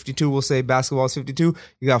 52, we'll say basketball is 52.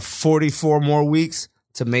 You got 44 more weeks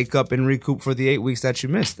to make up and recoup for the 8 weeks that you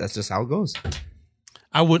missed. That's just how it goes.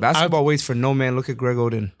 Basketball waits for no man. Look at Greg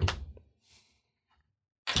Oden.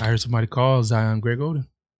 I heard somebody call Zion Greg Oden.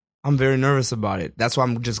 I'm very nervous about it. That's why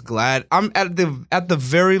I'm just glad. I'm at the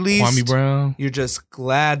very least, Kwame Brown. You're just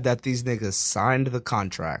glad that these niggas signed the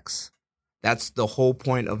contracts. That's the whole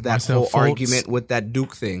point of that whole argument with that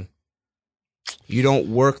Duke thing. You don't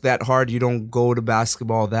work that hard. You don't go to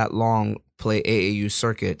basketball that long, play AAU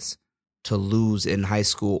circuits to lose in high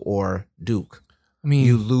school or Duke. I mean,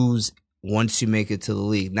 you lose once you make it to the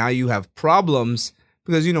league. Now you have problems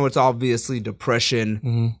because, it's obviously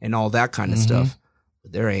depression and all that kind of stuff.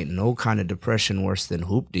 But there ain't no kind of depression worse than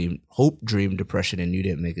hope dream depression, and you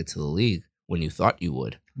didn't make it to the league when you thought you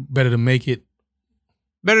would. Better to make it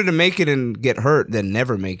and get hurt than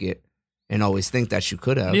never make it and always think that you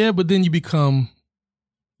could have. Yeah, but then you become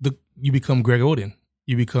Greg Oden.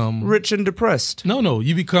 You become rich and depressed. No,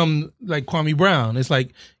 you become like Kwame Brown. It's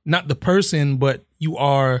like not the person, but you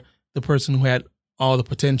are the person who had all the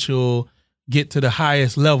potential, get to the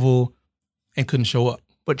highest level, and couldn't show up.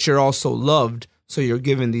 But you're also loved. So you're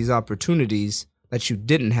given these opportunities that you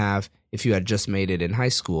didn't have if you had just made it in high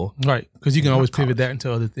school. Right, because you can always pivot that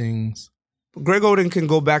into other things. Greg Oden can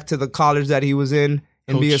go back to the college that he was in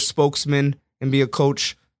and be a spokesman and be a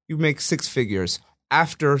coach. You make 6 figures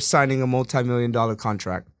after signing a multi-million-dollar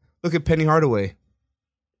contract. Look at Penny Hardaway.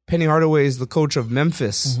 Penny Hardaway is the coach of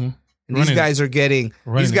Memphis. And these guys are getting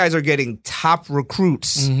top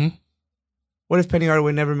recruits. What if Penny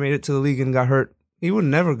Hardaway never made it to the league and got hurt? He would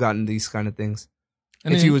have never gotten these kind of things.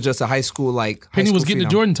 And if he was just a high school Penny was getting the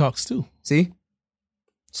Jordan talks too. See?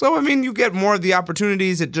 So, you get more of the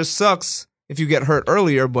opportunities. It just sucks if you get hurt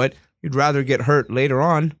earlier, but you'd rather get hurt later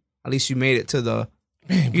on. At least you made it to the...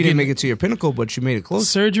 you didn't make it to your pinnacle, but you made it close.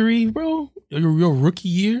 Surgery, bro? Your rookie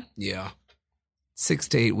year? Yeah. 6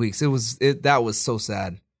 to 8 weeks. That was so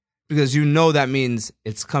sad. Because that means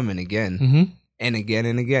it's coming again. And again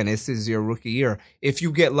and again. This is your rookie year. If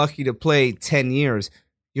you get lucky to play 10 years...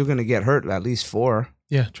 you're going to get hurt at least 4.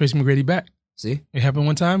 Yeah, Tracy McGrady back. See? It happened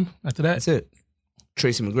one time after that? That's it.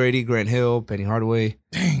 Tracy McGrady, Grant Hill, Penny Hardaway.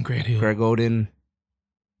 Dang, Grant Hill. Greg Oden.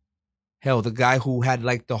 Hell, the guy who had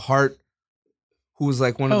the heart, who was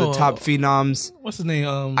one of the top phenoms. What's his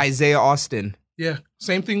name? Isaiah Austin. Yeah,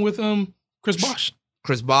 same thing with Chris Bosh.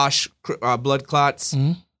 Chris Bosh, blood clots.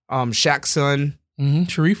 Shaq's son.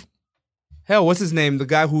 Sharif. Hell, what's his name? The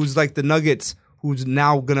guy who's the Nuggets, who's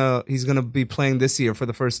now he's gonna be playing this year for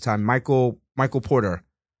the first time. Michael Porter.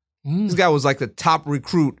 This guy was the top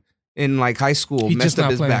recruit in high school. He messed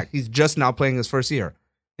up his back. He's just now playing his first year.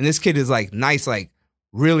 And this kid is nice,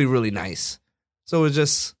 really, really nice. So it's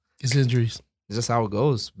just... it's injuries. It's just how it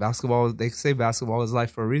goes. Basketball, they say basketball is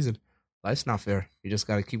life for a reason. Life's not fair. You just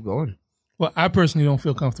got to keep going. Well, I personally don't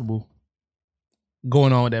feel comfortable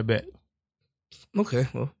going on with that bet. Okay,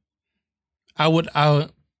 well. I would,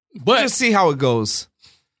 but just see how it goes.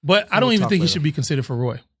 But I don't even think he should be considered for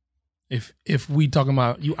Roy. If we talking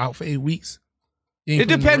about you out for 8 weeks. It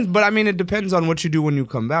depends, but it depends on what you do when you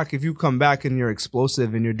come back. If you come back and you're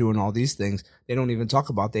explosive and you're doing all these things, they don't even talk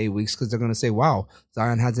about the 8 weeks because they're going to say, wow,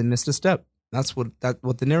 Zion hasn't missed a step. That's what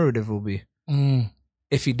the narrative will be.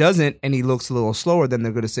 If he doesn't and he looks a little slower, then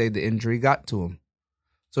they're going to say the injury got to him.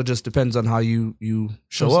 So it just depends on how you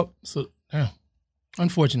show up. So, yeah.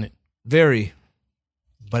 Unfortunate. Very.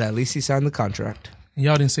 But at least he signed the contract.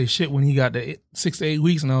 Y'all didn't say shit when he got the 6 to 8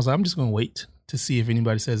 weeks, and I was like, I'm just going to wait to see if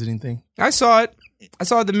anybody says anything. I saw it.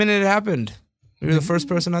 The minute it happened. You're the first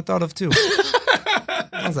person I thought of, too.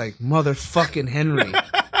 I was like, motherfucking Henry.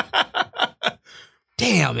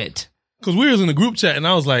 Damn it. Because we was in the group chat, and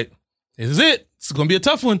I was like, this is it. It's going to be a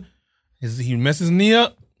tough one. He messes his knee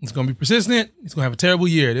up. He's going to be persistent. He's going to have a terrible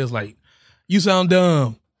year. It was like, you sound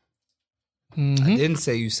dumb. I didn't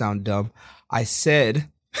say you sound dumb. I said,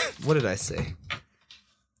 what did I say?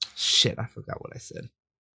 Shit, I forgot what I said.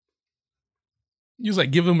 You was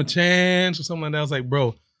like, give him a chance or something like that. I was like,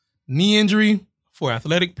 bro, knee injury for an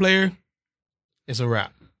athletic player, it's a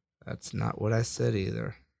wrap. That's not what I said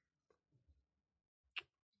either.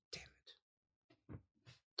 Damn it. I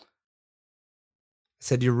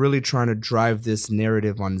said, you're really trying to drive this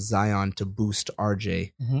narrative on Zion to boost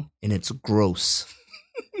RJ, and it's gross.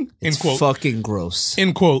 It's fucking gross.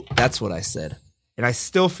 End quote. That's what I said. And I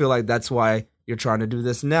still feel like that's why you're trying to do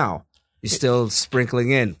this now. You're still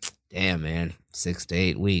sprinkling in. Damn, man. 6 to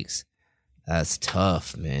 8 weeks. That's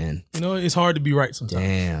tough, man. It's hard to be right sometimes.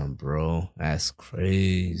 Damn, bro. That's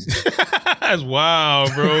crazy. That's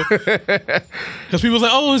wild, bro. Because people's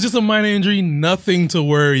like, oh, it's just a minor injury. Nothing to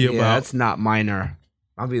worry about. That's not minor.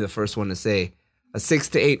 I'll be the first one to say a 6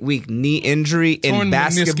 to 8 week knee injury in Torn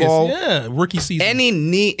basketball. meniscus. Yeah, rookie season. Any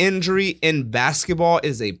knee injury in basketball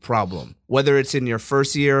is a problem. Whether it's in your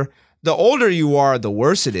first year, the older you are, the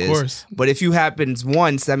worse it is. Of course. But if you happens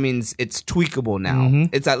once, that means it's tweakable now. Mm-hmm.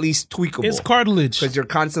 It's at least tweakable. It's cartilage. Because you're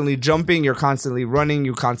constantly jumping, you're constantly running,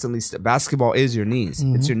 you constantly... basketball is your knees.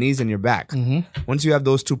 Mm-hmm. It's your knees and your back. Mm-hmm. Once you have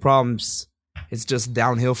those two problems, it's just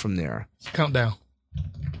downhill from there. Countdown.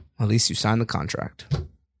 At least you signed the contract.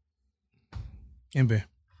 NBA.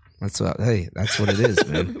 That's what it is,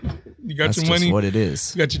 man. You got That's your just money. what it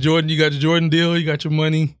is. You got your Jordan deal. You got your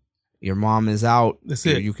money. Your mom is out. That's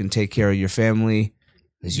it. You can take care of your family.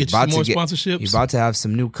 Get some more sponsorships. You're about to have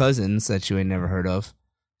some new cousins that you ain't never heard of.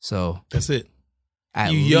 So that's it.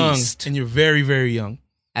 You're young, and you're very, very young.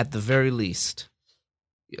 At the very least,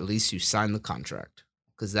 at least you signed the contract.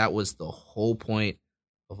 Because that was the whole point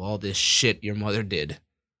of all this shit your mother did.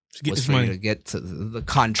 To get was this for money. you to get to the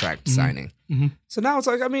contract signing. Mm-hmm. So now it's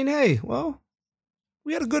like, I mean, hey, well,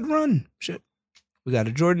 we had a good run. Shit. We got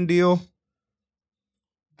a Jordan deal.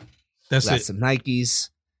 That's we got it. some Nikes.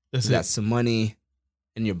 That's we it. got some money.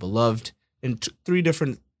 And you're beloved in three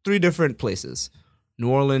different places. New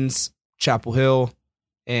Orleans, Chapel Hill,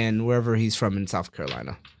 and wherever he's from in South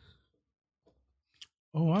Carolina.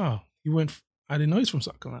 Oh, wow. I didn't know he's from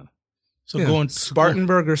South Carolina. So Yeah, going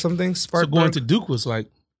Spartanburg or something. So going to Duke was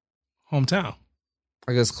like hometown.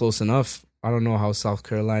 I guess close enough. I don't know how South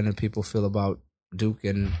Carolina people feel about Duke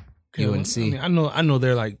and UNC. I know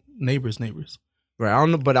they're like neighbors. Right.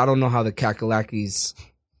 I don't know how the Kakalakis,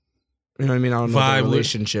 you know what I mean? I don't know what the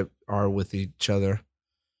relationship are with each other.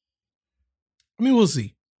 I mean, we'll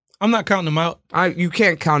see. I'm not counting them out. You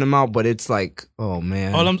can't count them out, but it's like, oh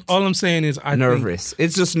man. All I'm saying is I nervous.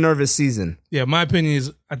 It's just nervous season. Yeah, my opinion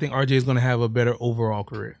is I think RJ is going to have a better overall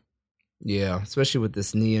career. Yeah, especially with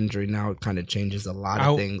this knee injury now, it kind of changes a lot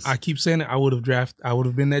of things. I keep saying it. I would have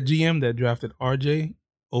been that GM that drafted RJ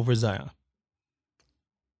over Zion.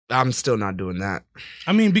 I'm still not doing that.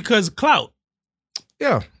 I mean, because clout.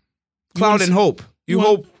 Yeah, clout and hope. You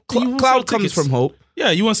hope. Clout comes from hope.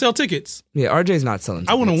 Yeah, you want to sell tickets. Yeah, RJ's not selling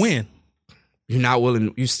tickets. I want to win.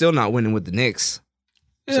 You're still not winning with the Knicks.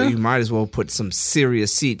 Yeah. So you might as well put some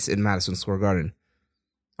serious seats in Madison Square Garden.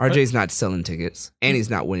 RJ's not selling tickets, and he's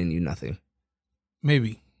not winning you nothing.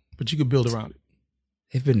 Maybe, but you could build around it.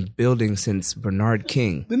 They've been building since Bernard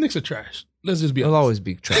King. The Knicks are trash. Let's just be honest. They'll always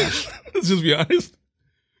be trash. Let's just be honest.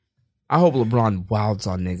 I hope LeBron wilds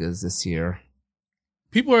on niggas this year.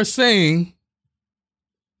 People are saying...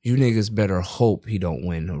 You niggas better hope he don't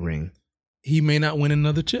win a ring. He may not win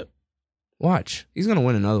another chip. Watch. He's going to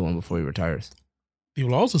win another one before he retires.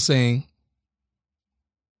 People are also saying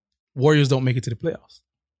Warriors don't make it to the playoffs.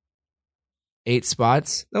 8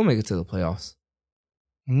 spots, they'll make it to the playoffs.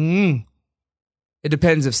 It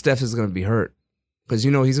depends if Steph is going to be hurt. Because,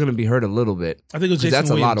 he's going to be hurt a little bit. I think it was Jason Williams.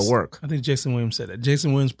 That's a lot of work. I think Jason Williams said that.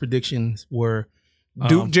 Jason Williams' predictions were...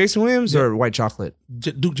 Duke Jason Williams or White Chocolate?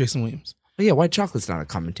 Duke Jason Williams. Oh, yeah, White Chocolate's not a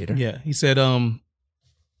commentator. Yeah, he said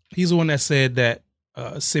he's the one that said that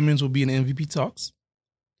Simmons will be in the MVP talks.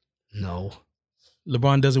 No.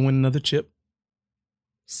 LeBron doesn't win another chip.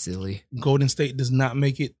 Silly. Golden State does not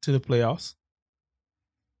make it to the playoffs.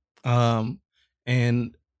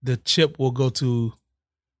 And the chip will go to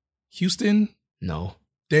Houston. No.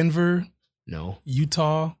 Denver. No.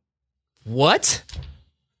 Utah. What?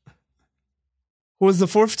 Who was the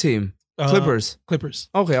fourth team? Clippers.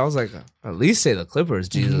 Okay, I was like, at least say the Clippers,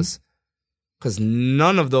 Jesus. Because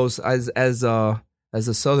none of those, as the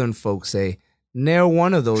Southern folks say, ne'er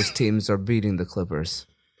one of those teams are beating the Clippers.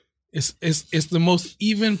 It's the most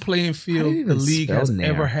even playing field the league has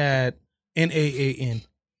ever had. NAAN.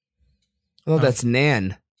 Oh, that's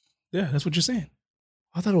Nan. Yeah, that's what you're saying.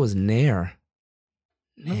 I thought it was Nair.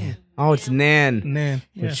 Nan. Oh, it's Nan. Nan.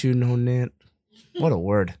 Yeah. But you know Nan. What a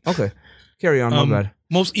word. Okay. Carry on, my bad.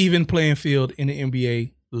 Most even playing field in the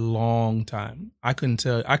NBA, long time. I couldn't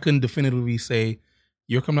definitively say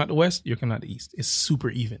you're coming out the West, you're coming out the East. It's super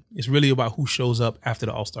even. It's really about who shows up after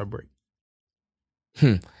the All-Star break.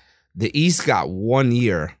 The East got 1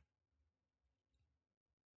 year.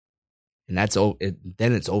 And that's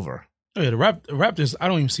then it's over. Oh yeah, the Raptors, I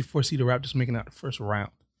don't even foresee the Raptors making out the first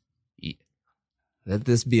round. Yeah. Let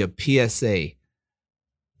this be a PSA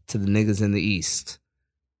to the niggas in the East.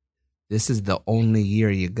 This is the only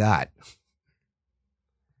year you got.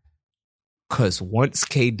 Because once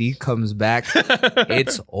KD comes back,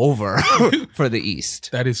 it's over for the East.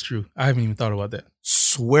 That is true. I haven't even thought about that.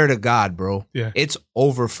 Swear to God, bro. Yeah. It's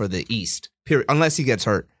over for the East. Period. Unless he gets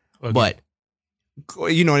hurt. Okay. But,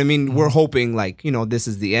 you know what I mean? We're hoping, this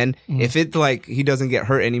is the end. If it, he doesn't get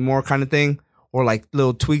hurt anymore kind of thing, or like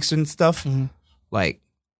little tweaks and stuff, like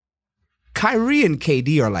Kyrie and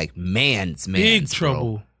KD are like mans, big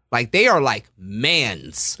trouble. Bro. Like they are like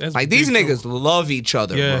mans. That's like these niggas love each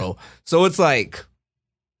other, bro. So it's like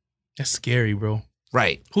that's scary, bro.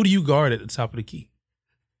 Right. Who do you guard at the top of the key?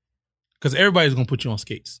 Because everybody's gonna put you on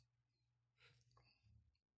skates.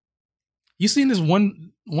 You seen this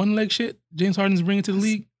one leg shit James Harden's bringing to the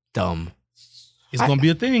league? Dumb. It's gonna be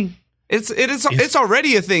a thing. It's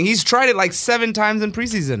already a thing. He's tried it like 7 times in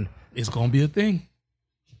preseason. It's gonna be a thing.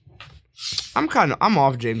 I'm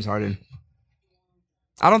off James Harden.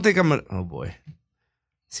 I don't think I'm gonna. Oh boy,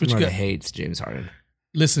 Seymour hates James Harden.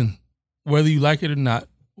 Listen, whether you like it or not,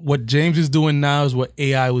 what James is doing now is what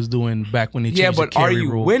AI was doing back when they changed the carry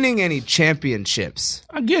rule. Are you winning any championships?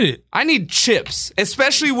 I get it. I need chips,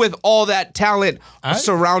 especially with all that talent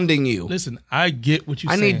surrounding you. Listen, I get what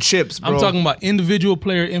you're saying. I need chips, bro. I'm talking about individual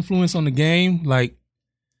player influence on the game. Like,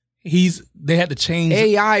 they had to change.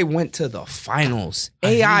 AI went to the finals.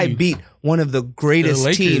 AI beat one of the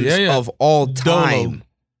greatest teams of all time.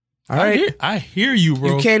 All right, I hear you,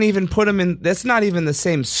 bro. You can't even put them in. That's not even the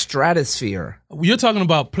same stratosphere. You're talking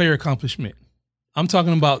about player accomplishment. I'm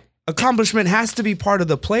talking about accomplishment has to be part of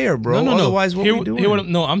the player, bro. No. Otherwise, what are we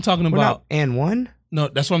doing? I'm talking about and one. No,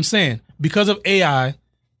 that's what I'm saying. Because of AI,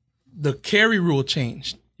 the carry rule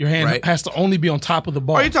changed. Your hand has to only be on top of the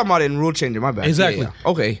ball. Are you talking about in rule changing? My bad. Exactly. Yeah.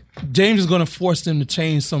 Okay. James is going to force them to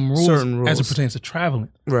change some certain rules as it pertains to traveling.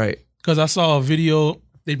 Right. Because I saw a video.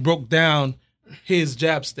 They broke down his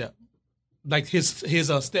jab step. Like his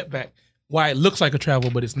step back, why it looks like a travel,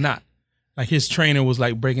 but it's not. Like his trainer was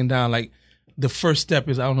like breaking down, like the first step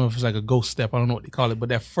is, I don't know if it's like a ghost step, I don't know what they call it, but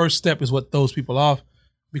that first step is what throws people off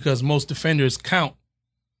because most defenders count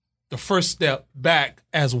the first step back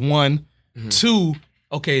as 1, 2,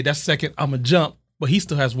 okay, that's second, I'm going to jump, but he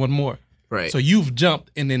still has one more. Right. So you've jumped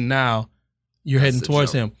and then now you're heading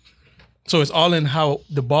towards him. So it's all in how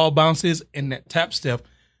the ball bounces and that tap step,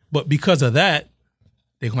 but because of that,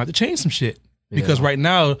 they're going to have to change some shit. Because right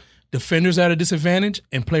now, defenders are at a disadvantage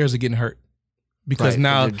and players are getting hurt. Because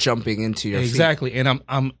now they're jumping into your feet. Exactly. And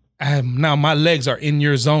I'm now my legs are in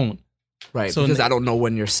your zone. Right. So because I don't know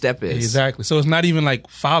when your step is. Exactly. So it's not even like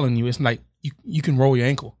fouling you. It's like you can roll your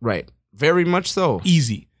ankle. Right. Very much so.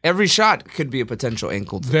 Easy. Every shot could be a potential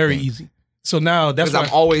ankle. Very easy. So now that's why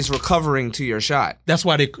I'm always recovering to your shot. That's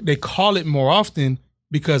why they call it more often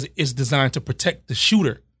because it's designed to protect the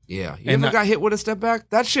shooter. Yeah. You ever got hit with a step back?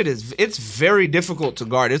 That shit it's very difficult to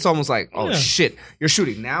guard. It's almost like, shit, you're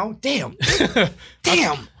shooting now? Damn.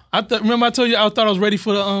 Damn. Remember I told you I thought I was ready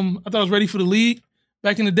for the league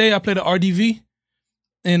back in the day. I played at RDV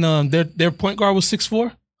and their point guard was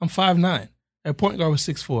 6'4". I'm 5'9". Their point guard was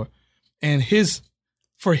 6'4". And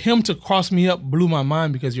for him to cross me up blew my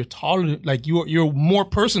mind because you're taller, like you're more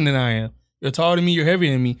person than I am. You're taller than me, you're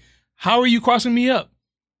heavier than me. How are you crossing me up?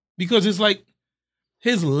 Because it's like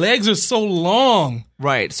his legs are so long.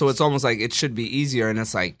 Right. So it's almost like it should be easier. And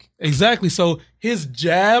it's like. Exactly. So his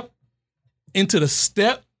jab into the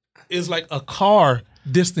step is like a car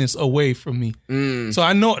distance away from me. So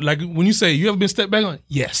I know, like when you say, you ever been stepped back on?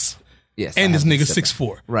 Yes. Yes. And this nigga's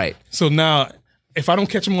 6'4". Right. So now if I don't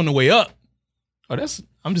catch him on the way up, I'm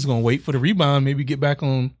just going to wait for the rebound, maybe get back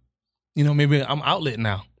on, maybe I'm outlet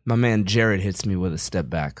now. My man Jared hits me with a step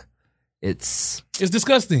back. It's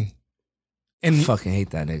disgusting. And I fucking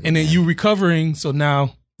hate that nigga. And then you recovering, so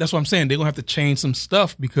now that's what I'm saying. They're gonna have to change some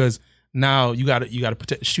stuff because now you gotta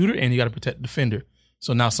protect the shooter and you gotta protect the defender.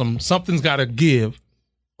 So now something's gotta give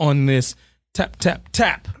on this tap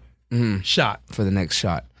shot for the next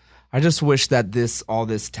shot. I just wish that all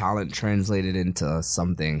this talent translated into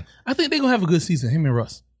something. I think they're gonna have a good season, him and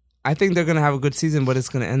Russ. I think they're gonna have a good season, but it's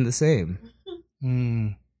gonna end the same. Sad you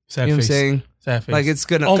know face. What I'm saying? Sad face. Like it's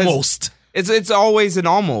gonna almost. It's always an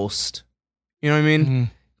almost. You know what I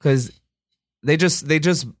mean? Because they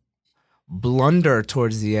just blunder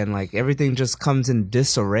towards the end. Like everything just comes in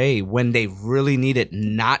disarray when they really need it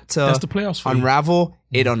not to. That's the playoffs for unravel.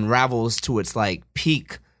 It unravels to its like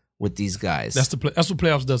peak with these guys. That's what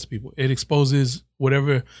playoffs does to people. It exposes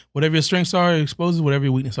whatever your strengths are. It exposes whatever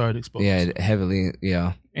your weaknesses are. It exposes. Yeah, heavily.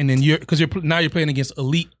 Yeah. And then you're playing against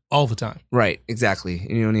elite all the time. Right. Exactly.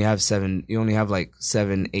 And you only have like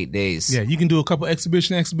 7-8 days. Yeah. You can do a couple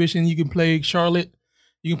exhibition. You can play Charlotte.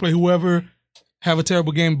 You can play whoever. Have a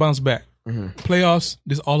terrible game. Bounce back. Playoffs.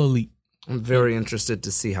 This all elite. I'm very interested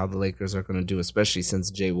to see how the Lakers are going to do, especially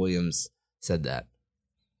since Jay Williams said that.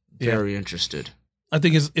 Very interested. I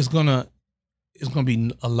think it's gonna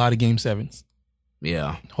be a lot of game sevens.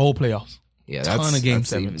 Yeah. Whole playoffs. Yeah. Ton of game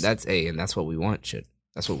sevens. And that's what we want. Shit.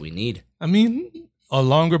 That's what we need. I mean, a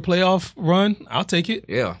longer playoff run, I'll take it.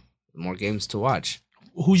 Yeah. more games to watch.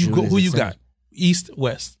 Who you got? East,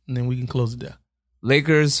 West, and then we can close it down.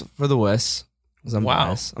 Lakers for the West. I'm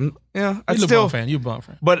biased. You're a LeBron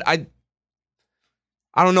fan. But I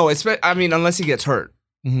don't know. Unless he gets hurt.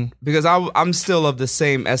 Mm-hmm. Because I'm still of the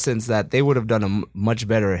same essence that they would have done much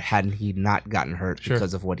better had he not gotten hurt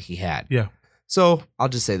because of what he had. Yeah. So I'll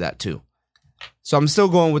just say that too. So I'm still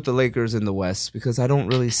going with the Lakers in the West because I don't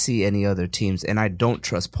really see any other teams, and I don't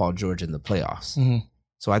trust Paul George in the playoffs. Mm-hmm.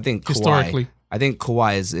 So I think historically,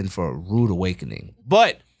 Kawhi is in for a rude awakening.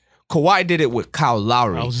 But Kawhi did it with Kyle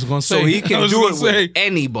Lowry. I was just going to say. So he can do it with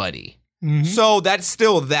anybody. Mm-hmm. So that's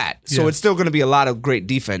still that. So it's still going to be a lot of great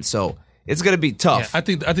defense. So it's going to be tough. Yeah, I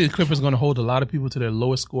think the Clippers are going to hold a lot of people to their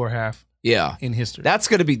lowest score half in history. That's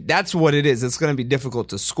what it is. It's going to be difficult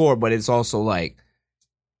to score, but it's also like,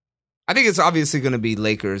 I think it's obviously going to be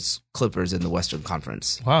Lakers, Clippers in the Western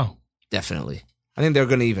Conference. Wow. Definitely. I think they're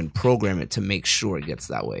going to even program it to make sure it gets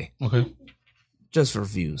that way. Okay. Just for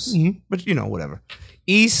views. Mm-hmm. But, whatever.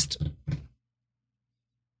 East.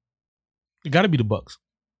 It got to be the Bucks.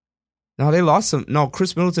 No, they lost some. No,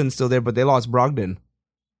 Chris Middleton's still there, but they lost Brogdon.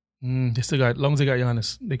 They still got, as long as they got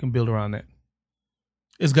Giannis, they can build around that.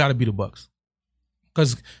 It's got to be the Bucks.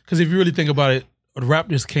 Because if you really think about it, the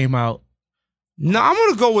Raptors came out. No, I'm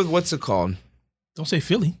going to go with what's it called? Don't say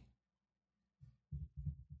Philly.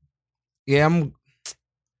 Yeah, I'm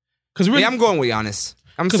going with Giannis.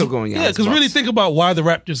 I'm still going Giannis. Yeah, because really think about why the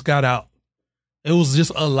Raptors got out. It was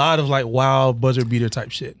just a lot of like wild buzzer beater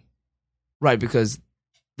type shit. Right, because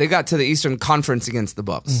they got to the Eastern Conference against the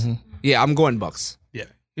Bucks. Mm-hmm. Yeah, I'm going Bucks. Yeah,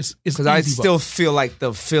 it's because I still feel like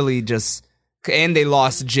the Philly and they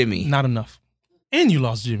lost Jimmy. Not enough, and you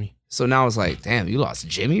lost Jimmy. So now it's like, damn, you lost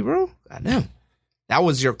Jimmy, bro. Goddamn, that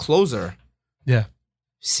was your closer. Yeah.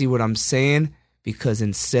 See what I'm saying? Because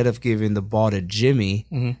instead of giving the ball to Jimmy,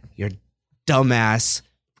 your dumbass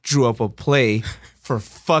drew up a play for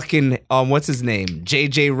fucking what's his name,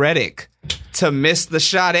 JJ Redick, to miss the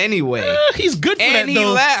shot anyway. He's good for that, though. And he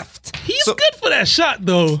left. He's good for that shot,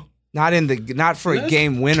 though. Not for a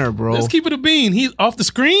game winner, bro. Let's keep it a bean. He's off the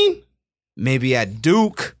screen. Maybe at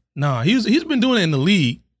Duke. Nah, he's been doing it in the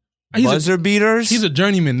league. Buzzer beaters. He's a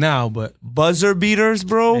journeyman now, but buzzer beaters,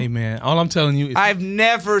 bro. Hey man, all I'm telling you is I've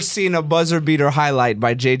never seen a buzzer beater highlight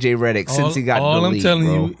by JJ Redick since he got in the league. All I'm telling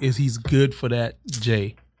bro. you is he's good for that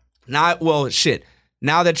J. Now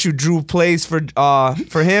that you drew plays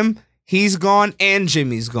for him, he's gone and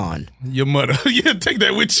Jimmy's gone. Your mother. Yeah, take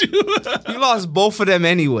that with you. You lost both of them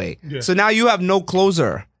anyway. Yeah. So now you have no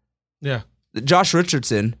closer. Yeah. Josh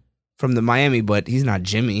Richardson from the Miami, but he's not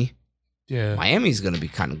Jimmy. Yeah. Miami's going to be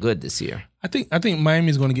kind of good this year. I think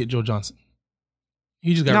Miami's going to get Joe Johnson.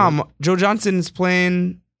 He just got Joe Johnson is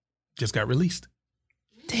playing. Just got released.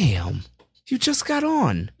 Damn. You just got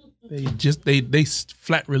on. They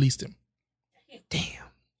flat released him. Damn.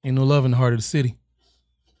 Ain't no love in the heart of the city.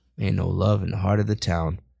 Ain't no love in the heart of the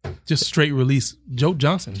town. Just straight release. Joe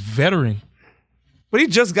Johnson, veteran. But he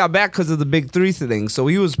just got back because of the Big 3 thing, so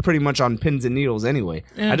he was pretty much on pins and needles anyway.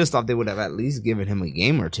 Yeah. I just thought they would have at least given him a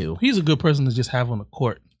game or two. He's a good person to just have on the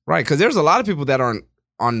court. Right, because there's a lot of people that aren't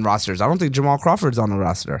on rosters. I don't think Jamal Crawford's on the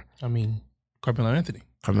roster. I mean, Carmelo Anthony.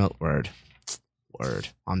 Word.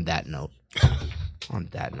 On that note.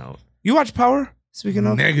 You watch Power, speaking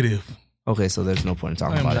of? Negative. Okay, so there's no point in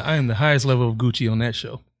talking about it. I am the highest level of Gucci on that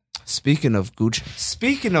show. Speaking of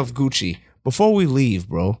Gucci, before we leave,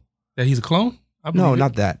 bro. That he's a clone? No,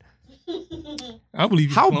 not that. I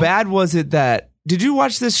believe. How bad was it that? Did you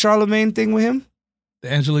watch this Charlemagne thing with him? The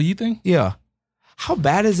Angela Yee thing? Yeah. How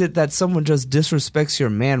bad is it that someone just disrespects your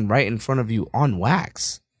man right in front of you on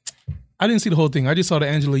wax? I didn't see the whole thing. I just saw the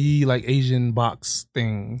Angela Yee like Asian box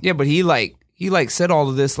thing. Yeah, but he said all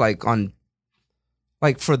of this like on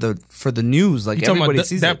like for the news, like everybody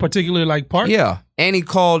sees that particular like part. Yeah, and he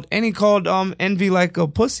called Envy like a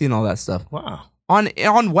pussy and all that stuff. Wow.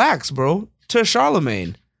 On wax, bro. To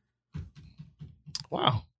Charlemagne.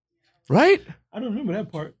 Wow. Right? I don't remember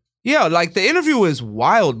that part. Yeah, like the interview is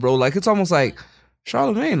wild, bro. Like it's almost like,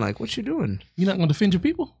 Charlemagne, like what you doing? You're not going to defend your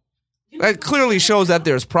people? That clearly shows that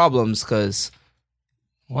there's problems because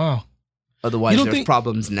wow. Otherwise there's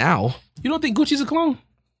problems now. You don't think Gucci's a clone?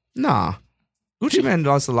 Nah. Gucci Man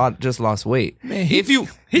lost weight. Man,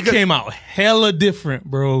 he came out hella different,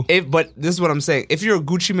 bro. But this is what I'm saying. If you're a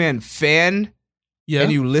Gucci Man fan, and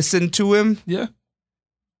you listen to him,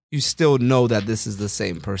 you still know that this is the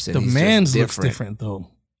same person. The man looks different though.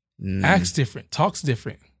 Acts different. Talks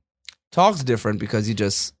different. Talks different because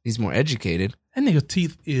he's more educated. That nigga's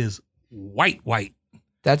teeth is white.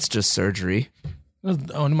 That's just surgery.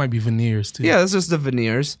 Oh, it might be veneers too. Yeah, that's just the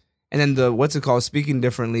veneers. And then the what's it called? Speaking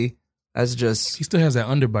differently. That's just he still has that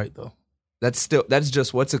underbite though. That's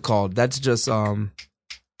just what's it called? That's just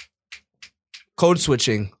code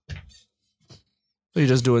switching. So you're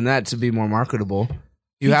just doing that to be more marketable.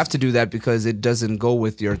 You have to do that because it doesn't go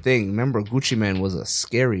with your thing. Remember, Gucci Mane was a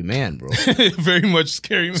scary man, bro. Very much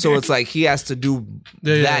scary man. So it's like he has to do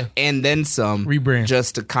that and then some rebrand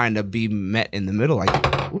just to kind of be met in the middle.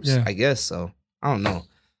 Like, oops, I guess so. I don't know.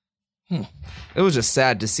 It was just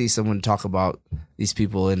sad to see someone talk about these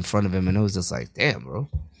people in front of him, and it was just like, damn, bro.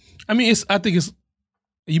 I mean, I think it's,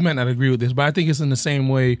 you might not agree with this, but I think it's in the same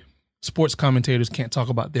way sports commentators can't talk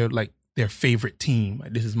about their favorite team.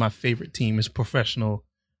 Like, this is my favorite team. It's professional.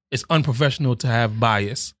 It's unprofessional to have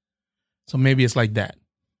bias. So maybe it's like that.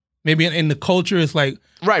 Maybe in the culture, it's like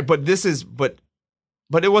right. But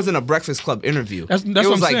it wasn't a Breakfast Club interview. That's it what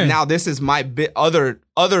was I'm like saying. Now this is my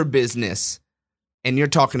other business, and you're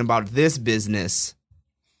talking about this business.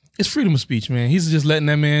 It's freedom of speech, man. He's just letting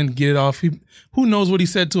that man get it off. Who knows what he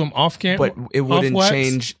said to him off camera? But it wouldn't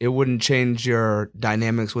change. It wouldn't change your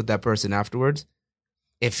dynamics with that person afterwards.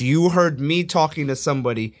 If you heard me talking to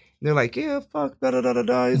somebody, they're like, yeah, fuck, da da da da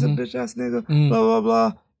da. He's a bitch ass nigga. Blah blah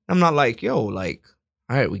blah. I'm not like, yo, like,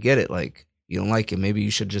 all right, we get it. Like, you don't like it. Maybe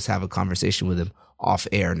you should just have a conversation with him off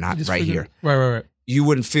air, not right here. Right. You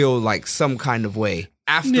wouldn't feel like some kind of way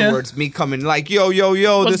afterwards. Me coming like, yo,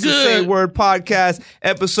 What's this is Say Word Podcast,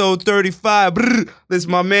 episode 35. Brr, this is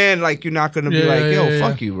my man. Like, you're not gonna be like, yo,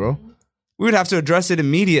 fuck you, bro. We would have to address it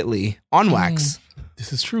immediately on wax.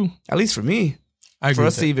 This is true. At least for me. I agree for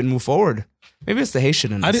us with to even move forward. Maybe it's the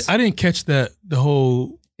Haitian in us. I didn't catch that the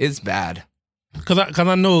whole. It's bad. Cause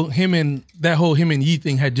I know him and Yee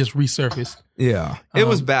thing had just resurfaced. Yeah, it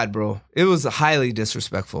was bad, bro. It was highly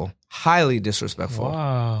disrespectful. Highly disrespectful.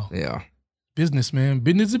 Wow. Yeah. Business, man.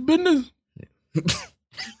 Business is business.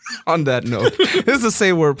 On that note, this is the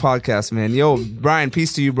Say Word Podcast, man. Yo, Brian,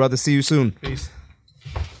 peace to you, brother. See you soon. Peace.